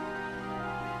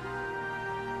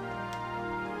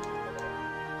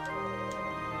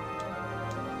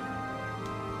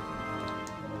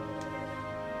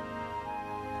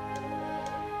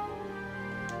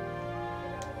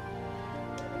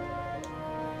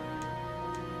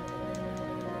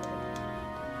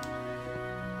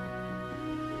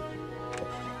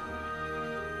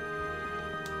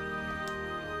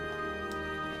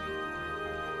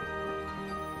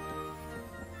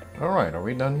 Alright, are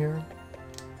we done here?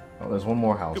 Oh, there's one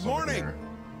more house. Good over morning. there.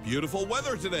 Beautiful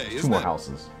weather today, isn't it? Two more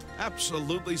houses.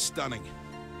 Absolutely stunning.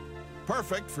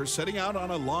 Perfect for setting out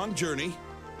on a long journey.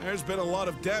 There's been a lot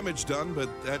of damage done, but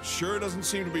that sure doesn't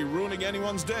seem to be ruining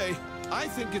anyone's day. I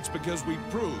think it's because we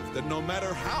proved that no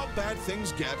matter how bad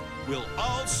things get, we'll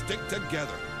all stick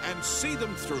together and see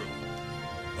them through.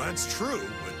 That's true,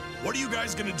 but what are you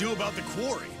guys gonna do about the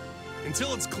quarry?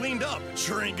 Until it's cleaned up, it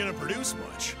sure ain't gonna produce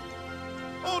much.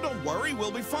 Oh, don't worry, we'll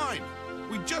be fine.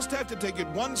 We just have to take it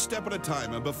one step at a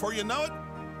time, and before you know it,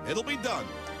 it'll be done.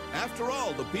 After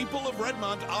all, the people of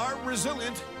Redmont are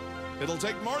resilient. It'll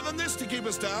take more than this to keep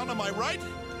us down, am I right?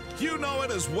 You know it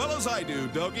as well as I do,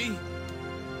 Dogie.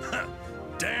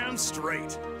 Damn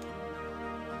straight.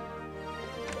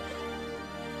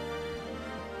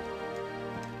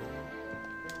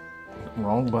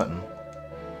 Wrong button.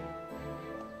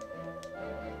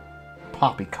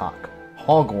 Poppycock.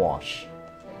 Hogwash.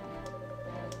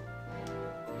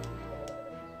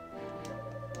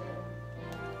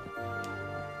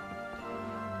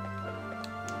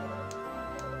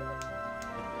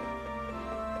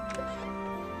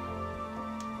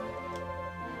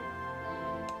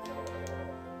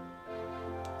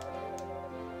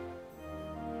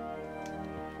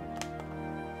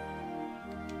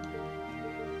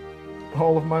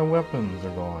 All of my weapons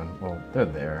are gone. Well, they're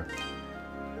there.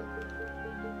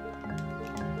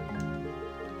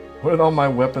 Where did all my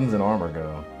weapons and armor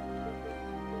go?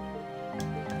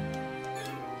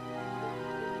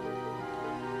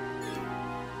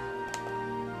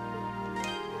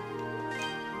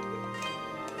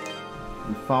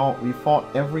 We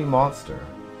fought every monster.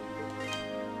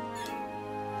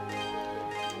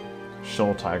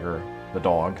 Shoal Tiger, the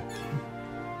dog.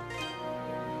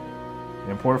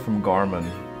 Imported from Garmin.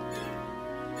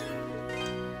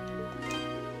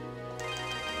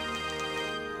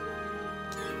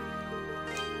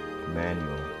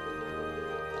 Manual.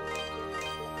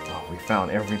 Oh, we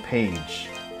found every page.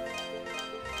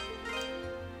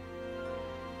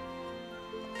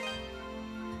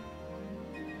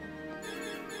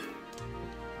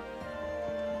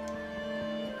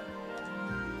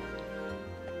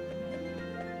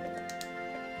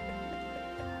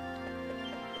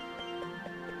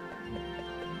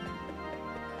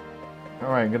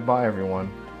 Alright, goodbye everyone.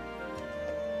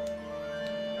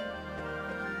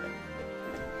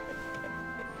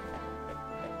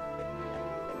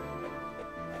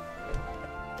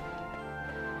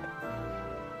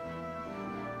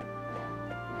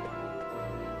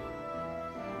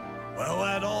 Well,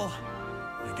 Adol,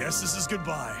 I guess this is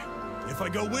goodbye. If I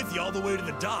go with you all the way to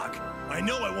the dock, I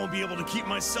know I won't be able to keep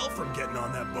myself from getting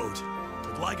on that boat.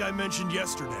 But like I mentioned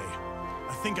yesterday,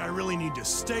 I think I really need to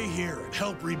stay here and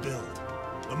help rebuild.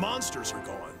 The monsters are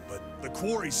gone, but the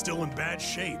quarry's still in bad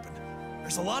shape, and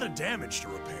there's a lot of damage to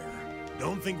repair.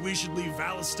 Don't think we should leave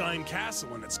Valestein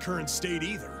Castle in its current state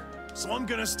either. So I'm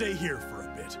gonna stay here for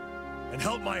a bit, and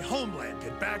help my homeland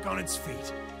get back on its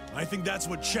feet. I think that's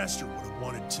what Chester would have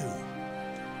wanted too.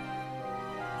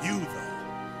 You,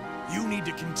 though, you need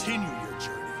to continue your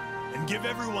journey, and give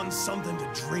everyone something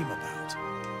to dream about.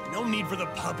 No need for the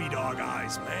puppy dog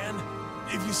eyes, man.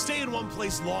 If you stay in one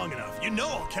place long enough, you know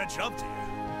I'll catch up to you.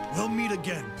 We'll meet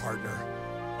again, partner.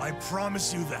 I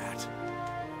promise you that.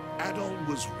 Adol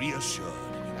was reassured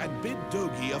and bid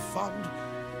Dogi a fond,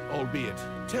 albeit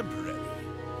temporary,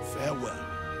 farewell.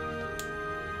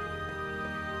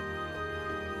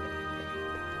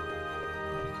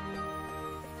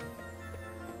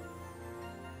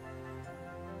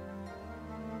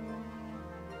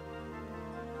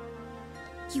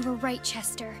 You were right,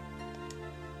 Chester.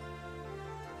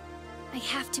 I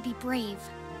have to be brave.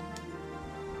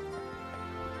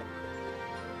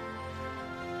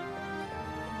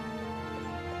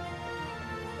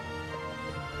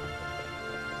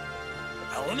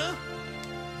 Helena?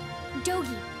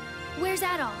 Dogi, where's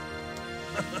Adol?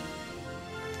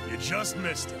 You just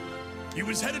missed him. He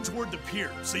was headed toward the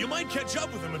pier, so you might catch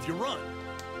up with him if you run.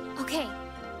 Okay.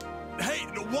 Hey,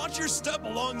 watch your step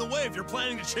along the way if you're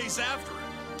planning to chase after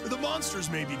him. The monsters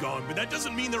may be gone, but that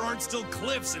doesn't mean there aren't still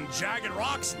cliffs and jagged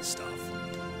rocks and stuff.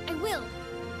 I will.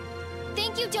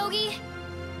 Thank you, Dogi.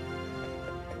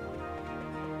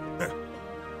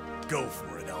 Go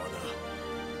for it, Helena.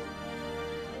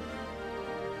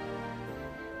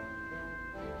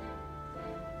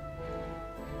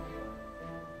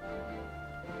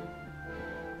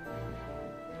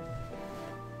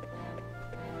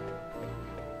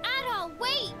 Adol,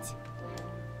 wait!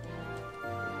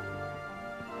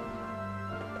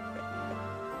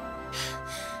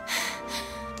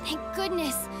 Thank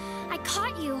goodness, I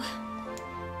caught you.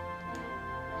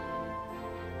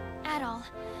 Adol,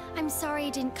 I'm sorry I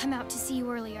didn't come out to see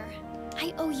you earlier.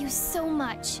 I owe you so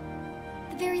much.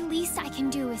 The very least I can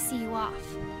do is see you off.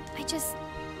 I just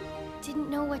didn't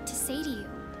know what to say to you.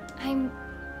 I'm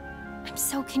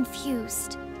so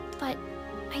confused. But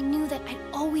I knew that I'd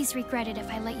always regret it if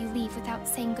I let you leave without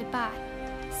saying goodbye.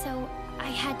 So I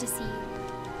had to see you.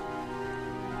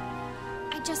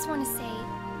 I just want to say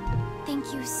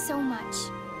thank you so much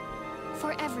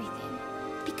for everything.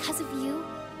 Because of you,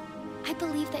 I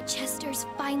believe that Chester's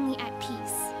finally at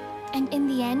peace. And in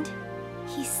the end,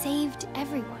 he saved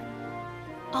everyone.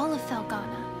 All of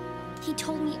Felghana. He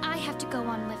told me I have to go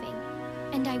on living.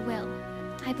 And I will.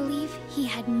 I believe he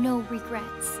had no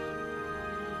regrets.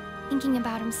 Thinking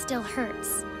about him still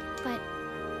hurts. But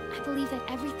I believe that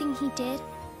everything he did,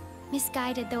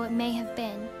 misguided though it may have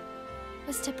been,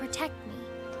 was to protect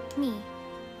me,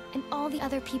 and all the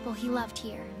other people he loved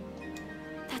here.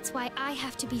 That's why I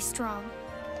have to be strong.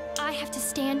 I have to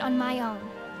stand on my own,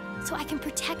 so I can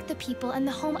protect the people and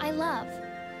the home I love,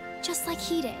 just like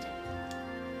he did.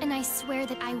 And I swear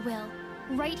that I will.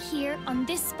 Right here, on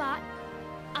this spot,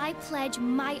 I pledge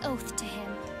my oath to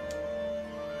him.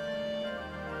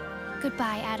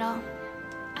 Goodbye, Adol.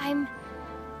 I'm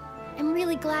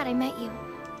really glad I met you.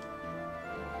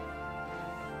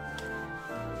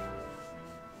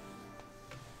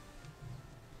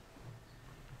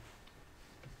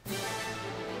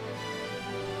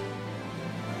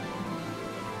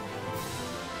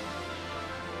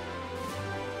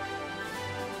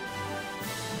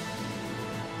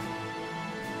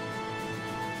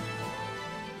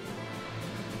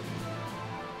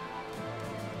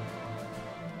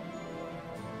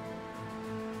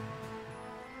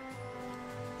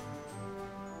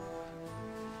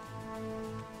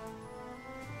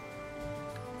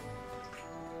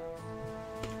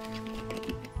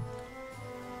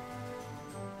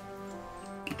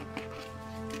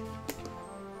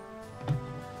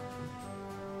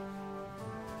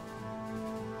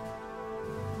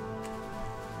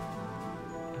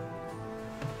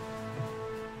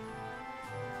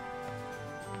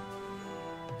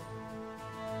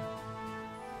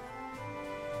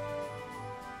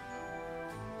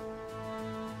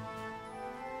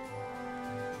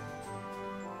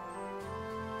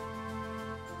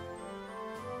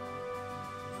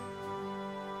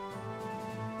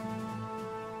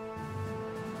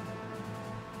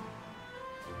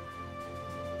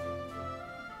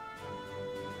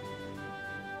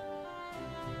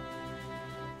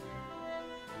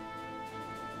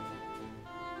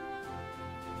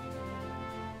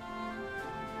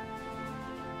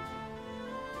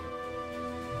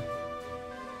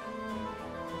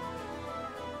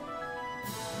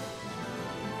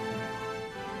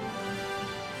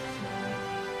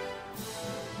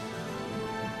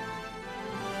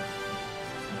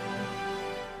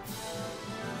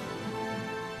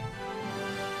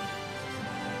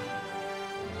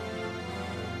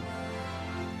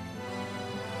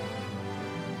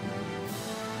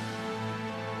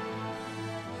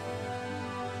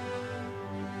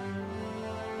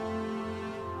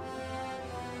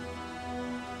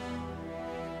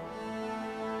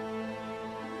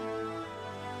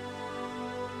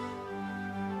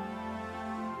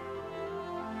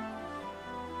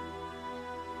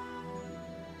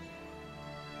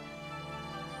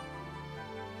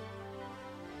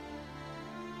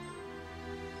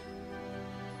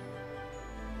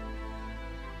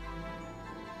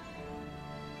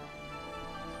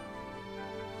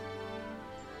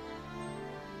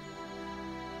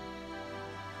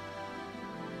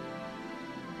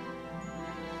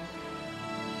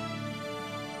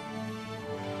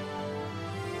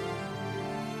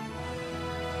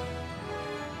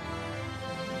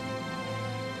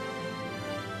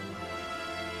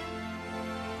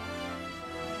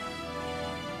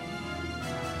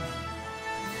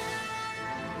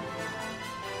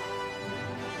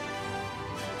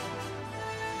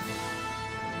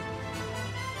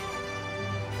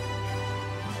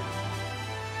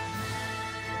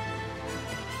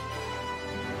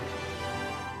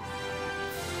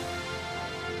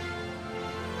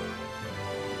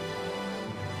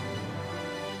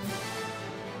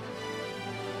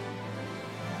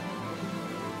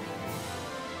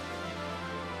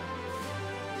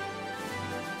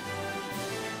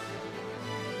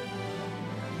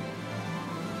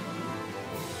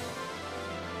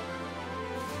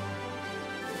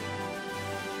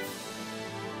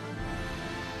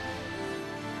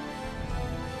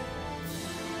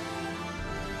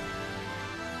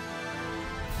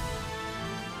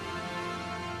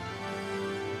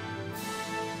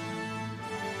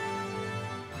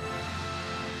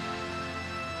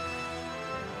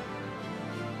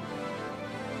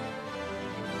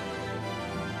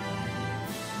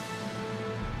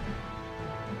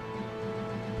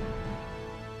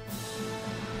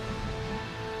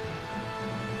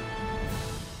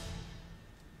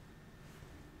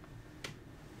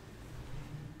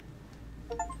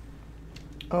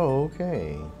 Oh,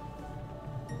 okay.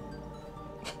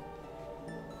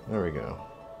 There we go.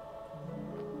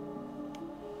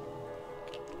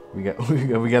 We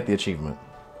got the achievement.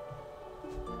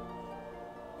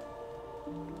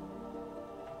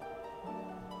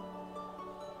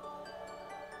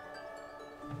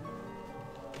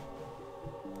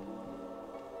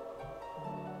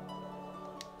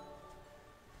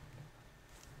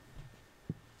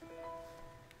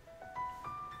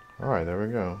 All right, there we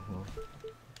go. Well,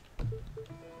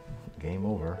 game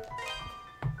over.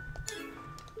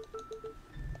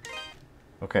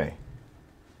 Okay.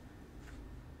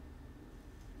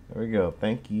 There we go.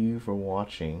 Thank you for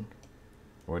watching.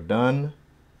 We're done.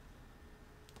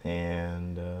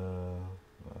 And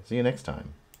I'll see you next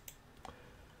time.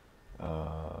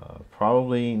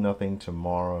 Probably nothing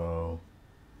tomorrow.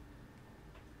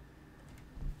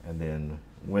 And then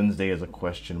Wednesday is a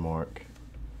question mark.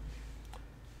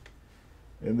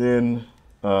 And then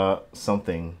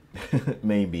something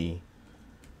maybe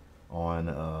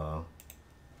on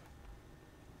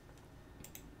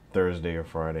Thursday or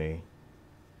Friday.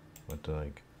 But to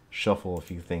like shuffle a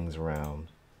few things around.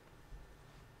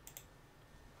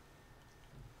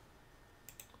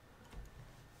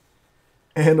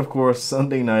 And of course,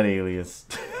 Sunday Night Alias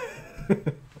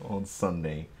on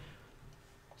Sunday.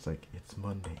 It's like, it's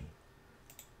Monday.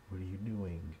 What are you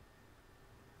doing?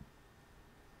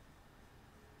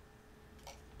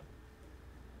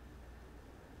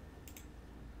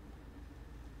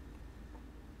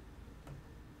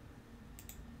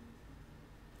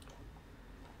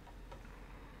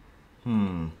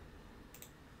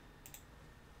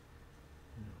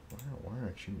 Why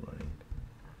aren't you running?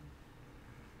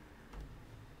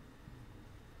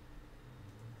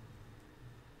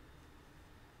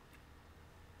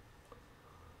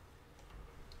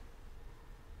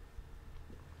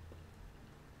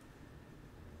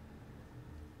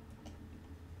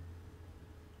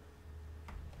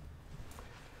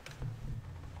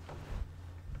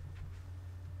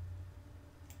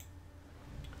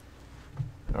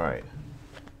 All right.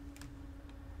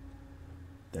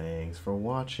 Thanks for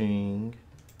watching.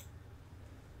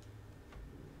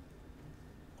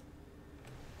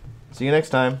 See you next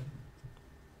time.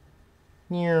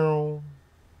 Meow.